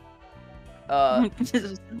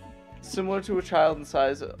 Similar to a child in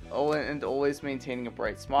size and always maintaining a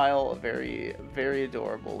bright smile, a very, very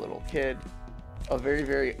adorable little kid. A very,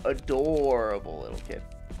 very adorable little kid.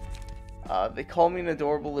 They call me an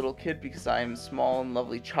adorable little kid because I am a small and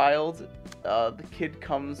lovely child. The kid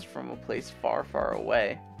comes from a place far, far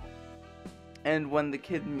away. And when the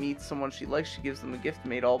kid meets someone she likes, she gives them a gift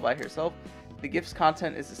made all by herself. The gift's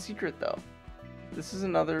content is a secret, though. This is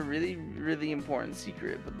another really, really important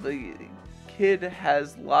secret, but the kid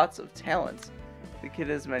has lots of talents. The kid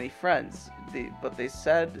has many friends, but they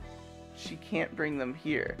said she can't bring them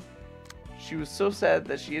here. She was so sad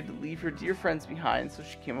that she had to leave her dear friends behind, so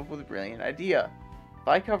she came up with a brilliant idea. If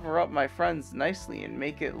I cover up my friends nicely and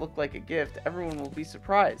make it look like a gift, everyone will be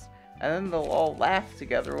surprised, and then they'll all laugh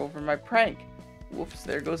together over my prank. Whoops,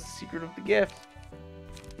 there goes the secret of the gift.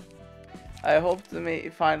 I hope to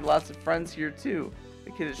find lots of friends here too.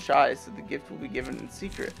 The kid is shy, so the gift will be given in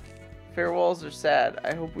secret. Farewells are sad.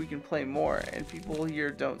 I hope we can play more, and people here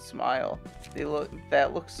don't smile.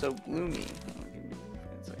 That looks so gloomy.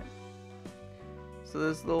 So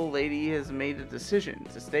this little lady has made a decision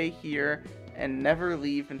to stay here and never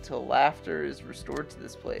leave until laughter is restored to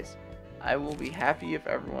this place. I will be happy if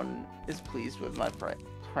everyone is pleased with my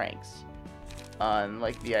pranks. And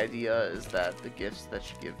like the idea is that the gifts that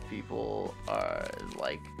you give people are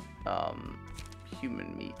like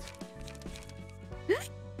human meat.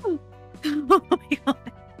 Oh my god.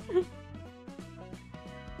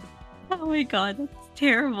 Oh my god, that's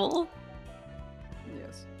terrible.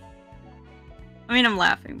 Yes. I mean, I'm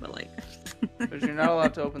laughing, but like. But you're not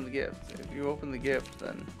allowed to open the gift. If you open the gift,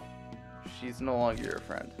 then she's no longer your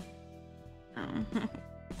friend. Oh.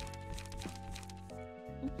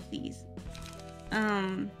 Please.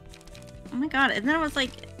 Oh my god, and then I was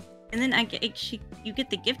like, and then you get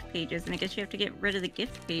the gift pages, and I guess you have to get rid of the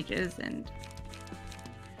gift pages, and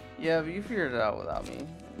yeah, but you figured it out without me.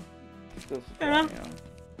 Yeah.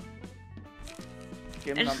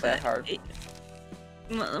 Game's not that hard.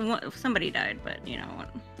 Somebody died, but you know what?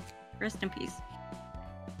 Rest in peace.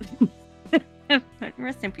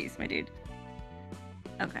 Rest in peace, my dude.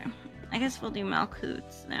 Okay, I guess we'll do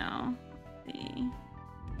Malkuth's now. The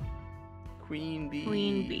Queen Bee.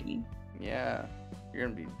 Queen Bee. Yeah, you're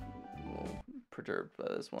gonna be a little perturbed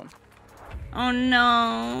by this one. Oh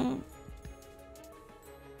no.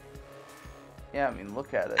 Yeah, I mean,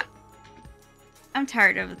 look at it. I'm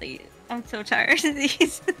tired of these. I'm so tired of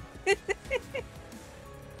these.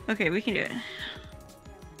 Okay, we can do it.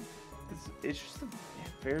 It's just a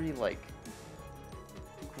very, like,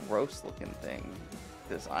 gross looking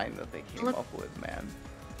design that they came up with, man.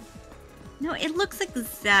 No, it looks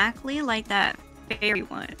exactly like that fairy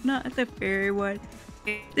one. Not the fairy one.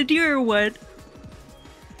 The deer one.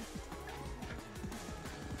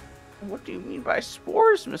 What do you mean by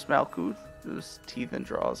spores, Miss Malkuth? Those teeth and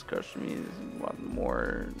draws question me. Want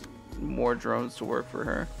more drones to work for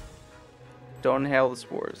her. Don't inhale the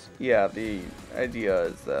spores. Yeah, the idea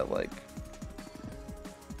is that, like,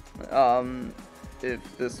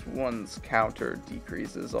 if this one's counter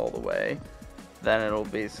decreases all the way, then it'll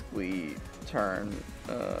basically turn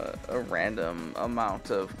a random amount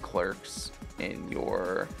of clerks in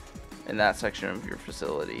that section of your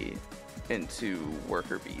facility into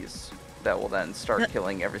worker bees that will then start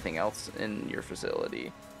killing everything else in your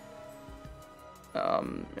facility.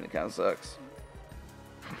 And it kind of sucks.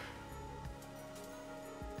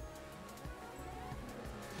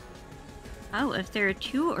 Oh, if there are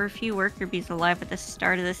 2 or few worker bees alive at the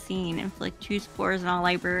start of the scene, inflict 2 spores on all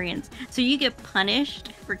librarians. So you get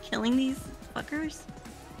punished for killing these fuckers?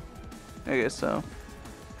 I guess so.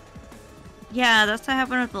 Yeah, that's what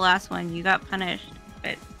happened with the last one. You got punished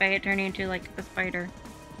by it turning into like a spider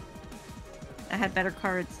that had better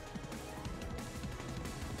cards.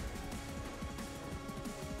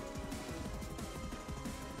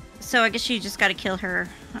 So I guess you just gotta kill her.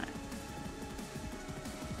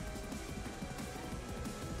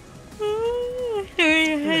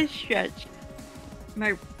 Head stretch.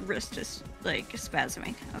 My wrist is like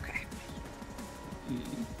spasming. Okay.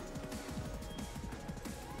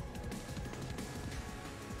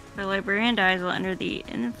 The librarian dies while under the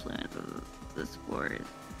influence of the spores.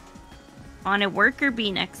 On a worker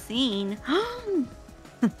bee next scene.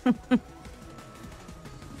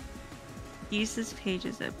 Use this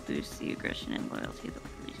pages that boost the aggression and loyalty of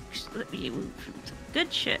the police.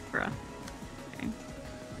 Good shit, bro. Okay.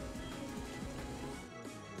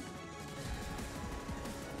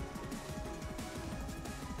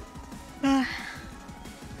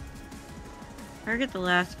 Target the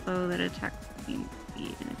last foe that attacked the queen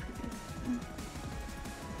bee in the previous one.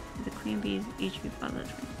 The queen bee's HP follows.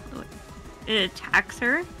 It attacks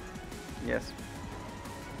her? Yes.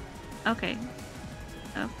 Okay.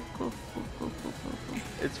 Oh, cool.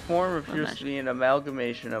 Its form appears to be an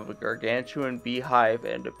amalgamation of a gargantuan beehive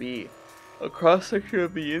and a bee. A cross-section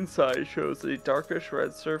of the inside shows a darkish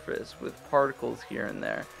red surface with particles here and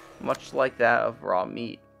there, much like that of raw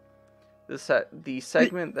meat. The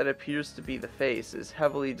segment that appears to be the face is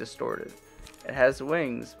heavily distorted. It has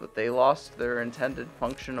wings, but they lost their intended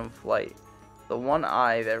function of flight. The one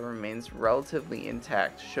eye that remains relatively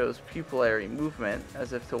intact shows pupillary movement,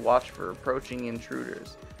 as if to watch for approaching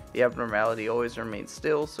intruders. The abnormality always remains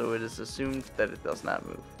still, so it is assumed that it does not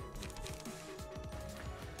move.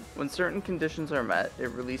 When certain conditions are met,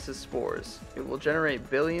 it releases spores. It will generate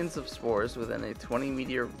billions of spores within a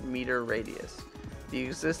 20-meter radius. The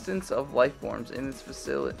existence of lifeforms in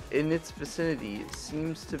its vicinity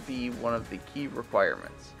seems to be one of the key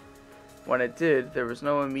requirements. When it did, there was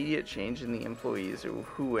no immediate change in the employees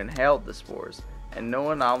who inhaled the spores, and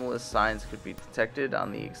no anomalous signs could be detected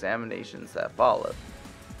on the examinations that followed.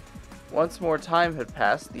 Once more time had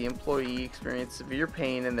passed, the employee experienced severe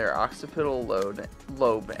pain in their occipital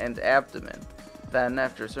lobe and abdomen. Then,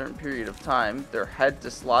 after a certain period of time, their head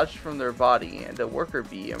dislodged from their body and a worker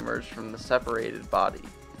bee emerged from the separated body.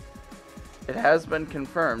 It has been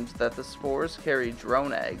confirmed that the spores carry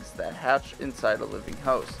drone eggs that hatch inside a living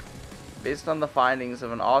host. Based on the findings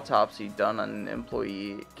of an autopsy done on an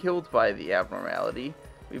employee killed by the abnormality,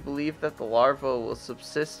 we believe that the larva will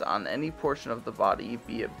subsist on any portion of the body,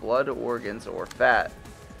 be it blood, organs, or fat.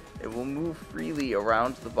 It will move freely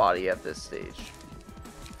around the body at this stage.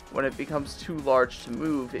 When it becomes too large to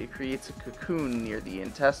move, it creates a cocoon near the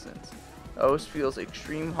intestines. The host feels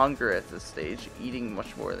extreme hunger at this stage, eating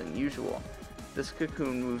much more than usual. This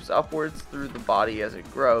cocoon moves upwards through the body as it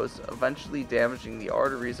grows, eventually damaging the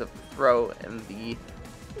arteries of the throat and the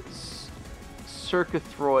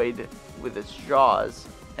cercathroid with its jaws,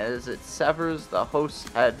 as it severs the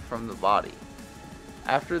host's head from the body.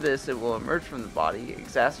 After this, it will emerge from the body,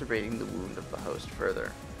 exacerbating the wound of the host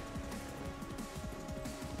further.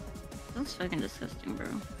 That's fucking disgusting, bro.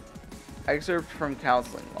 Excerpt from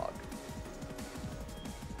counseling log.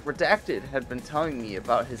 Redacted had been telling me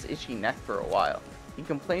about his itchy neck for a while. He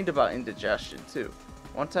complained about indigestion too.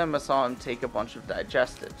 One time I saw him take a bunch of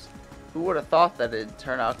digestives. Who would have thought that it'd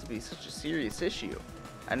turn out to be such a serious issue?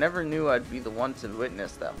 I never knew I'd be the one to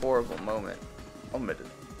witness that horrible moment. Omitted.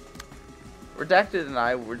 Redacted and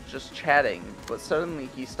I were just chatting, but suddenly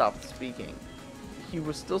he stopped speaking. He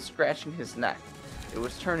was still scratching his neck. It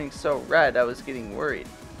was turning so red I was getting worried.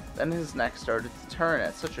 Then his neck started to turn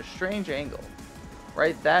at such a strange angle.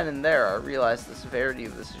 Right then and there I realized the severity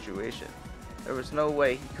of the situation. There was no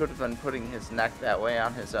way he could have been putting his neck that way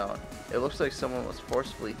on his own. It looks like someone was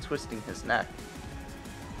forcefully twisting his neck.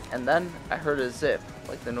 And then I heard a zip,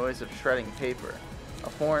 like the noise of shredding paper, a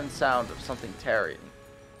foreign sound of something tearing.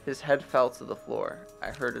 His head fell to the floor.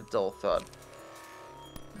 I heard a dull thud.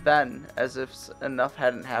 Then, as if enough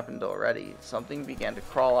hadn't happened already, something began to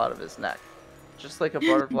crawl out of his neck, just like a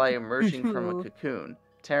butterfly emerging from a cocoon,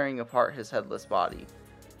 tearing apart his headless body.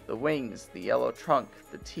 The wings, the yellow trunk,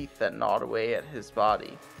 the teeth that gnawed away at his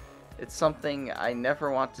body. It's something I never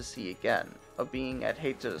want to see again, a being I'd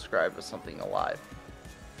hate to describe as something alive.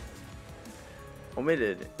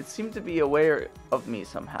 Omitted, it seemed to be aware of me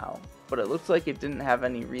somehow. but it looked like it didn't have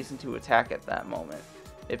any reason to attack at that moment.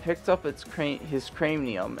 It picked up his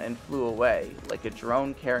cranium and flew away, like a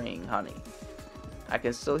drone carrying honey. I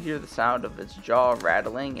can still hear the sound of its jaw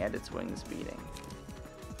rattling and its wings beating.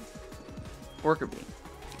 Worker bee.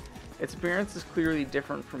 Its appearance is clearly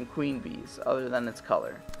different from queen bees, other than its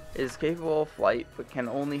color. It is capable of flight, but can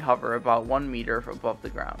only hover about 1 meter above the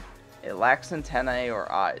ground. It lacks antennae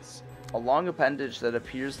or eyes. A long appendage that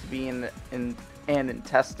appears to be an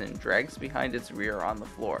intestine drags behind its rear on the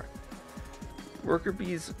floor. Worker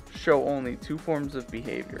bees show only 2 forms of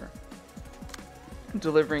behavior: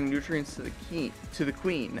 delivering nutrients to the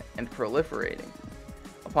queen and proliferating.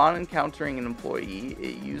 Upon encountering an employee,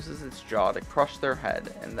 it uses its jaw to crush their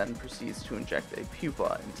head and then proceeds to inject a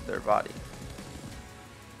pupa into their body.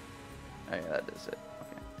 Oh yeah, that is it.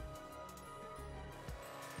 Okay.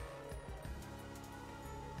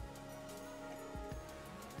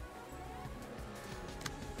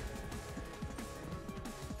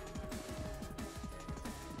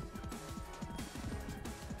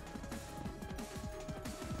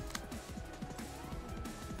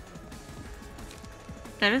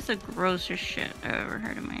 That is the grossest shit I've ever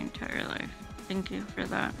heard in my entire life. Thank you for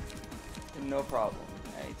that. No problem.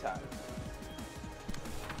 Anytime.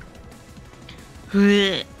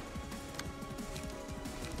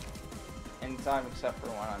 Anytime except for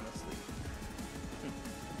when I'm asleep.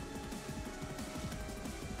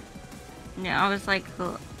 Yeah, I was like,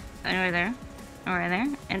 oh, over there,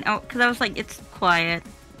 and oh, because I was like, it's quiet,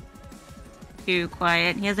 too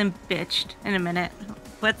quiet. He hasn't bitched in a minute.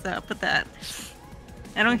 What's up with that?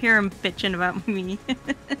 I don't hear him bitching about me.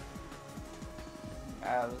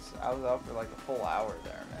 I was out for like a full hour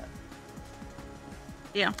there, man.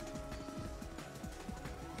 Yeah.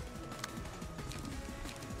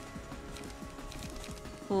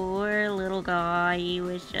 Poor little guy. He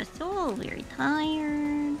was just so very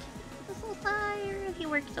tired. He was so tired. He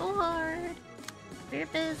worked so hard. Very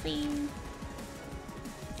busy.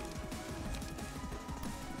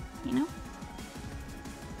 You know?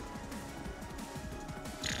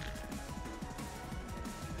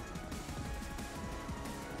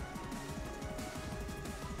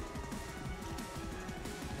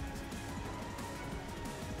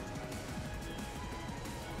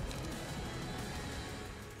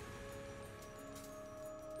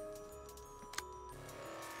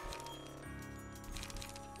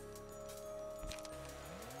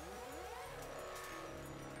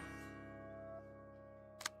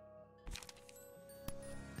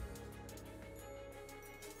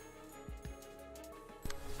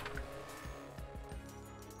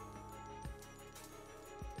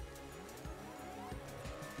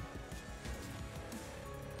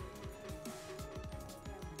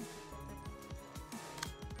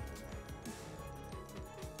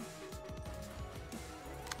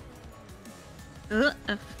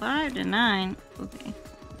 A 5 to 9. Okay.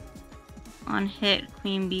 On hit,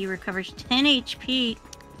 Queen Bee recovers 10 HP.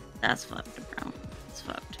 That's fucked, bro. It's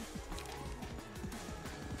fucked.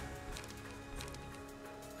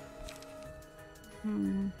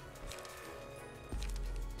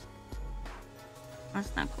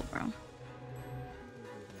 That's not cool, bro.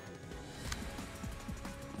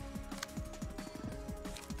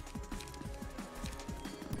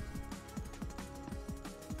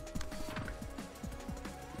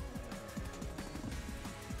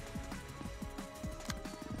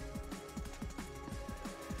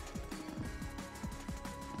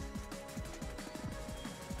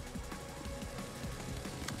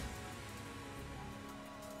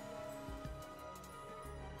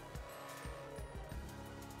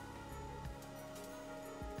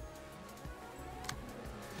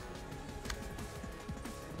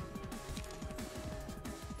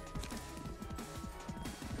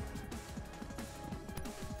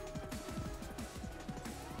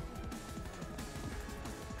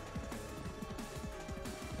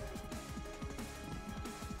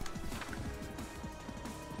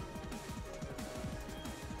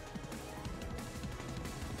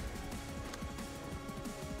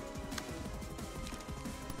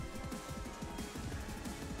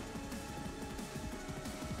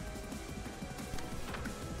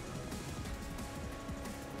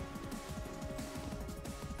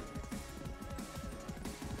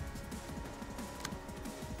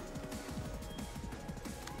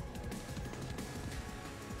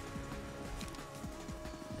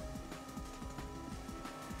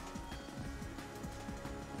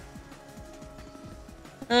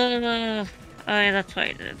 Oh, yeah, that's why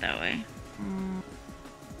I did it that way.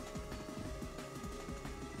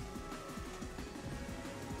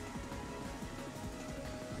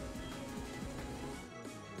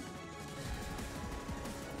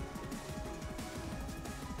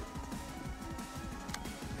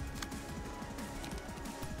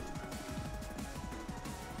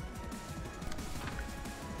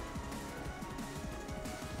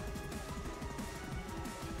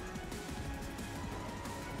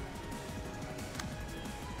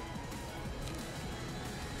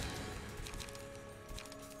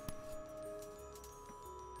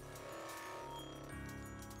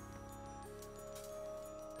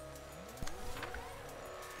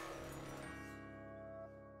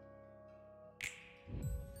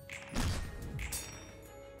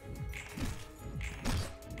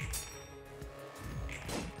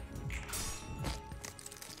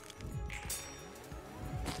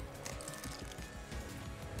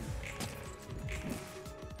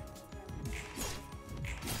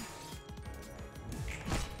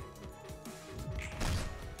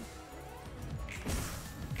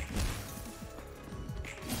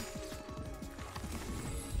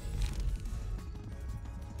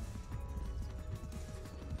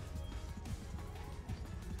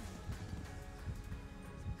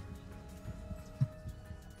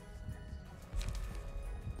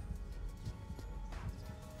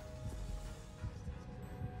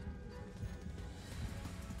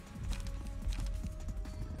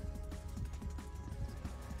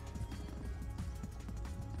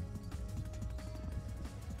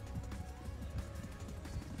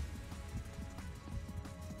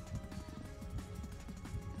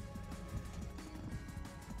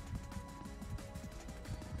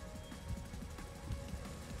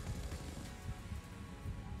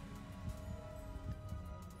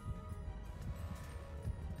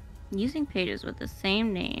 Using pages with the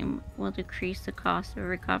same name will decrease the cost of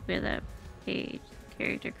every copy of that page the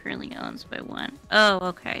character currently owns by 1. Oh,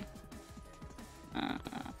 okay.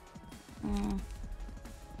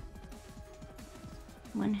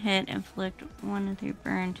 One hit, inflict 1 of 3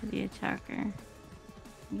 burn to the attacker.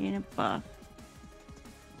 Gain a buff.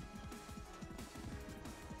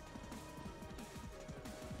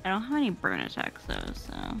 I don't have any burn attacks though,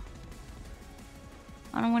 so.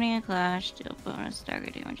 On winning a clash, deal bonus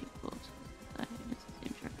stagger damage equal to the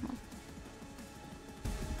same track mode.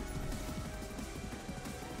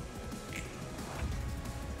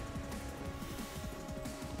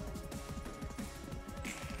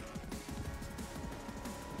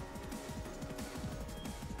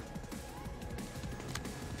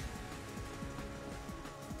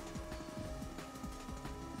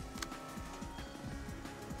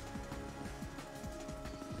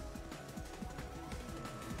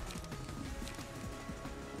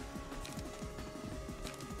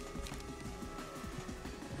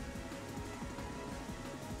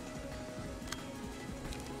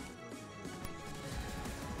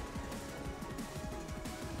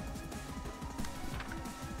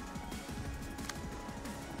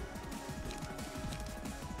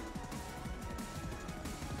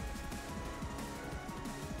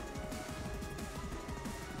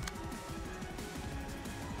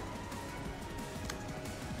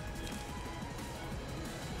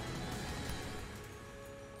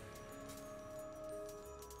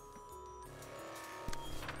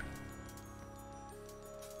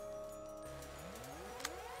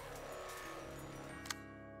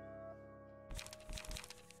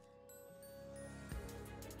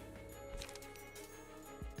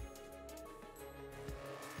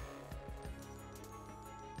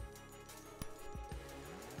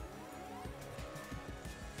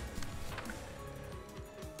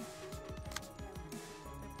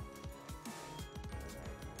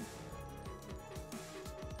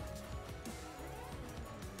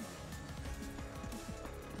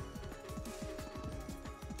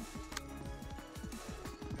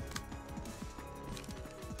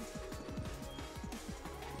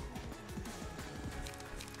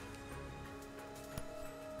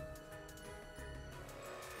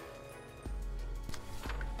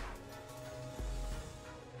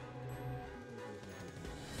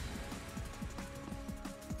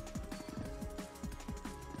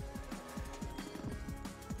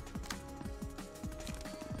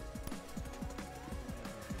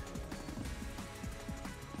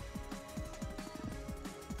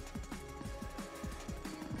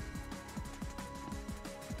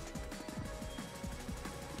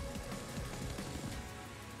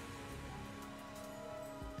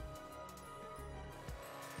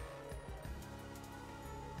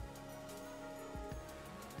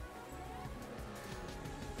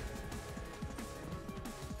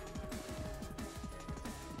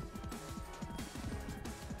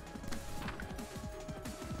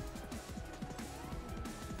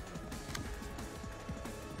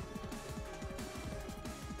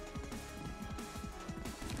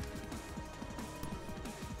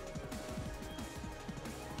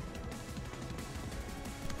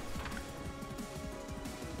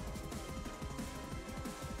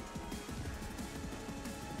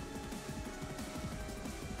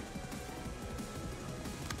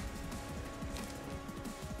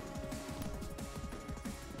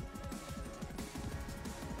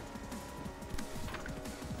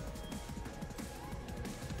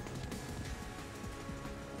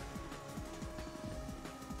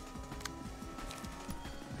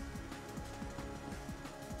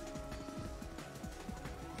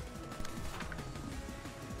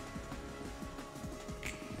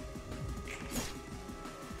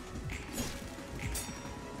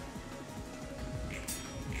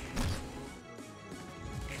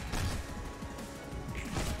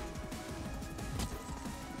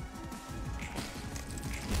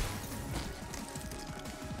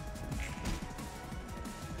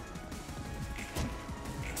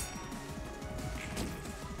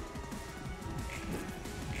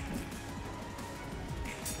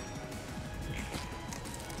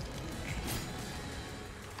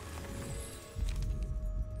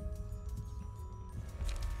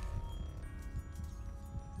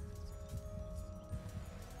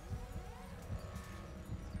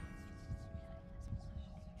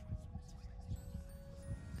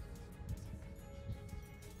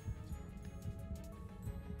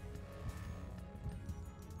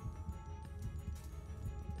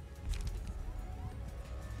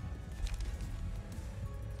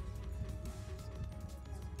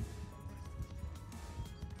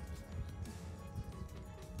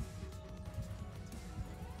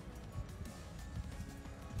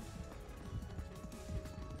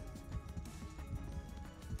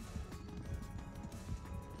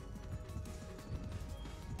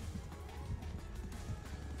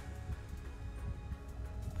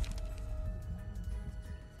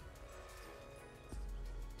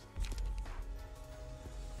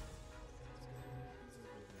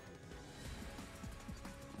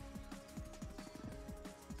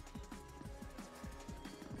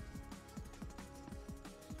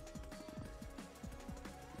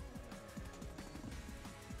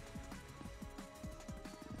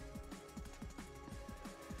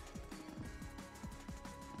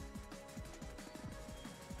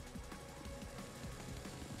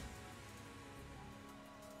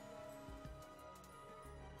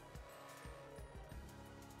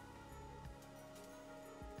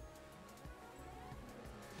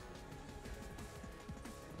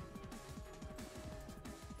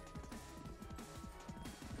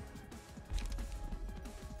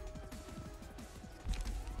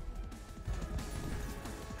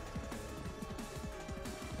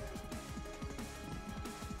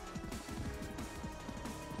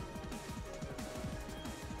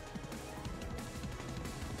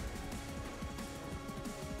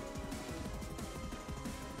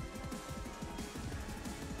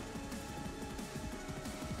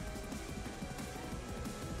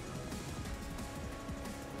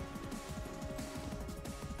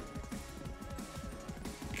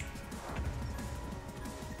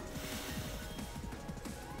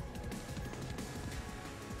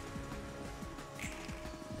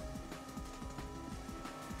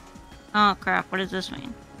 Oh crap, what does this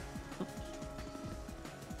mean?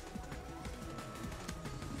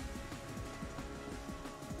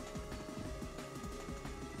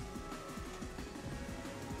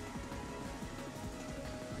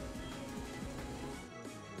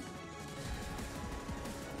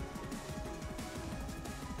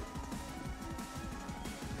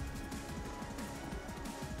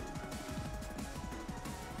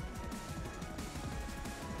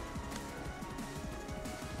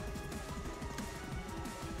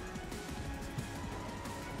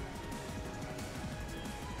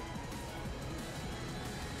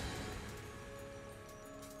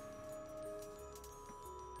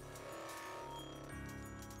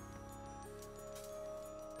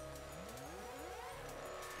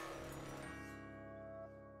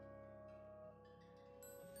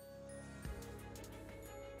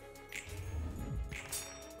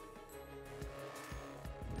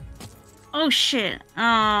 Oh shit.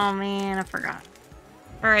 Oh man, I forgot.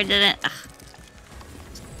 Or I didn't. Ugh.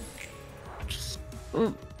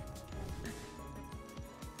 Oop.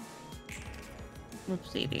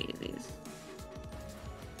 Oopsie daisies.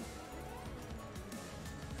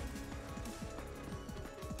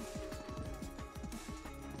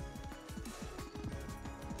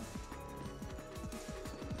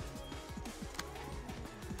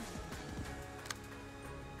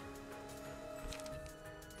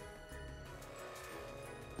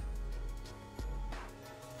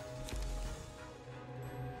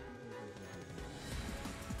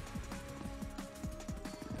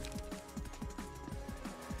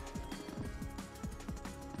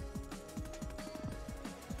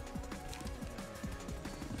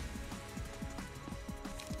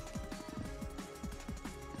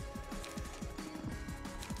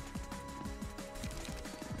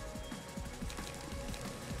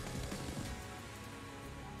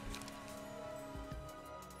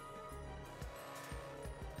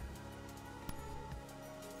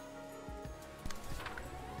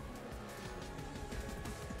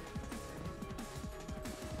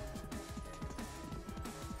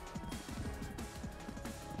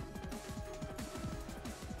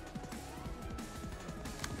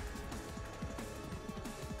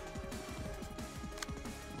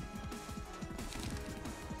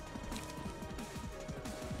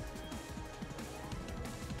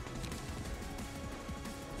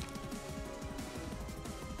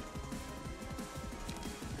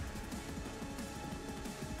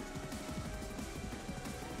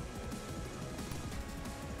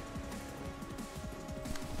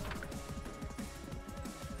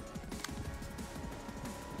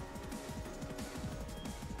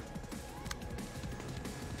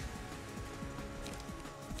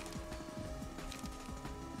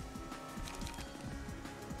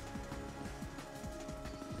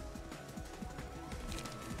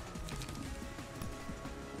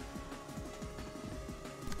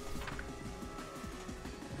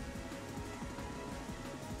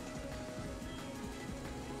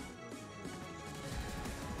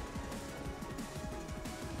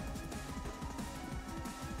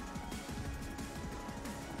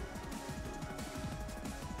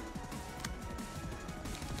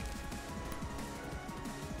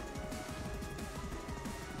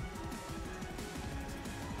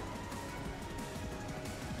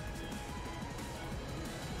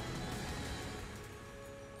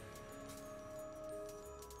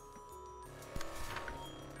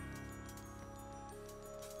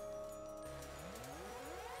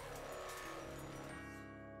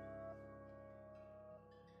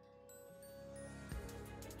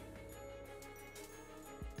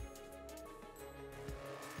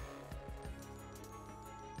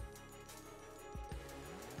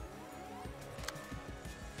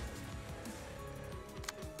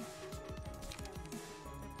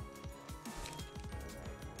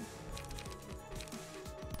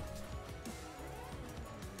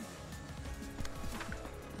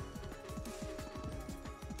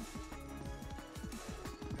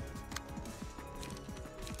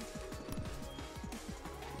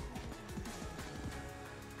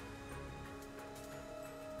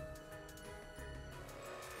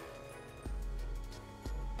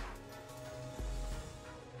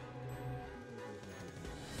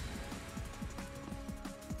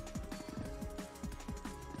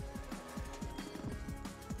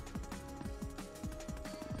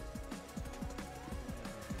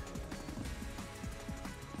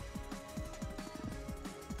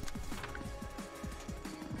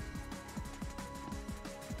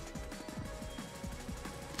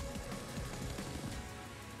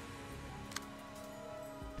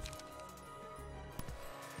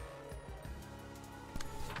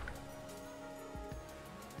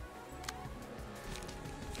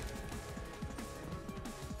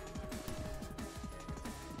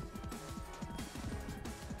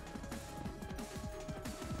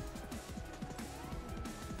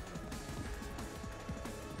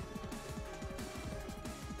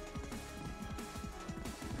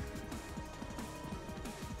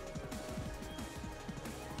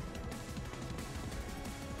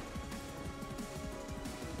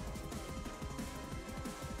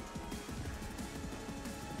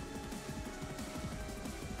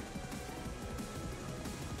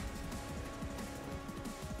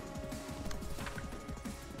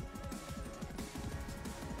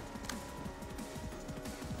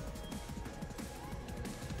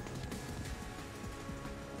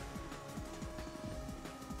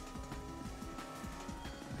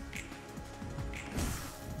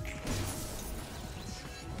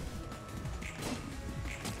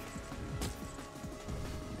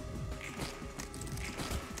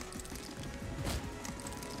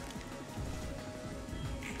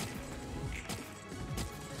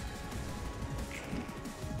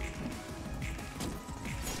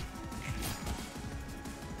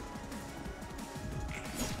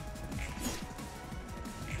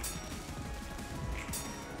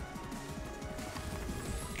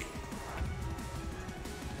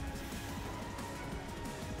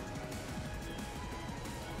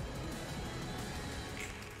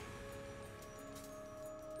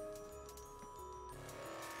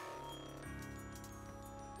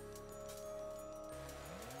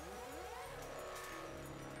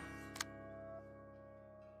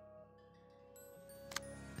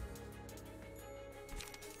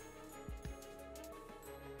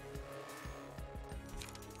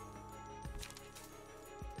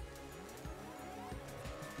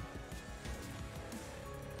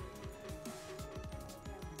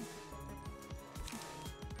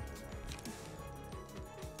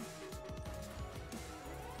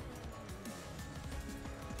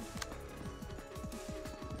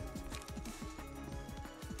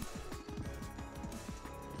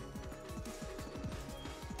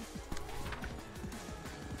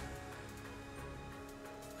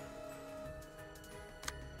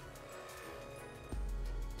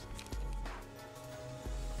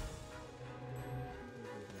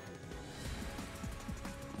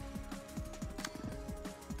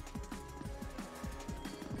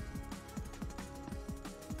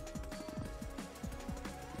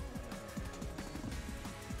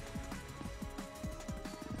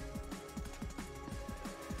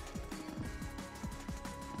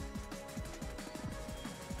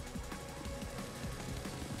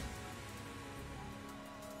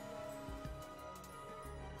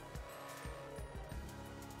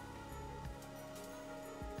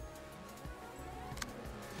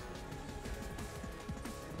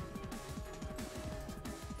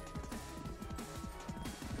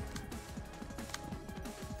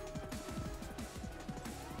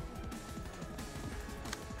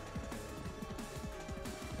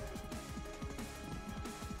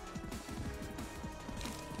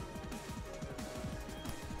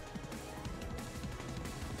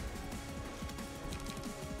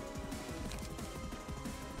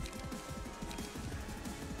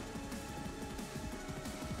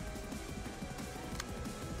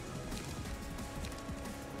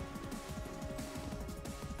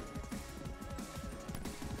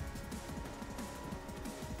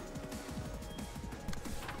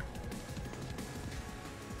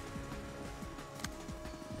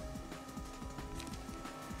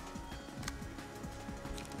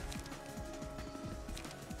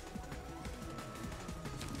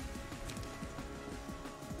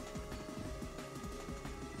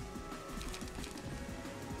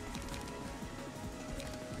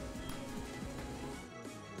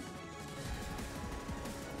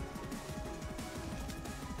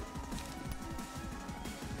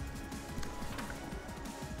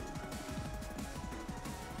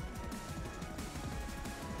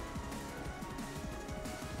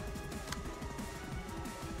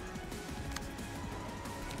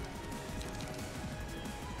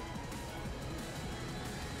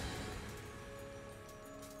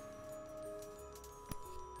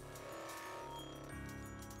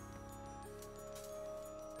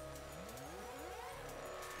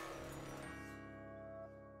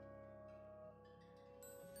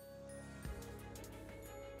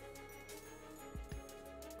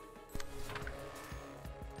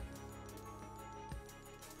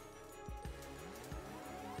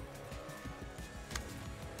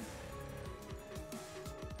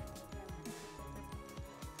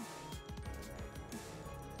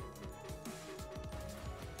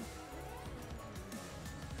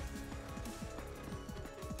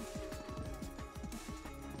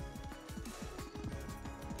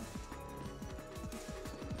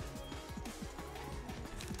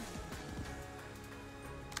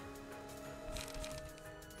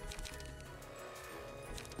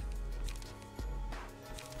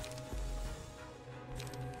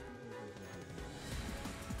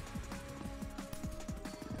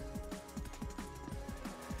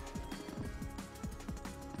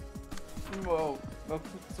 Whoa, go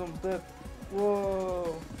put some dip.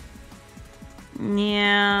 Whoa.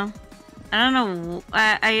 Yeah. I don't know.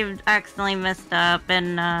 I accidentally messed up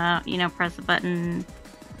and, you know, pressed a button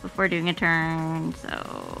before doing a turn, so...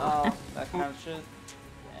 Oh, that kind of shit?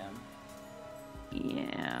 Damn.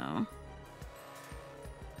 Yeah.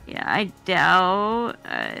 Yeah, I doubt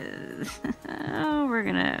we're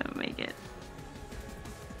gonna make it.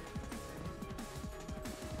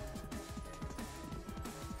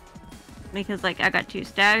 Because, like, I got 2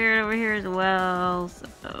 staggered over here as well,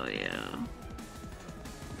 so yeah.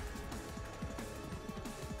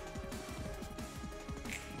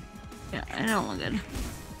 Yeah, I don't look good.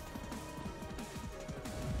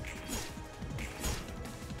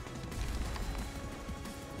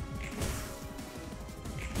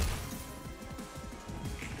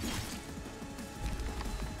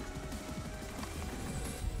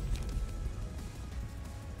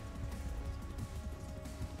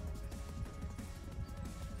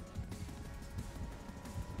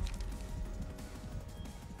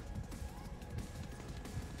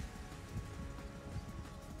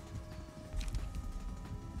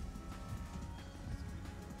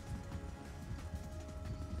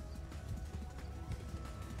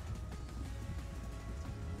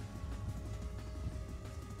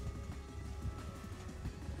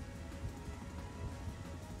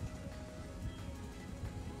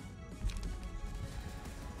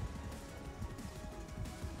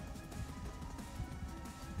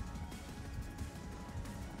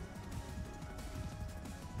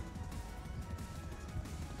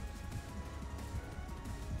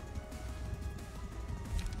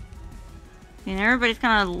 And everybody's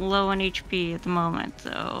kind of low on HP at the moment,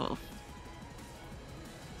 so...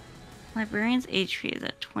 Librarian's HP is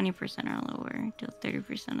at 20% or lower, deals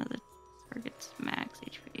 30% of the target's max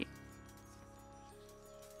HP.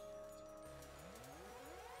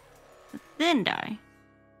 But then die.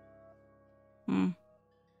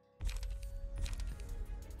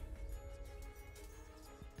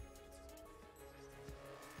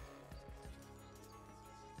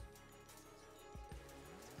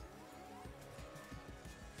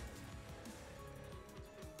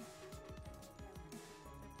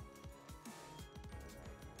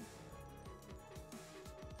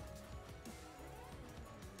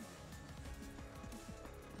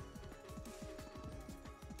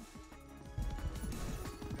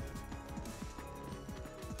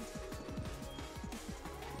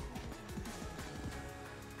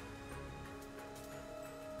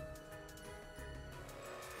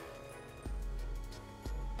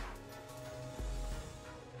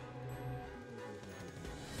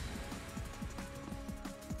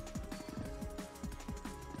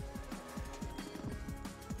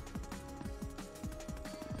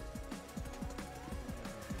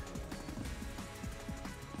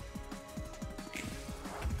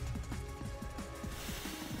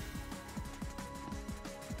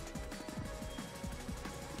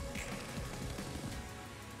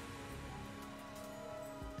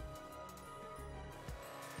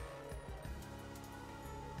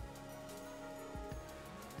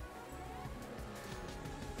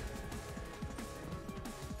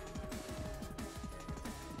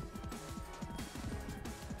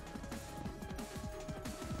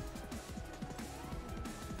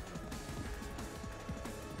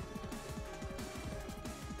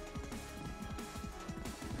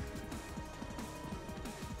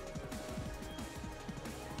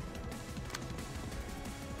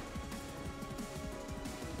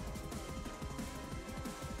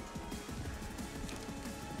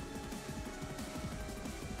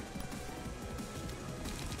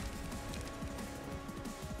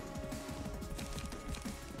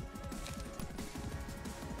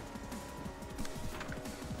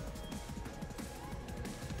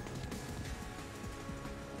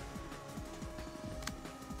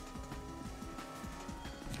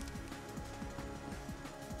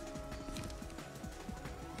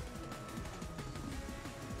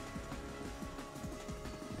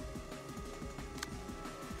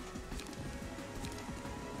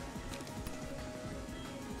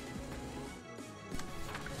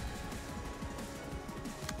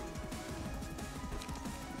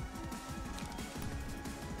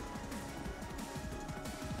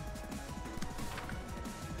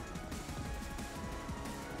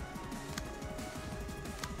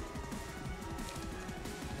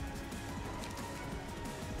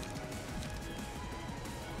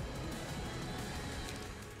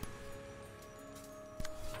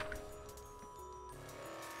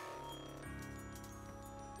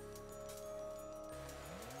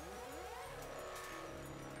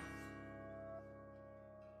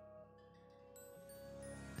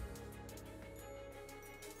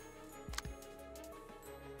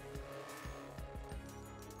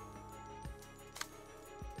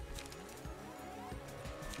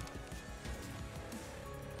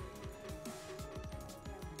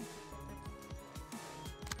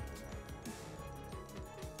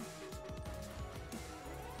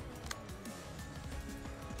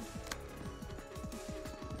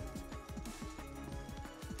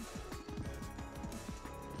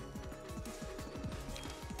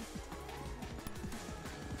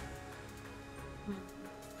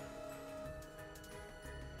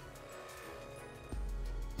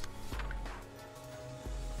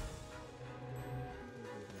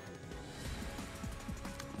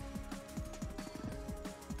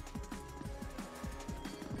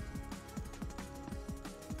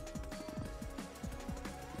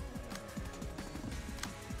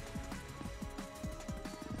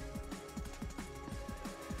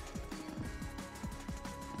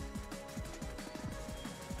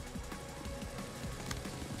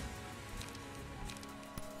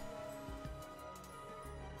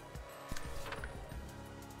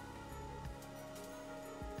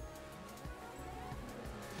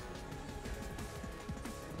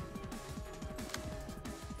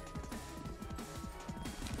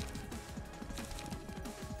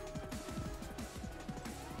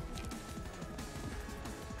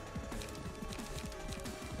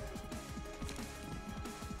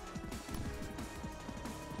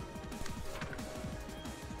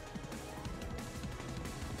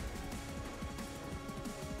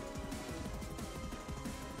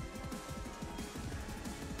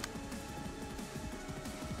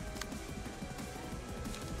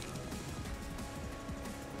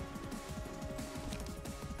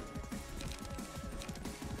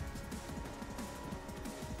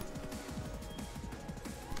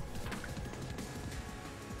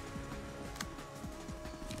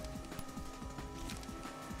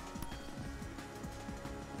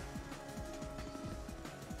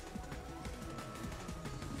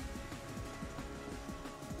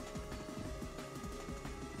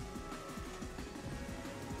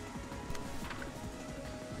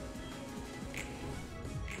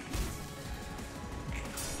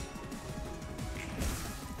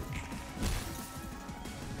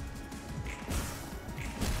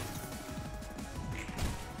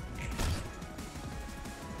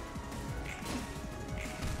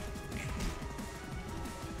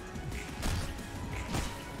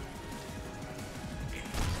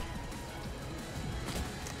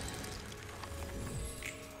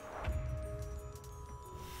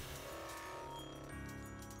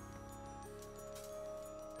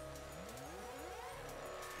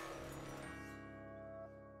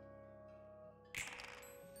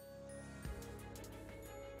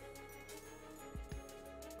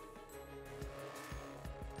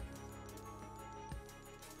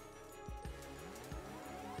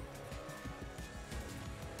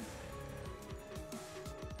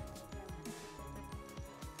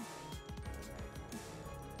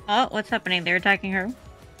 Oh, what's happening? They're attacking her.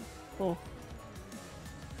 Cool.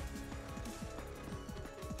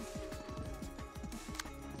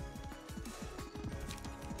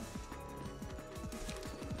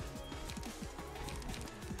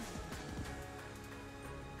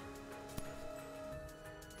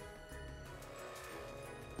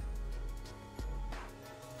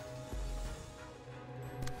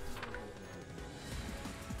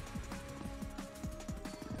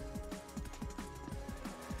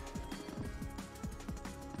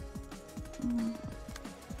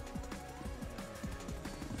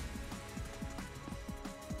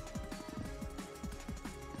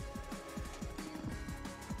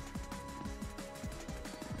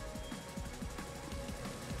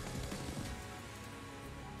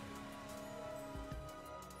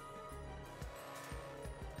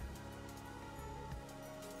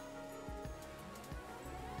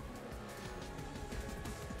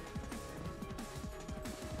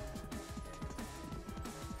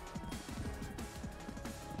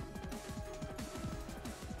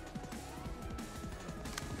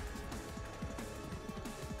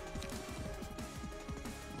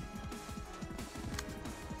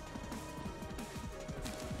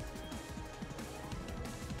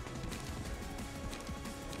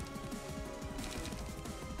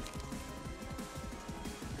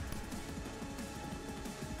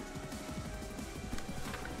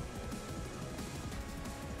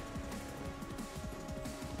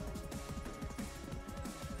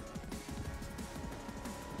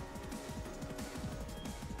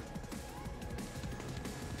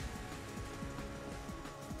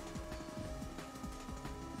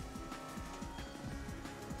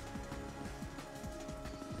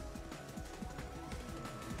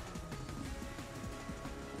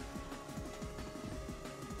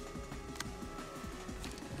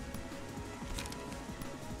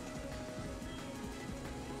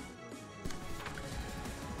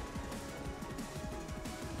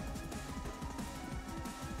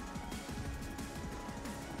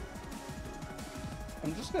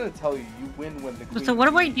 I'm just gonna tell you, you win when the queen. So what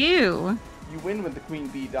do I bee- do? You win when the queen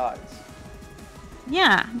bee dies.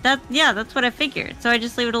 Yeah, that's what I figured. So I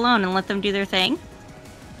just leave it alone and let them do their thing?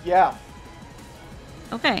 Yeah,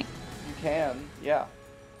 Okay. you can. Yeah.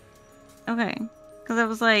 Okay. Because I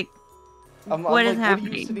was like, I'm what like, is what are you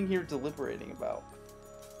happening? sitting here deliberating about?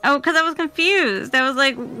 Oh, because I was confused. I was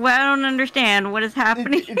like, well, I don't understand. What is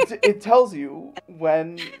happening? It tells you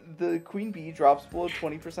when the queen bee drops below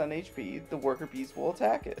 20% HP, the worker bees will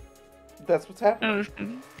attack it. That's what's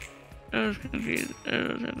happening. I was confused. What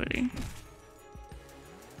was happening?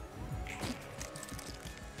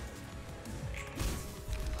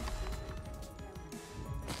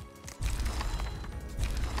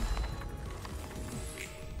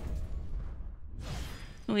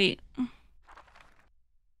 Wait.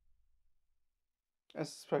 I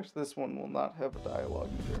suspect this one will not have a dialogue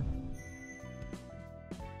either.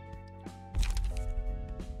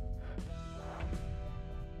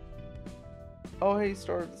 Oh, hey,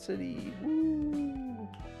 Star of the City. Woo!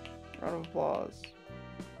 Round of applause.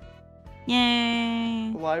 Yay.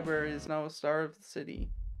 The library is now a star of the city.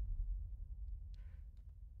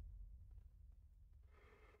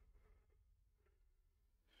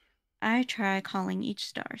 I try calling each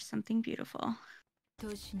star something beautiful.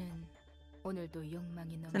 도시는 오늘도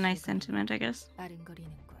욕망이 It's a nice sentiment, I guess.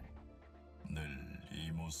 아른거리는걸. 늘 이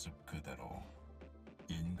모습 그대로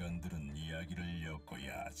인간들은 이야기를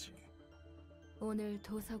엮어야 하지. 오늘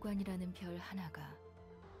도서관이라는 별 하나가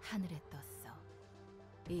하늘에 떴어.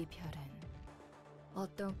 이 별은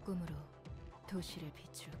어떤 꿈으로 도시를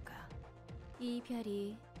비출까? 이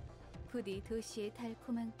별이 부디 도시의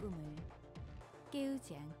달콤한 꿈을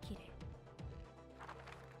깨우지 않기를.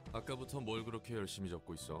 아까부터 뭘 그렇게 열심히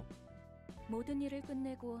적고 있어? 모든 일을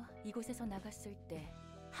끝내고 이곳에서 나갔을 때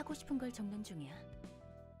하고 싶은 걸 적는 중이야.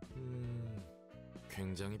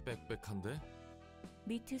 굉장히 빽빽한데?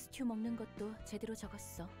 미트 스튜 먹는 것도 제대로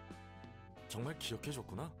적었어. 정말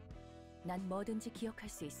기억해줬구나. 난 뭐든지 기억할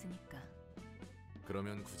수 있으니까.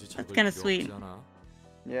 그러면 굳이 적을 That's kinda 필요 sweet. 없지 않아.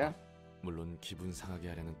 Yeah. 물론 기분 상하게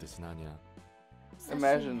하려는 뜻은 아니야.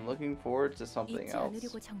 Imagine looking forward to something 잊지 else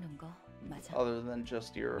않으려고 적는 거 맞아. other than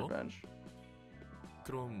just your 뭐? revenge.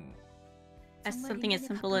 그럼 As 정말 something as 인간이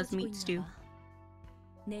simple as 바뀌어지고 meat stew. 있나 봐.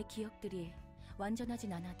 내 기억들이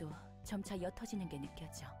완전하진 않아도 점차 옅어지는 게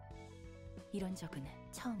느껴져. 이런 적은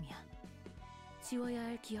처음이야. 지워야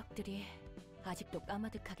할 기억들이 아직도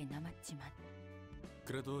까마득하게 남았지만.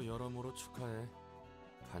 그래도 여러모로 축하해.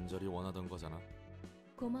 간절히 원하던 거잖아.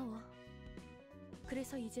 고마워.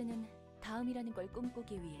 그래서 이제는 다음이라는 걸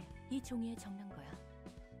꿈꾸기 위해 이 종이에 적는 거야.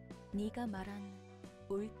 네가 말한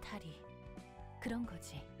울타리 그런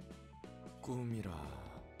거지. 꿈이라.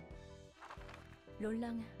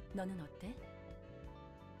 롤랑, 너는 어때?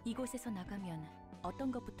 이곳에서 나가면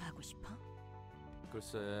어떤 것부터 하고 싶어?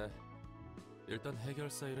 글쎄, 일단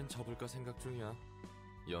해결사 일은 접을까 생각 중이야.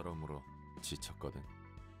 여러모로 지쳤거든.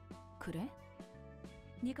 그래?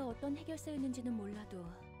 네가 어떤 해결사였는지는 몰라도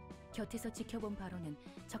곁에서 지켜본 바로는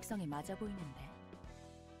적성에 맞아 보이는데.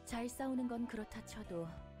 잘 싸우는 건 그렇다 쳐도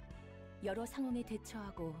여러 상황에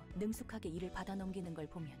대처하고 능숙하게 일을 받아넘기는 걸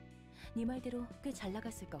보면 네 말대로 꽤 잘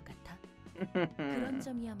나갔을 것 같아. 그런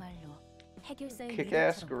점이야말로 해결사의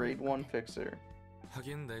Kick-ass 미덕처럼 grade 1 보이거든. fixer.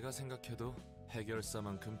 하긴 내가 생각해도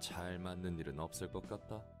해결사만큼 잘 맞는 일은 없을 것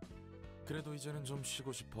같다. 그래도 이제는 좀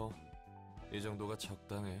쉬고 싶어. 이 정도가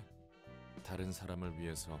적당해. 다른 사람을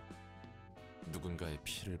위해서 누군가의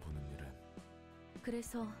피를 보는 일은.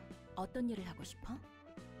 그래서 어떤 일을 하고 싶어?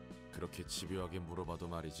 그렇게 집요하게 물어봐도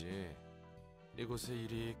말이지. 이곳의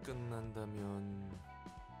일이 끝난다면...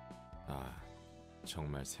 아,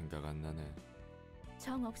 정말 생각 안 나네.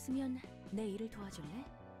 정 없으면 내 일을 도와줄래?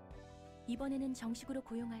 이번에는 정식으로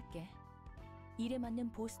고용할게. 일에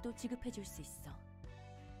맞는 보수도 지급해줄 수 있어.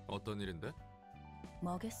 어떤 일인데?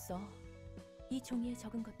 뭐겠어. 이 종이에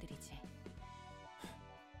적은 것들이지.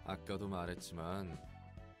 아까도 말했지만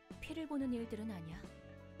피를 보는 일들은 아니야.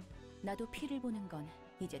 나도 피를 보는 건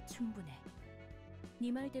이제 충분해.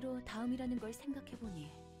 네 말대로 다음이라는 걸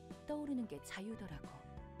생각해보니 떠오르는 게 자유더라고.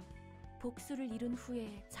 복수를 이룬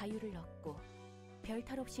후에 자유를 얻고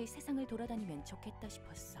별탈 없이 세상을 돌아다니면 좋겠다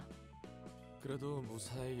싶었어. 그래도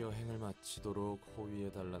무사히 여행을 마치도록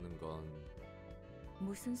호위해달라는 건...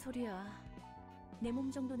 무슨 소리야. 내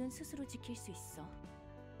몸 정도는 스스로 지킬 수 있어.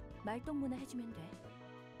 말동무나 해주면 돼.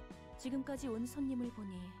 지금까지 온 손님을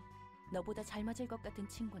보니 너보다 잘 맞을 것 같은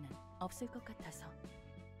친구는 없을 것 같아서.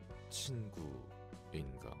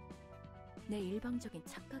 친구인가? 내 일방적인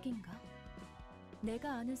착각인가?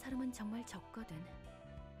 내가 아는 사람은 정말 적거든.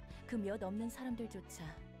 그 몇 없는 사람들조차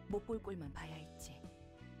못 볼 꼴만 봐야 했지.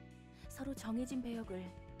 서로 정해진 배역을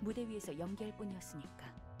무대 위에서 연기할 뿐이었으니까.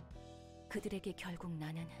 그들에게 결국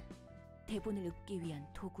나는 대본을 읊기 위한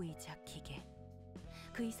도구이자 기계.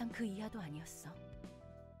 그 이상 그 이하도 아니었어.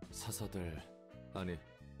 사사들, 아니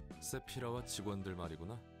세피라와 직원들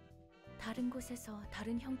말이구나. 다른 곳에서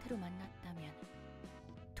다른 형태로 만났다면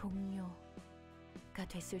동료가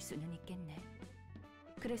됐을 수는 있겠네.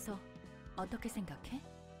 그래서 어떻게 생각해?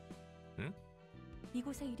 응?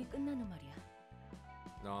 이곳의 일이 끝난 후 말이야.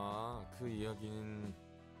 아, 그 이야기는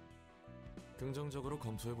긍정적으로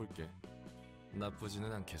검토해볼게.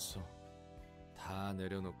 나쁘지는 않겠어. 다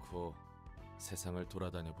내려놓고 세상을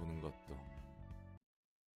돌아다녀 보는 것도.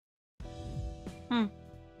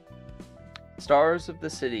 Stars of the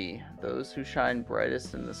city, those who shine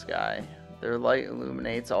brightest in the sky. Their light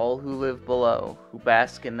illuminates all who live below, who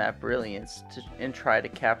bask in that brilliance and try to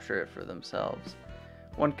capture it for themselves.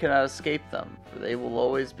 One cannot escape them, for they will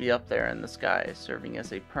always be up there in the sky, serving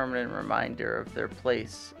as a permanent reminder of their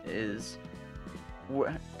place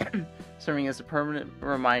serving as a permanent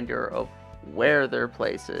reminder of where their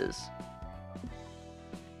place is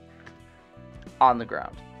on the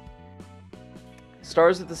ground.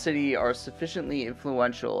 Stars of the city are sufficiently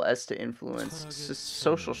influential as to influence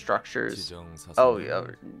social structures. Oh, yeah,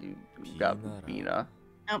 you got Bina.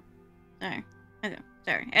 Oh, sorry. Okay,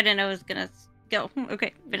 sorry. I didn't know it was gonna go.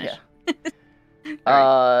 Okay, finish.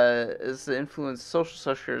 Yeah. As to influence social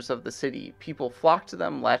structures of the city, people flock to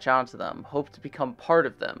them, latch onto them, hope to become part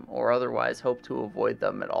of them, or otherwise hope to avoid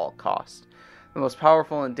them at all cost. The most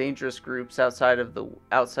powerful and dangerous groups outside of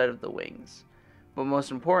the wings. But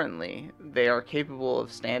most importantly, they are capable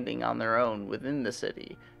of standing on their own within the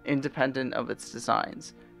city, independent of its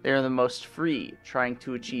designs. They are the most free, trying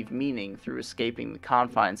to achieve meaning through escaping the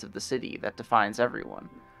confines of the city that defines everyone.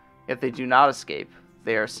 If they do not escape,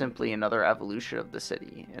 they are simply another evolution of the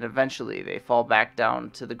city, and eventually they fall back down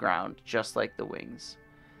to the ground, just like the wings.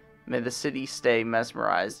 May the city stay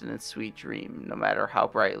mesmerized in its sweet dream, no matter how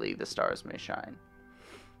brightly the stars may shine.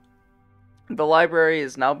 The library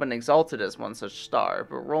has now been exalted as one such star,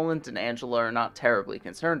 but Roland and Angela are not terribly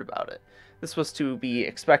concerned about it. This was to be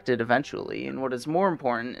expected eventually, and what is more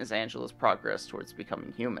important is Angela's progress towards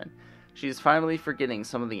becoming human. She is finally forgetting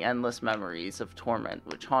some of the endless memories of torment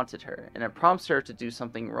which haunted her, and it prompts her to do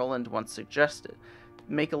something Roland once suggested: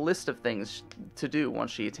 make a list of things to do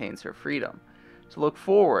once she attains her freedom. To look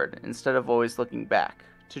forward instead of always looking back.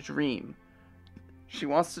 To dream. She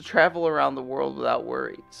wants to travel around the world without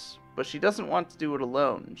worries. But she doesn't want to do it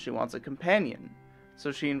alone. She wants a companion. So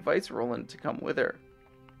she invites Roland to come with her.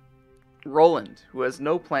 Roland, who has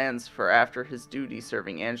no plans for after his duty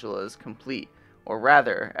serving Angela is complete, or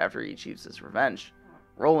rather, after he achieves his revenge.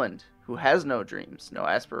 Roland, who has no dreams, no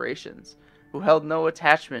aspirations, who held no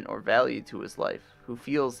attachment or value to his life, who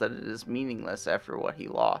feels that it is meaningless after what he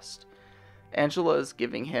lost. Angela is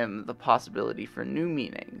giving him the possibility for new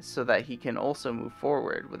meaning so that he can also move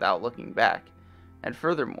forward without looking back. And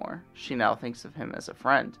furthermore, she now thinks of him as a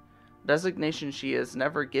friend, a designation she has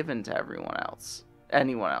never given to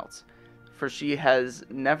anyone else, for she has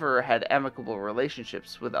never had amicable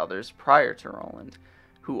relationships with others prior to Roland,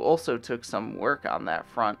 who also took some work on that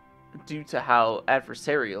front due to how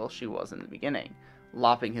adversarial she was in the beginning,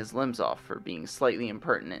 lopping his limbs off for being slightly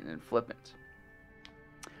impertinent and flippant.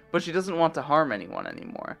 But she doesn't want to harm anyone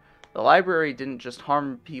anymore. The library didn't just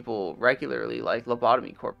harm people regularly like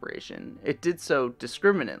Lobotomy Corporation, it did so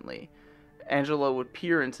discriminately. Angela would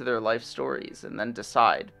peer into their life stories and then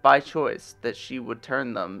decide, by choice, that she would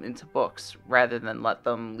turn them into books rather than let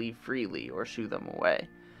them leave freely or shoo them away.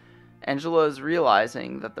 Angela is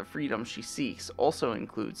realizing that the freedom she seeks also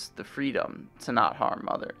includes the freedom to not harm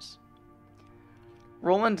others.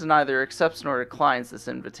 Roland neither accepts nor declines this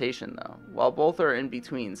invitation, though. While both are in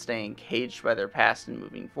between staying caged by their past and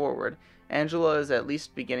moving forward, Angela is at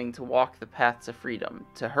least beginning to walk the path to freedom,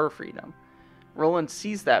 to her freedom. Roland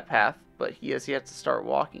sees that path, but he has yet to start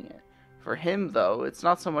walking it. For him, though, it's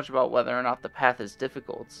not so much about whether or not the path is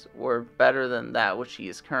difficult, or better than that which he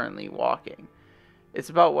is currently walking. It's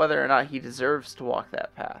about whether or not he deserves to walk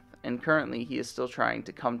that path, and currently he is still trying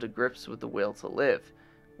to come to grips with the will to live,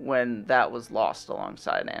 when that was lost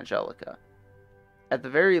alongside Angelica. At the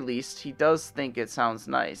very least, he does think it sounds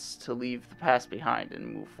nice to leave the past behind and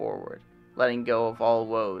move forward, letting go of all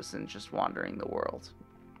woes and just wandering the world.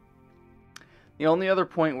 The only other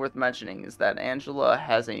point worth mentioning is that Angela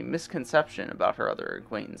has a misconception about her other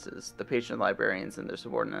acquaintances, the patron librarians and their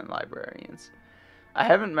subordinate librarians. I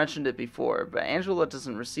haven't mentioned it before, but Angela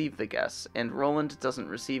doesn't receive the guests, and Roland doesn't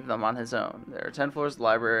receive them on his own. There are 10 floors of the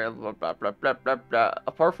library, blah blah blah blah blah blah.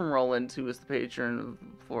 Apart from Roland, who is the patron of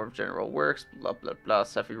the floor of general works, blah blah blah,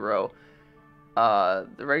 Seffi Row.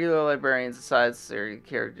 The regular librarians besides their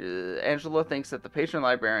characters, Angela thinks that the patron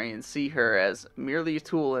librarians see her as merely a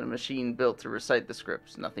tool in a machine built to recite the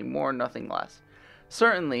scripts, nothing more, nothing less.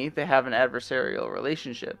 Certainly, they have an adversarial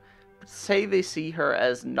relationship, but to say they see her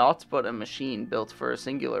as naught but a machine built for a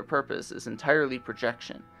singular purpose is entirely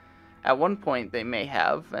projection. At one point they may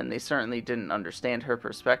have, and they certainly didn't understand her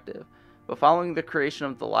perspective, but following the creation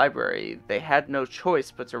of the library, they had no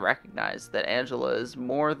choice but to recognize that Angela is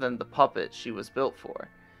more than the puppet she was built for.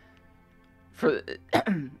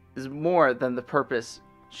 Is more than the purpose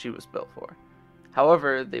she was built for.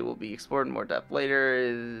 However, they will be explored in more depth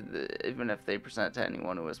later, even if they present to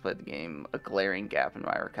anyone who has played the game a glaring gap in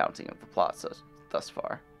my recounting of the plot thus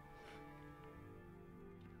far.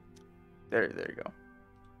 There you go.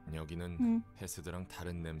 여기는 헤스드랑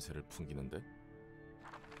다른 냄새를 풍기는데?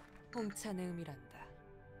 홍차 내음이란다.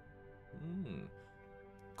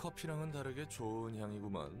 커피랑은 다르게 좋은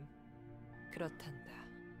향이구만. 그렇단다.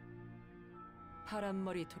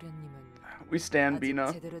 파란머리 도련님은 We stand, 아직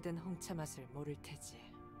Bina. 제대로 된 홍차 맛을 모를 테지.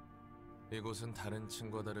 이곳은 다른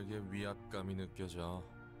층과 다르게 위압감이 느껴져.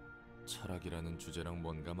 철학이라는 주제랑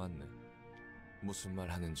뭔가 맞네. 무슨 말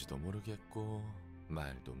하는지도 모르겠고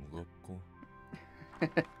말도 무겁고.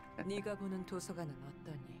 네가 보는 도서관은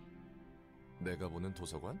어떠니? 내가 보는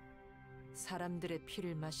도서관? 사람들의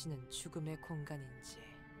피를 마시는 죽음의 공간인지,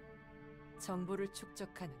 정보를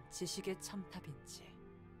축적하는 지식의 첨탑인지,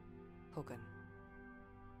 혹은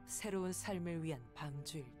새로운 삶을 위한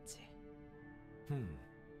방주일지.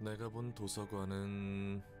 내가 본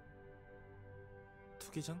도서관은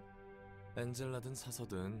투기장? 엔젤라든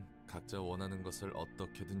사서든 각자 원하는 것을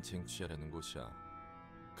어떻게든 쟁취하려는 곳이야.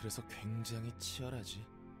 그래서 굉장히 치열하지.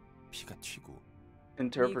 피가 튀고.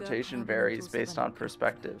 Interpretation varies based on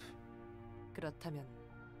perspective. 그렇다면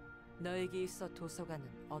너에게 있어 도서관은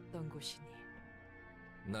어떤 곳이니?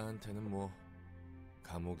 나한테는 뭐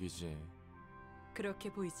감옥이지.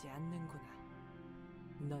 그렇게 보이지 않는구나.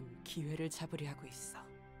 넌 기회를 잡으려 하고 있어.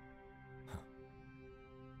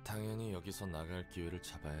 당연히 여기서 나갈 기회를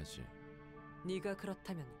잡아야지. 네가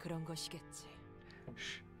그렇다면 그런 것이겠지.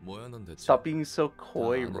 뭐야 넌 대체? Stop being so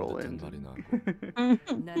coy, 다 아는 Roland. 듯한 말이나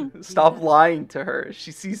하고. 난 Stop 네가 lying to her.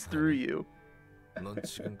 She sees through you. 넌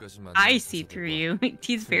지금까지 만난 I see through you. 도서들과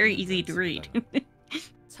He's very 틀린 easy to 냄새가 read. 나.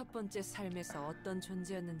 첫 번째 삶에서 어떤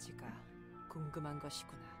존재였는지가 궁금한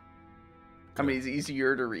것이구나. I mean, it's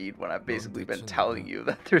easier to read when I've basically been 대체 telling 누구야? you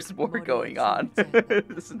that there's more going on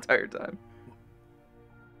this entire time.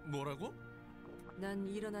 뭐라고? 난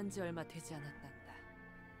일어난 지 얼마 되지 않았단다.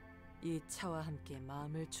 이 차와 함께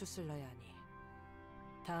마음을 추슬러야 하니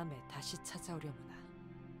다음에 다시 찾아오려무나.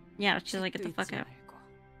 Yeah, she's like, get the fuck out. 말고.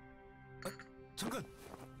 잠깐.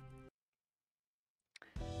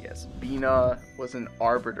 Yes, Bina was an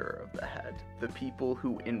arbiter of the head, the people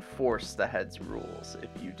who enforce the head's rules if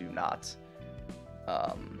you do not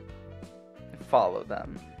follow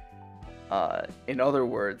them. In other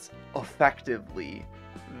words, effectively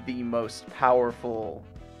the most powerful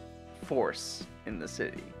force in the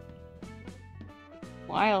city.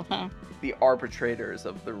 Wild, huh? The arbitrators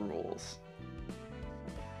of the rules.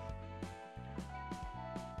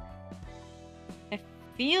 I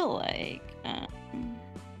feel like I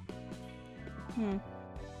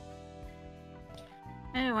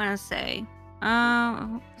didn't want to say.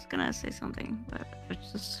 I was gonna say something, but it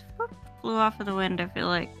just flew off of the wind. I feel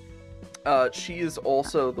like. She is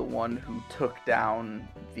also the one who took down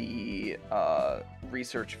the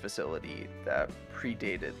research facility that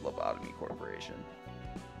predated Lobotomy Corporation.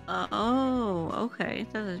 Oh, okay,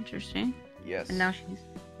 that's interesting. Yes. And now she's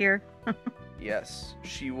here. Yes,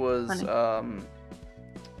 she was. Funny.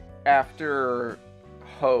 After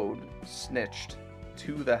Hode snitched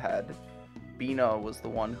to the head, Bina was the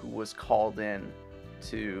one who was called in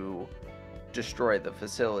to destroy the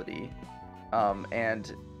facility,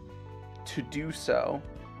 and to do so,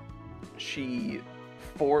 she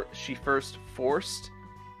first forced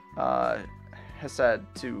Hesed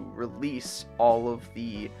to release all of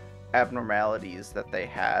the abnormalities that they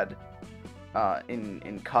had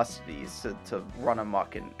in custody to run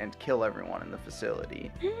amok and kill everyone in the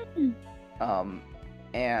facility.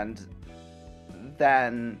 And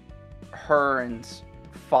then her and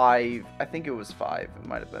five, I think it was five, it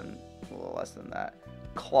might have been a little less than that,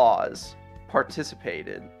 Claws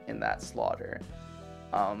participated in that slaughter.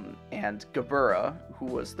 And Gabura, who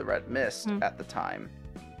was the Red Mist at the time,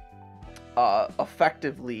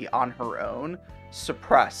 effectively on her own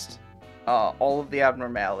suppressed all of the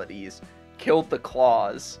abnormalities, killed the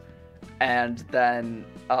Claws, and then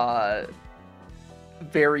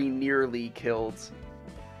very nearly killed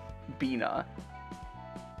Bina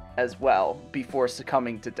as well before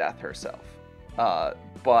succumbing to death herself.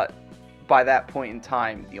 But by that point in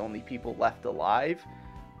time, the only people left alive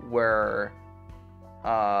were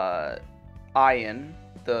Ian,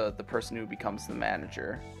 the person who becomes the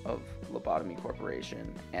manager of Lobotomy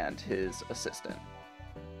Corporation, and his assistant.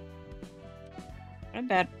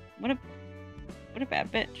 What a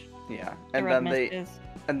bad bitch. Yeah, The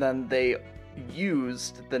and then they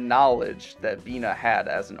used the knowledge that Bina had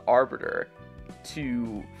as an arbiter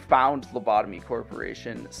to found Lobotomy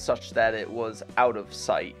Corporation such that it was out of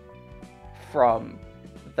sight from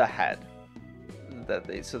the head,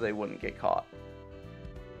 so they wouldn't get caught.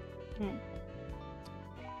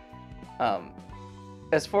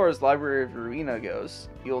 As far as Library of Ruina goes,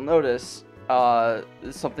 you'll notice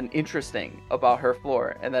something interesting about her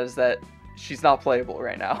floor, and that is that she's not playable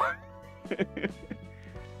right now.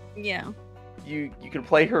 Yeah. You can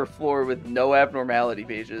play her floor with no abnormality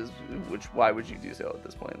pages, which why would you do so at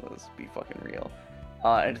this point? Let's be fucking real.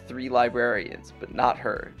 And 3 librarians, but not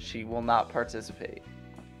her. She will not participate.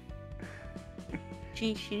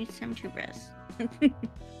 She needs time to rest.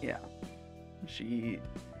 Yeah.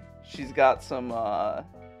 She's got some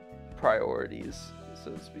priorities,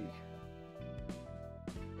 so to speak.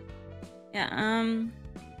 Yeah, I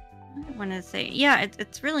want to say, yeah,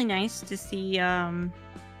 it's really nice to see,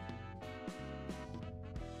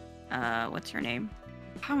 what's her name?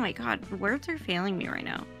 Oh my god, words are failing me right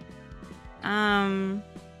now.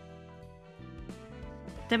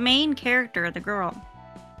 The main character, the girl.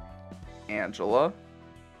 Angela?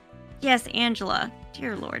 Yes, Angela.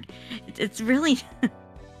 Dear Lord. It's really,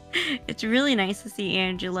 it's really nice to see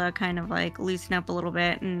Angela kind of like loosen up a little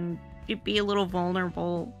bit and be a little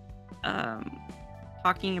vulnerable,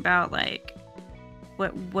 talking about like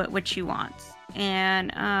what she wants, and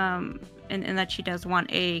that she does want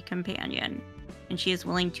a companion, and she is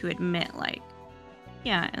willing to admit like,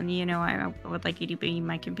 yeah, and I would like you to be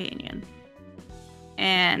my companion,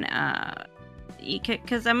 and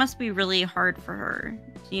because that must be really hard for her.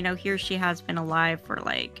 Here she has been alive for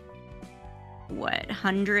like what,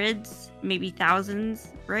 hundreds, maybe thousands,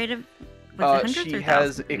 right? She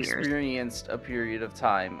has experienced a period of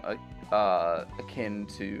time akin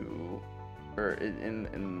to, or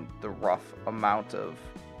in the rough amount of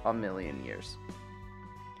 1,000,000 years.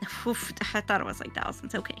 Oof, I thought it was like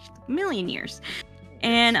thousands. Okay, 1,000,000 years.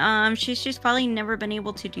 And she's probably never been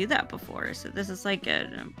able to do that before, so this is like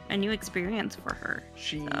a new experience for her.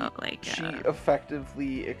 She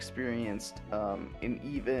effectively experienced an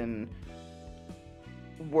even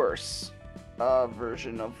worse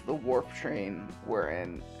version of the warp train,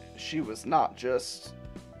 wherein she was not just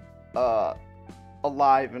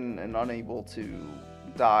alive and unable to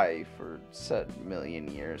die for said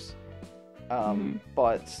 1,000,000 years,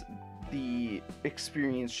 but the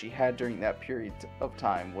experience she had during that period of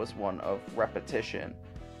time was one of repetition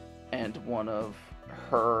and one of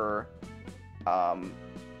her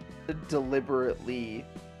deliberately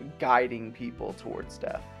guiding people towards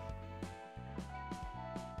death.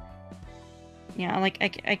 Yeah,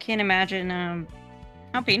 like I can't imagine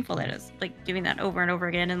how painful that is, like doing that over and over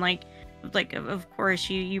again. And like of course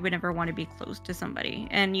you would never want to be close to somebody,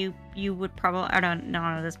 and you would probably, I don't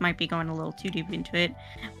know, this might be going a little too deep into it,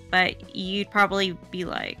 but you'd probably be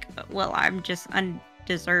like, well, I'm just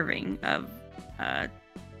undeserving of a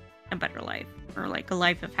better life, or like a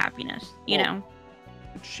life of happiness, you know.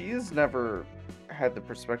 She has never had the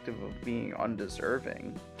perspective of being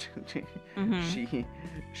undeserving. Mm-hmm.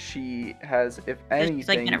 She has, if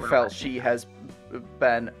anything, like, felt she has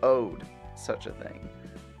been owed such a thing.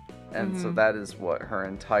 And so that is what her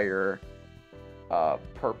entire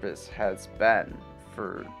purpose has been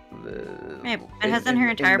for the... Right, but hasn't her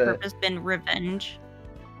entire purpose been revenge?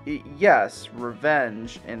 Yes,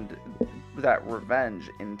 revenge, and that revenge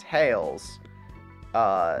entails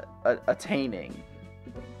attaining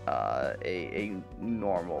a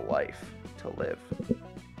normal life to live.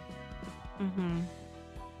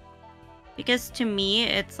 Because to me,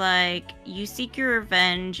 it's like you seek your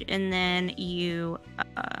revenge, and then you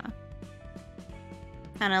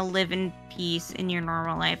kind of live in peace in your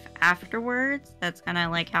normal life afterwards. That's kind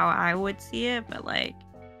of like how I would see it, but like,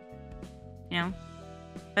 you know,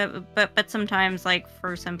 but sometimes, like,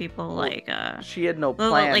 for some people, like she had no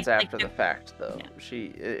plans like after the fact, though. Yeah.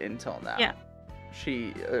 She until now. Yeah.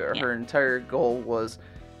 She her entire goal was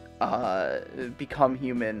become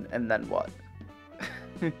human, and then what?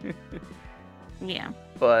 Yeah.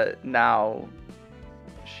 But now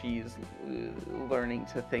she's learning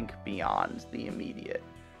to think beyond the immediate.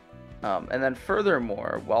 And then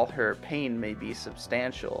furthermore, while her pain may be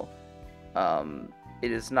substantial,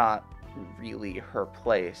 it is not really her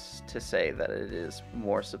place to say that it is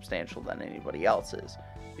more substantial than anybody else's,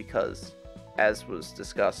 because as was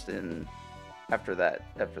discussed after the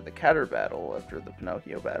Keter battle, after the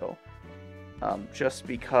Pinocchio battle, just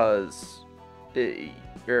because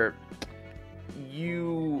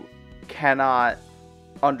you cannot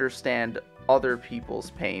understand other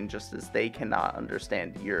people's pain just as they cannot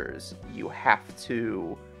understand yours. You have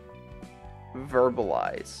to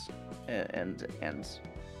verbalize and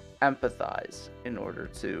empathize in order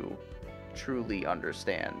to truly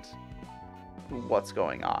understand what's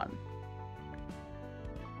going on.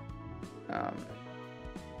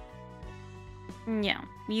 Yeah,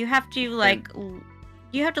 you have to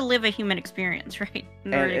you have to live a human experience, right,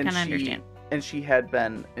 in order to kind of understand. And she had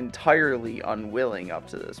been entirely unwilling up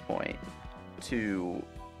to this point to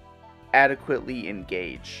adequately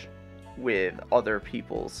engage with other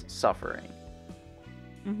people's suffering.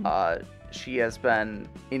 She has been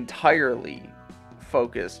entirely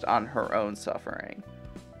focused on her own suffering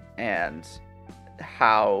and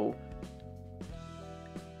how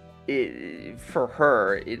for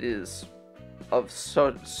her it is of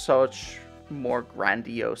such more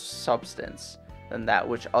grandiose substance than that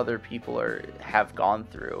which other people have gone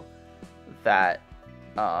through, that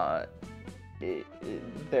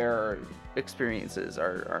their experiences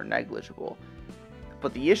are negligible.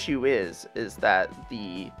 But the issue is that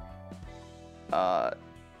the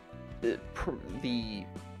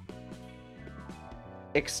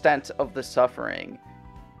extent of the suffering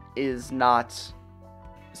is not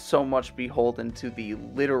so much beholden to the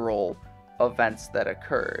literal events that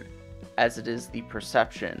occurred as it is the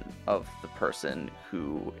perception of the person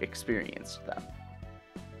who experienced them.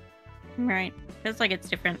 Right. It's like it's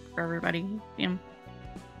different for everybody. Yeah.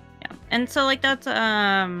 And so like that's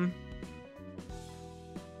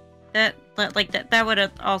that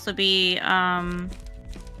would also be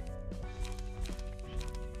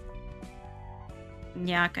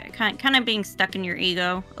yeah, kind of being stuck in your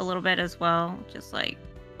ego a little bit as well, just like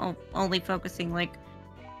only focusing like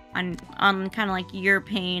on kind of like your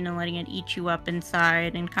pain and letting it eat you up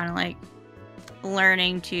inside, and kind of like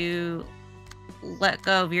learning to let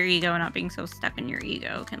go of your ego and not being so stuck in your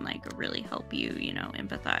ego can like really help you, you know,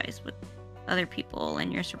 empathize with other people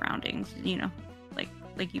and your surroundings, you know,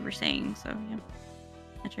 like you were saying. So yeah,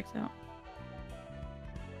 that checks out.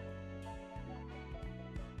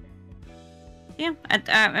 Yeah,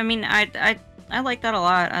 I mean, I like that a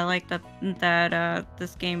lot. I like that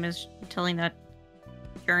this game is telling that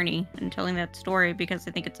journey and telling that story, because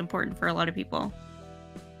I think it's important for a lot of people,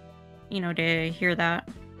 you know, to hear that,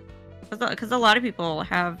 because a lot of people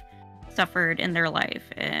have suffered in their life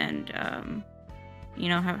and you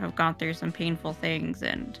know, have gone through some painful things,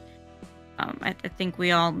 and I think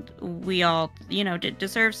we all you know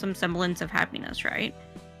deserve some semblance of happiness, right?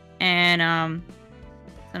 and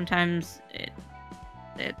sometimes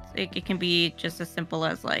it can be just as simple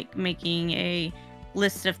as like making a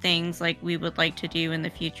list of things like we would like to do in the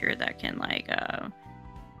future that can like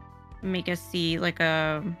make us see like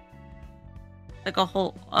a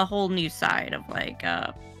whole new side of like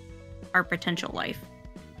our potential life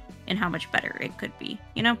and how much better it could be,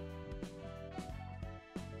 you know?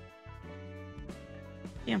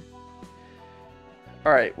 Yeah.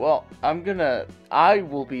 All right, well, I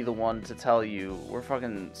will be the one to tell you we're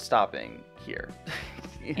fucking stopping here.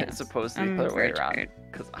 Yes, as opposed to I'm the other way very around. tired.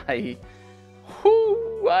 Because I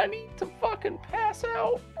need to fucking pass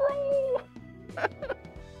out, bro.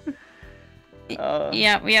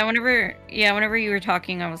 Yeah, whenever you were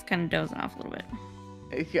talking, I was kind of dozing off a little bit.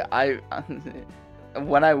 Yeah,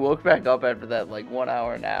 when I woke back up after that like 1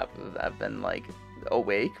 hour nap, I've been like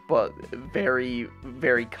awake, but very,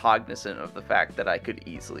 very cognizant of the fact that I could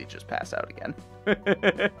easily just pass out again.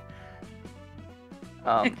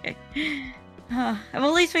 Okay. Well,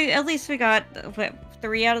 at least we got what,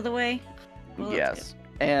 3 out of the way. Well, that's yes,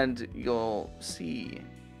 and you'll see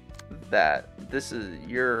that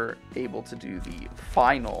you're able to do the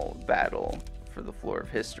final battle for the floor of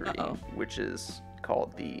history, which is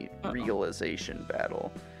called the realization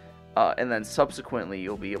battle, and then subsequently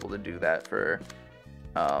you'll be able to do that for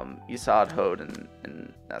Yasad, Hode,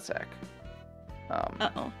 and Nesak.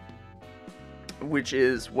 Which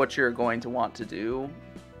is what you're going to want to do.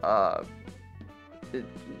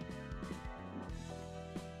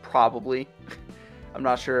 Probably. I'm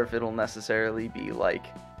not sure if it'll necessarily be like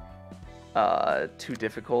too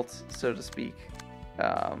difficult, so to speak.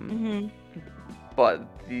 But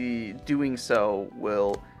the doing so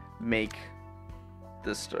will make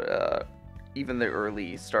this even the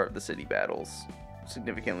early start of the city battles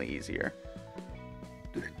significantly easier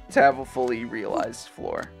to have a fully realized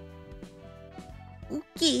floor.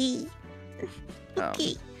 Okay.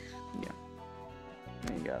 Okay.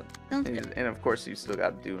 Yeah. And of course you still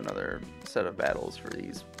got to do another set of battles for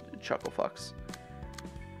these chuckle fucks.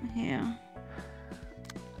 Yeah.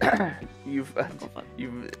 You've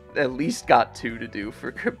at least got 2 to do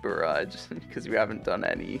for Kabura, just because you haven't done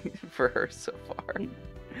any for her so far.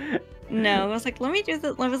 No, I was like, let me do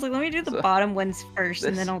the bottom ones first,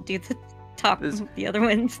 and then I'll do the top, the other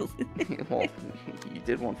ones. Well, you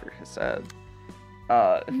did one for Hassad.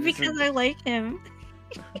 Because I like him.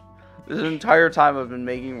 This entire time I've been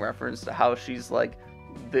making reference to how she's like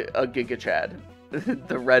a Giga Chad,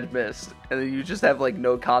 the red mist, and then you just have like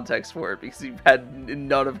no context for it because you've had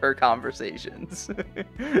none of her conversations.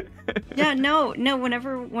 Yeah, no.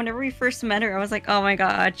 Whenever we first met her, I was like, oh my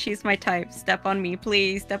god, she's my type. Step on me,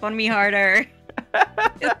 please. Step on me harder.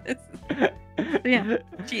 Yeah,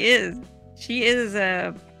 she is. She is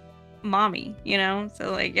a mommy, you know.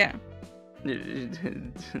 So like, yeah.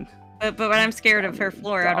 But when I'm scared of her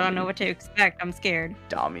floor, I don't know what to expect. I'm scared.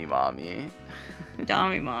 Dommy mommy.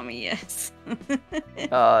 Dommy mommy, yes.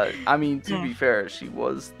 I mean, to be fair, she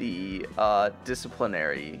was the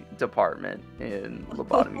disciplinary department in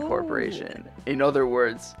Lobotomy Corporation. In other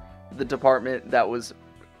words, the department that was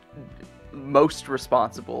most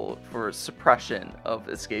responsible for suppression of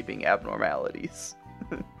escaping abnormalities.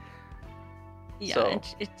 Yeah, so,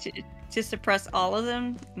 to suppress all of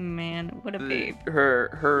them? Man, what a babe.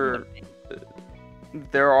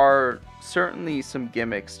 There are certainly some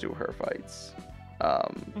gimmicks to her fights.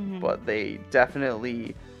 But they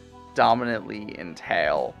definitely dominantly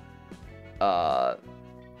entail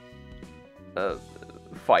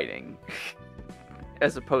fighting.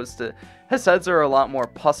 As opposed to Hassad's are a lot more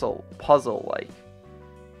puzzle like.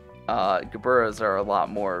 Gabura's are a lot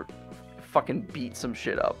more fucking beat some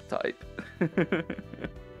shit up type.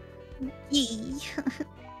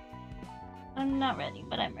 I'm not ready,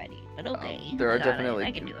 but I'm ready. But okay. There are definitely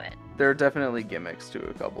I can do it. There are definitely gimmicks to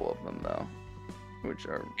a couple of them though, which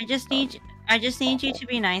are. I just need you to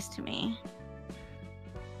be nice to me.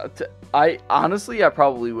 I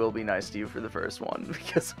probably will be nice to you for the first one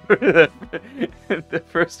because the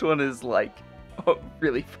first one is like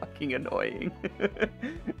really fucking annoying.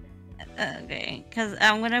 Okay, because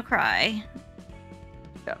I'm gonna cry.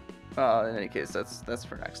 Yeah. In any case, that's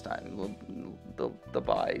for next time. The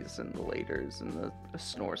buys and the laters and the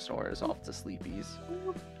snores off to sleepies.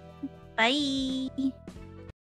 Bye.